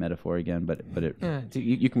cemetery metaphor again, but it. Yeah,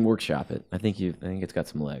 you can workshop it. I think it's got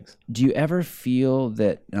some legs. Do you ever feel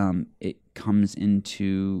that it comes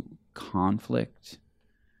into conflict?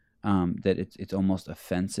 That it's almost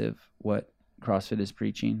offensive what CrossFit is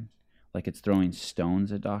preaching, like it's throwing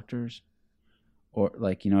stones at doctors, or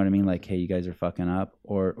like, you know what I mean? Like, hey, you guys are fucking up,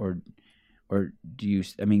 or do you?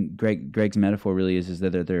 I mean, Greg's metaphor really is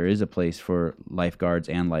that there is a place for lifeguards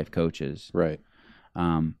and life coaches, right?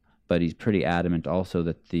 But he's pretty adamant also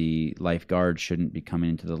that the lifeguards shouldn't be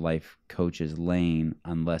coming into the life coach's lane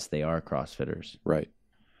unless they are CrossFitters, right?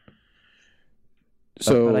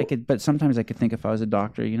 But sometimes I could think if I was a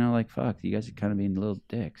doctor, like, fuck, you guys are kind of being little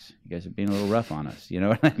dicks. You guys are being a little rough on us. You know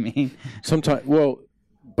what I mean? Sometimes,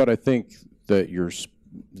 but I think that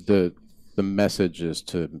the message is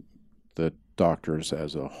to the doctors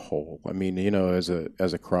as a whole. I mean, as a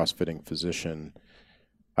CrossFitting physician,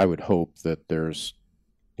 I would hope that there's,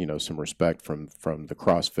 some respect from the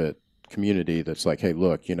CrossFit community that's like, hey,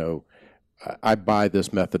 look, I buy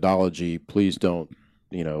this methodology. Please don't,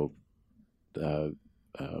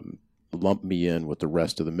 lump me in with the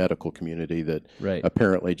rest of the medical community that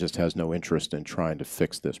apparently just has no interest in trying to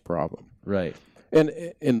fix this problem. Right.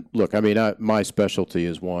 And look, I mean, my specialty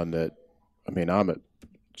is one that, I mean,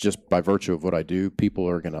 just by virtue of what I do, people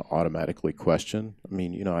are going to automatically question. I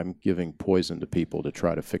mean, I'm giving poison to people to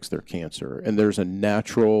try to fix their cancer. And there's a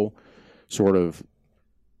natural sort of,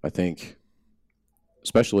 I think,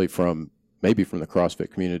 especially maybe from the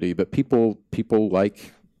CrossFit community, but people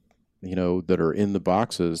like, that are in the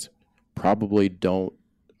boxes probably don't,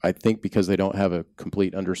 I think because they don't have a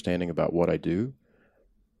complete understanding about what I do,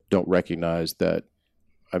 don't recognize that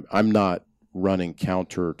I'm not running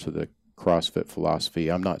counter to the CrossFit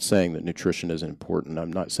philosophy. I'm not saying that nutrition isn't important.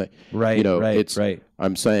 I'm not saying, right.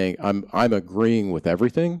 I'm saying I'm agreeing with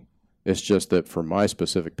everything. It's just that for my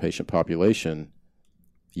specific patient population,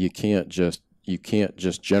 you can't just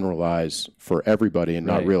generalize for everybody and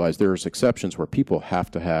not realize there's exceptions where people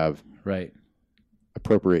have to have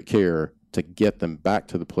appropriate care to get them back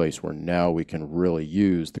to the place where now we can really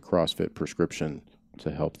use the CrossFit prescription to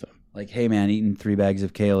help them. Like, hey, man, eating 3 bags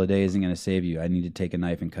of kale a day isn't going to save you. I need to take a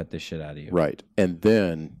knife and cut this shit out of you. Right. And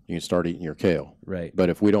then you can start eating your kale. Right. But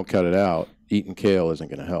if we don't cut it out, eating kale isn't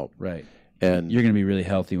going to help. Right. And you're going to be really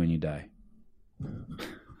healthy when you die.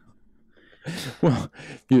 Well,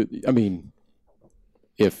 I mean,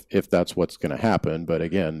 if that's what's going to happen. But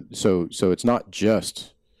again, so it's not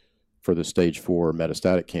just for the stage 4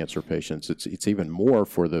 metastatic cancer patients. It's even more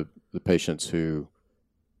for the patients who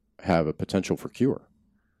have a potential for cure,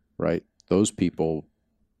 right? Those people,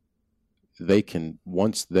 they can,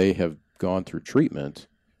 once they have gone through treatment,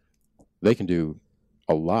 they can do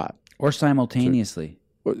a lot. Or simultaneously.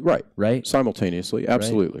 Right. Simultaneously,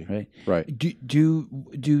 absolutely. Right.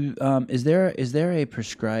 Is there a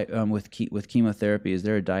prescribe with chemotherapy? Is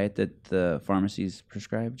there a diet that the pharmacies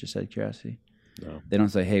prescribe? Just out of curiosity. No. They don't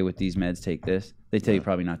say, hey, with these meds, take this. They tell you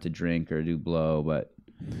probably not to drink or do blow, but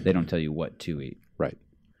They don't tell you what to eat. Right.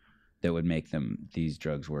 That would make these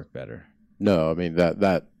drugs work better. No, I mean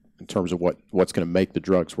that in terms of what's going to make the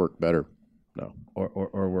drugs work better. No.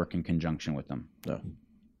 Or work in conjunction with them. No.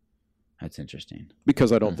 That's interesting.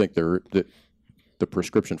 Because I don't think the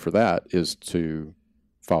prescription for that is to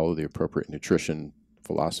follow the appropriate nutrition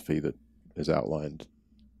philosophy that is outlined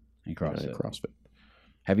In in CrossFit. CrossFit.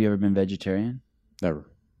 Have you ever been vegetarian? Never.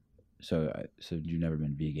 So you've never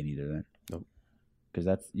been vegan either then? Nope. Because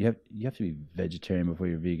you have to be vegetarian before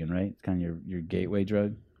you're vegan, right? It's kind of your gateway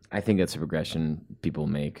drug. I think that's a progression people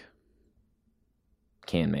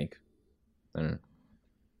can make. I don't know.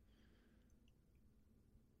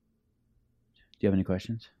 Do you have any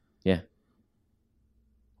questions? Yeah.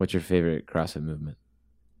 What's your favorite CrossFit movement?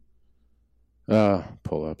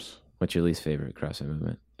 Pull-ups. What's your least favorite CrossFit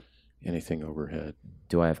movement? Anything overhead.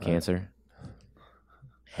 Do I have cancer?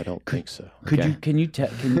 I don't think so. Could Okay. you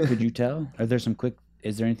tell? Are there some quick?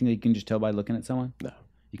 Is there anything that you can just tell by looking at someone? No.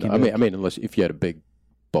 You No, can't. I mean, unless if you had a big,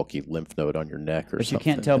 bulky lymph node on your neck or but you something.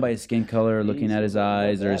 can't tell by his skin color, or looking at his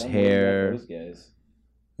eyes or his hair.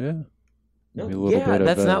 Yeah. No, Maybe a little bit of,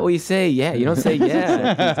 that's not what you say. Yeah, you don't say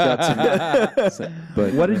yeah.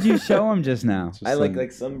 But What did you show him just now? just I some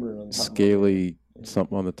like sunburn on top. scaly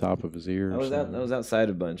something on the top of his ear. I or was something. outside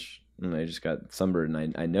a bunch, and I just got sunburned,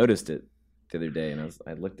 and I noticed it the other day, and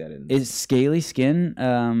I looked at it. And, Is scaly skin?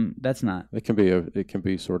 That's not. It can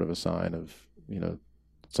be sort of a sign of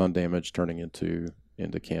sun damage turning into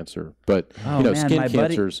cancer. But Oh, man, skin my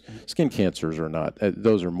buddy- cancers are not.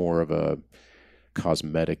 Those are more of a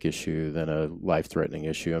cosmetic issue than a life-threatening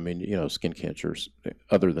issue. I mean, skin cancers,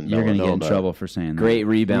 other than You're melanoma, gonna get in trouble for saying that. great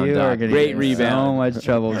rebound, You are Doc. gonna Great get in rebound. So much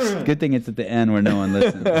trouble. Good thing it's at the end where no one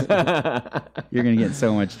listens. You're gonna get in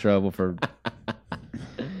so much trouble for.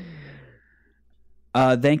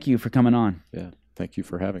 Thank you for coming on. Yeah. Thank you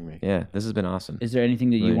for having me. Yeah, this has been awesome. Is there anything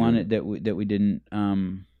that you Really wanted that we didn't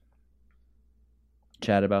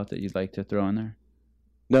chat about that you'd like to throw in there?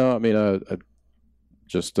 No, I mean, I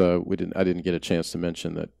didn't get a chance to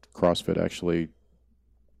mention that CrossFit actually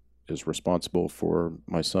is responsible for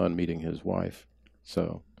my son meeting his wife.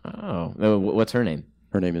 So Oh, what's her name?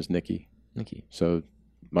 her name is Nikki. Nikki. So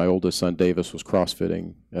my oldest son Davis was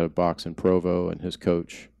CrossFitting at a box in Provo, and his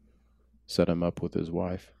coach set him up with his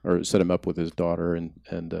wife, or set him up with his daughter, and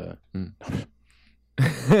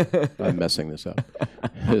I'm messing this up.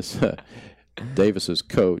 His Davis's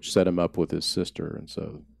coach set him up with his sister, and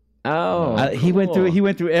so He went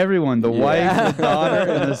through everyone: the wife, the daughter,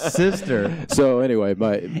 and the sister. so anyway,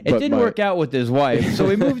 It didn't work out with his wife, so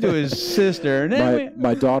we moved to his sister. And then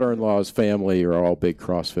my daughter-in-law's family are all big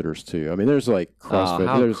CrossFitters too. I mean, there's like CrossFit. Oh,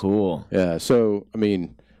 how there's, cool. Yeah. So I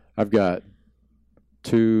mean, I've got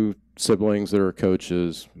 2 siblings that are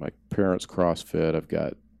coaches. My parents CrossFit. I've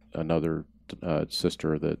got another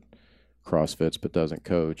sister that CrossFits but doesn't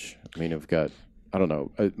coach. I mean, I don't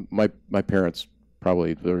know. My parents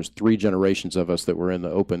probably, there's 3 generations of us that were in the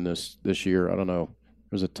Open this year. I don't know.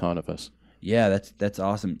 There's a ton of us. yeah, that's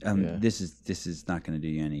awesome. Yeah. This is not going to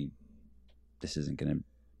do you any. This isn't going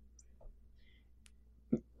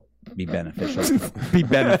to be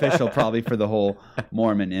beneficial probably for the whole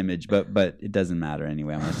Mormon image, but it doesn't matter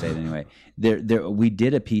anyway. I'm going to say it anyway. We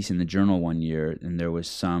did a piece in the journal one year, and there was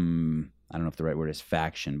some, I don't know if the right word is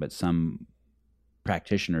faction, but some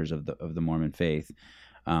practitioners of the Mormon faith,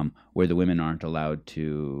 where the women aren't allowed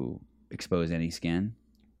to expose any skin,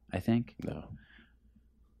 I think. No.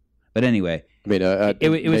 But anyway, I mean,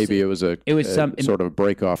 maybe it was some sort of a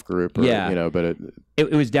break-off group, or, Yeah. but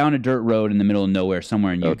it was down a dirt road in the middle of nowhere,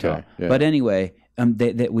 somewhere in Utah. Okay, yeah. But anyway,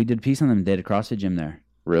 we did a piece on them. They had a CrossFit gym there.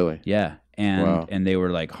 really, Yeah, and Wow. and they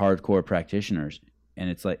were like hardcore practitioners, and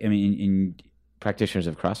it's like, I mean, in Practitioners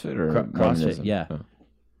of CrossFit or CrossFit, Mormonism? yeah. Oh.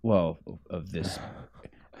 Well, of this,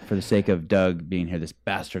 for the sake of Doug being here, this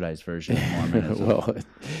bastardized version of Mormonism. well,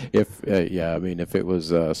 if it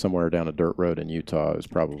was somewhere down a dirt road in Utah, it was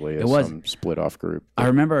probably some split-off group. I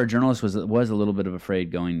remember our journalist was a little bit of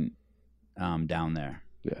afraid going down there.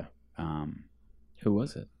 Yeah. Who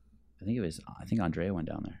was it? I think Andrea went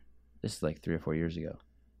down there. This is like 3 or 4 years ago.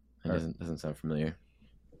 It doesn't sound familiar.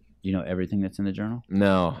 You know everything that's in the journal?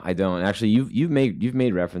 No, I don't. Actually, you've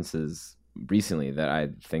made references recently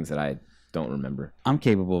things that I don't remember. I'm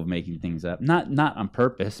capable of making things up, not on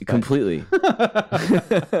purpose. But Completely.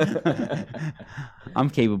 I'm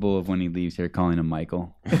capable of, when he leaves here, calling him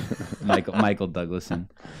Michael Douglason.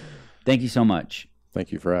 Thank you so much,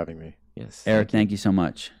 Thank you for having me. Yes. Eric. Thank you so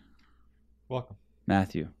much, Welcome.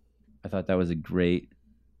 Matthew. I thought that was a great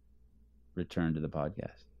return to the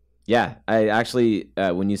podcast. Yeah, I actually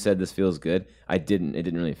when you said this feels good, it didn't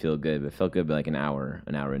really feel good, but it felt good by like an hour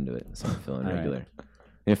into it. So I'm feeling All right. regular.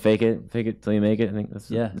 You know, fake it till you make it. I think that's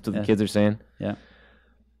what the kids are saying. Yeah.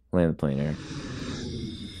 Land the plane, Eric.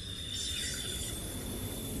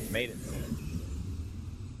 Made it.